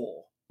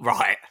Score.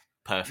 Right,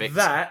 perfect.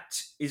 That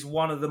is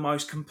one of the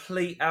most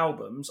complete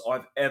albums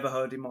I've ever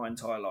heard in my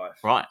entire life.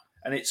 Right.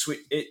 And it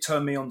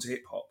turned me on to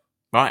hip-hop.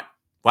 Right.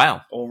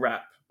 Wow. Or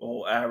rap,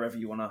 or however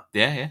you want to...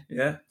 Yeah.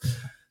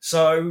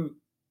 So,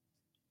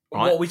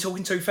 right. What are we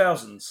talking,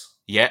 2000s?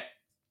 Yeah.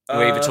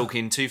 We're either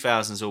talking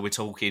 2000s or we're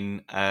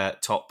talking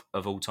top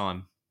of all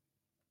time.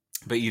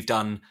 But you've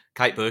done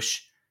Kate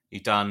Bush,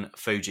 you've done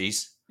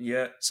Fugees,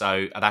 Yeah.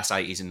 so that's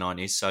 80s and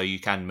 90s. So you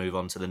can move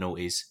on to the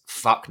noughties.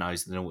 Fuck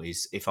knows the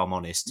noughties, if I'm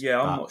honest. Yeah,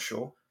 I'm But not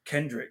sure.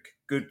 Kendrick,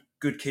 Good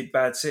Kid,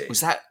 Bad City.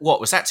 was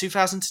that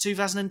 2000 to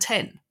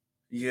 2010?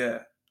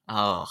 Yeah.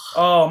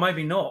 Oh,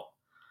 Maybe not.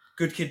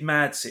 Good Kid,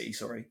 Mad City.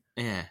 Sorry.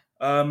 yeah.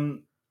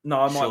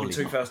 No, it might Surely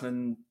be not.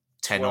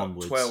 2010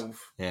 onwards. 12,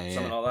 Yeah.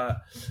 something like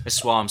that.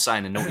 That's why I'm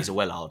saying the noughties are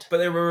well hard. But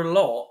there were a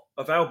lot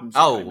of albums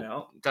that came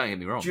out. Don't get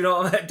me wrong. Do you know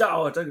what I mean?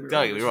 Don't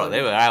get me wrong.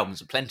 There were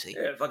albums aplenty.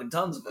 Yeah, fucking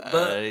tons of them.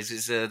 But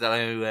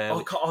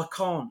I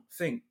can't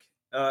think.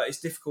 It's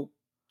difficult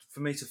for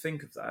me to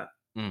think of that.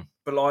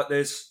 But like,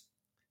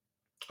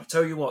 I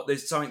tell you what,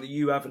 there's something that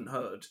you haven't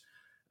heard,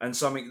 and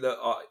something that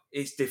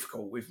it's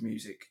difficult with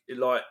music.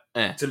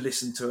 To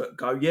listen to it,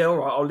 go, yeah, all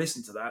right, I'll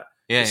listen to that.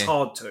 Yeah, it's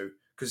hard to,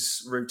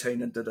 because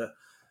routine and da-da.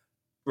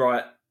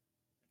 Right,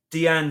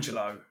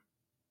 D'Angelo.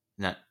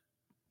 No.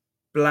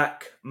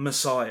 Black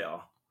Messiah.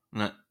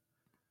 No.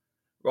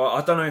 Right,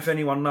 I don't know if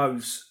anyone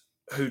knows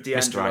who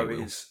D'Angelo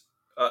is.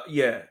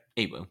 Yeah.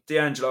 He will.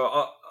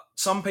 D'Angelo,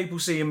 some people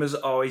see him as,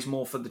 he's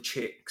more for the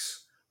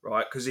chicks,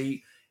 right? Because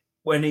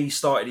when he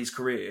started his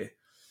career,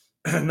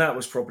 and that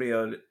was probably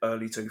early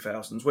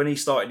 2000s, when he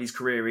started his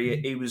career,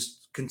 he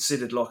was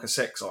considered like a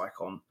sex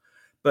icon.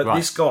 But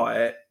this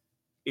guy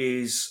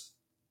is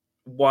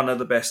one of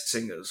the best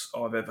singers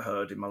I've ever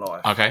heard in my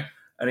life. Okay.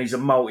 And he's a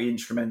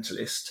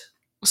multi-instrumentalist.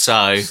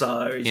 So he's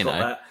got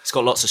that. It's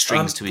got lots of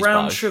strings to his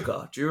Brown bow.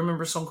 Sugar. Do you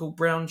remember a song called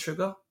Brown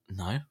Sugar?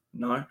 No.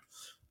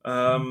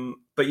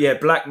 But yeah,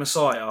 Black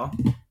Messiah.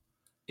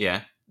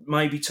 Yeah.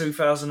 Maybe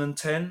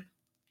 2010.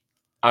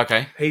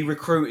 Okay. He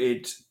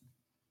recruited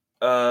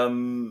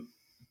some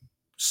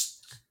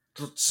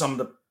of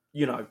the,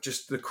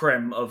 just the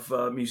creme of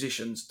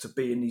musicians to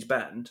be in his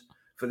band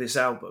for this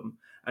album.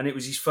 And it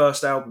was his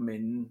first album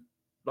in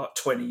like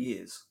 20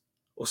 years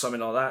or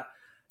something like that.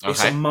 Okay.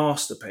 It's a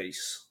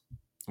masterpiece.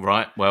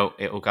 Right, well,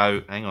 it'll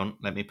go... Hang on,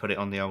 let me put it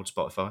on the old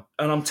Spotify.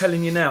 And I'm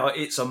telling you now,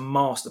 it's a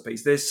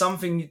masterpiece. There's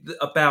something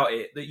about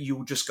it that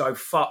you'll just go,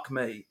 fuck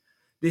me.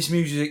 This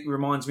music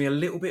reminds me a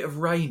little bit of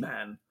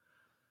Rayman.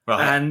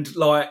 Right. And,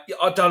 I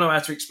don't know how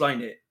to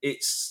explain it.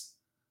 It's...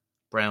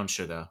 Brown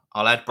Sugar.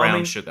 I'll add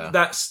Brown Sugar.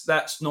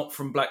 That's not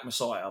from Black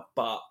Messiah,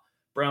 but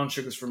Brown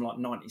Sugar's from,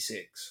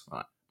 96.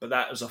 Right. But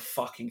that was a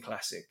fucking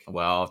classic.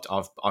 Well,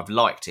 I've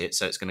liked it,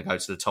 so it's going to go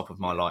to the top of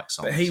my like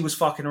songs. But he was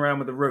fucking around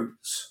with the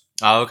Roots.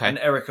 Oh, okay. And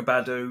Erykah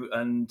Badu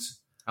and...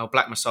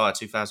 Black Messiah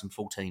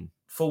 2014.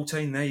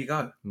 14, there you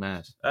go.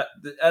 Mad.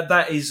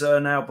 That is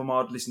an album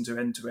I'd listen to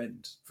end,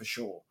 for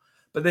sure.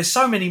 But there's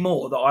so many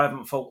more that I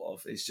haven't thought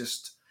of. It's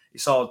just,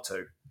 it's hard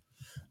to.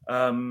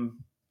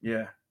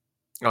 Yeah.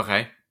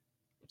 Okay.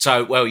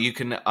 So, well, you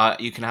can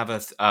have a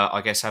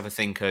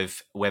think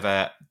of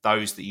whether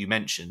those that you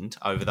mentioned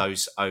over the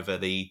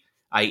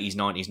 80s,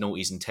 90s,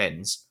 noughties, and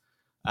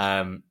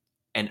 10s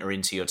enter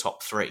into your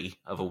top 3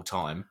 of all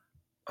time.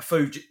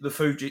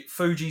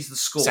 Fugees, the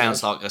score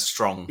sounds like a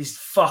strong. Is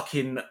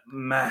fucking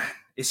man.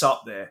 It's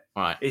up there.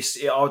 Right.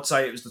 I would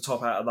say it was the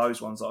top out of those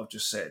ones that I've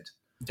just said.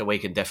 So we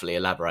can definitely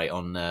elaborate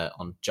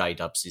on J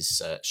Dubs'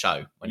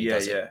 show when he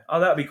does it. Yeah. Oh,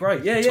 that'd be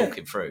great. Yeah. Talk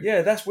it through.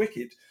 Yeah, that's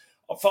wicked.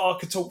 I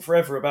could talk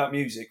forever about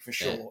music for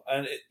sure,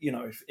 and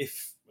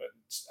if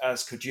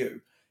as could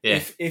you,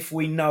 if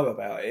we know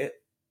about it,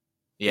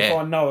 if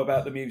I know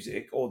about the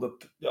music I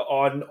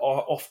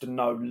often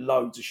know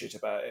loads of shit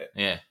about it.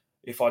 Yeah,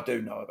 if I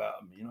do know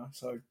about them,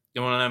 So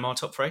you want to know my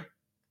top 3?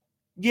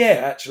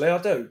 Yeah, actually, I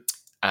do.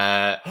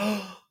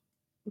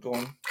 Go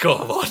on. Go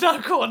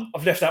on.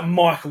 I've left out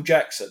Michael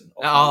Jackson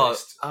off the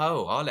list.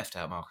 I left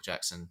out Michael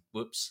Jackson.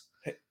 Whoops.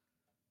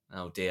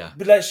 Oh dear.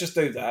 But let's just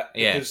do that.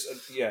 Because,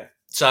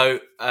 So,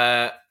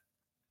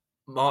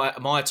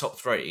 my top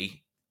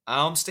 3,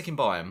 I'm sticking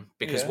by them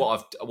because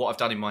what I've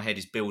done in my head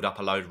is build up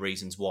a load of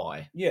reasons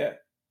why. Yeah.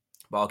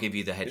 But I'll give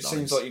you the headlines. It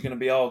seems like you're going to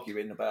be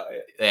arguing about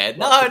it. Yeah.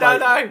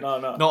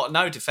 No.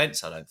 No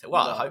defence, I don't think.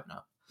 Well, I hope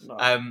not.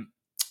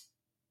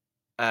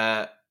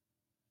 No.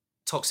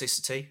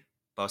 Toxicity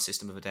by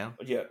System of a Down.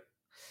 Yeah.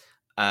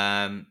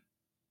 A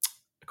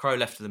Crow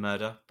Left of the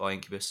Murder by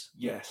Incubus.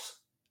 Yes.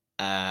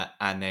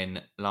 And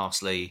then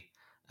lastly,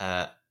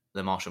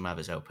 the Marshall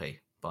Mathers LP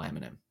by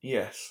Eminem.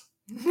 Yes.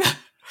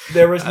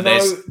 There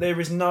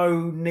is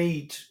no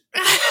need to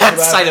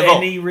have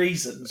any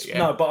reasons. Yeah.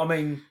 No, but I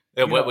mean...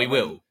 we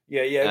will.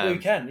 Yeah, we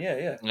can.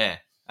 Yeah. Yeah.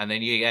 And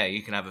then,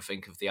 you can have a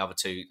think of the other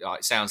two.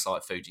 It sounds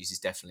like Fugees is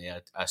definitely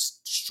a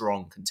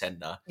strong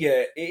contender.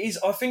 Yeah, it is.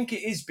 I think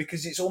it is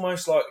because it's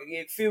almost like...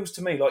 It feels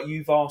to me like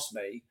you've asked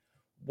me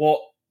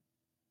what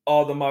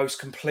are the most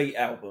complete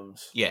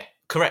albums. Yeah.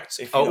 Correct.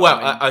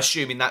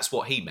 Assuming that's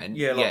what he meant.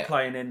 Yeah,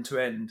 playing end to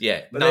end.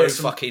 Yeah, but no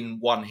fucking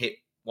one-hit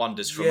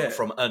wonders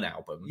from an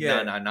album.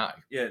 Yeah. No.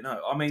 Yeah,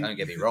 no. I mean, don't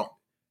get me wrong.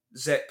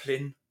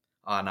 Zeppelin.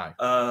 I know.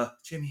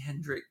 Jimi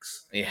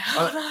Hendrix. Yeah,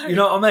 I know. You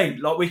know what I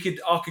mean? Like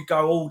I could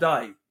go all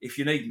day if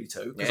you need me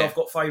to because I've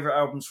got favourite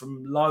albums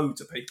from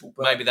loads of people.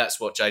 But maybe that's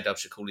what J-Dub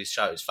should call his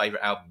shows: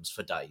 favourite albums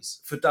for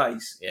days. For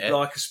days, yeah,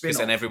 like a spin-off.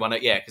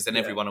 Because then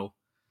everyone will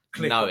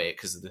know it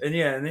because of the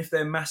and if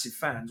they're massive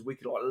fans, we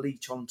could like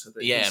leech onto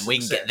the and we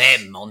can get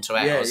success. them onto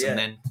ours, and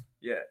then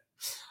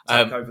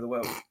take over the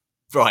world.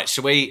 Right,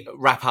 shall we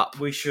wrap up?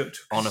 We should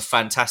on a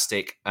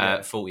fantastic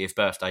 40th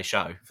birthday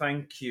show.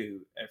 Thank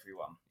you,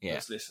 everyone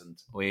that's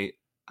listened. We've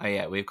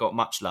got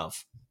much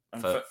love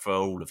for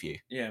all of you.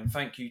 Yeah, and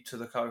thank you to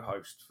the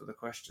co-host for the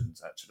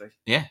questions. Actually,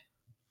 yeah,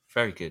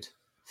 very good.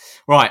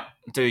 Right,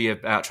 do your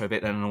outro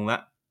bit then and all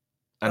that,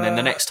 and then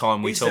the next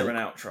time we talk. Is there an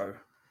outro?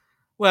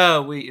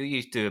 Well,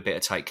 you do a bit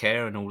of take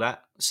care and all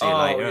that. See you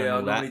later and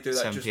all that. Do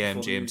that 7 p.m.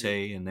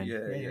 GMT and then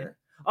yeah.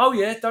 Oh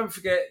yeah, don't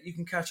forget you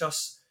can catch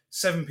us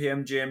 7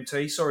 p.m.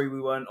 GMT. Sorry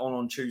we weren't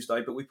on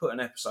Tuesday, but we put an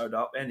episode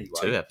up anyway.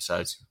 2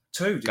 episodes.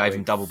 2. Gave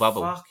him double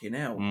bubble. Fucking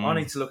hell! I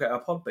need to look at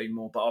our Podbean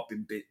more, but I've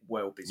been busy.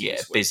 Yeah,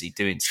 this week. busy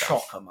doing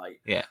stuff. Shocker, mate.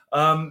 Yeah.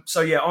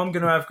 So yeah, I'm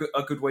going to have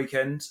a good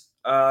weekend,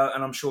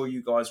 and I'm sure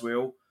you guys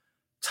will.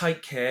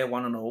 Take care,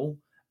 one and all,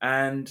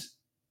 and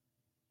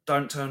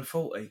don't turn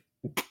 40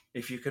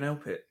 if you can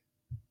help it.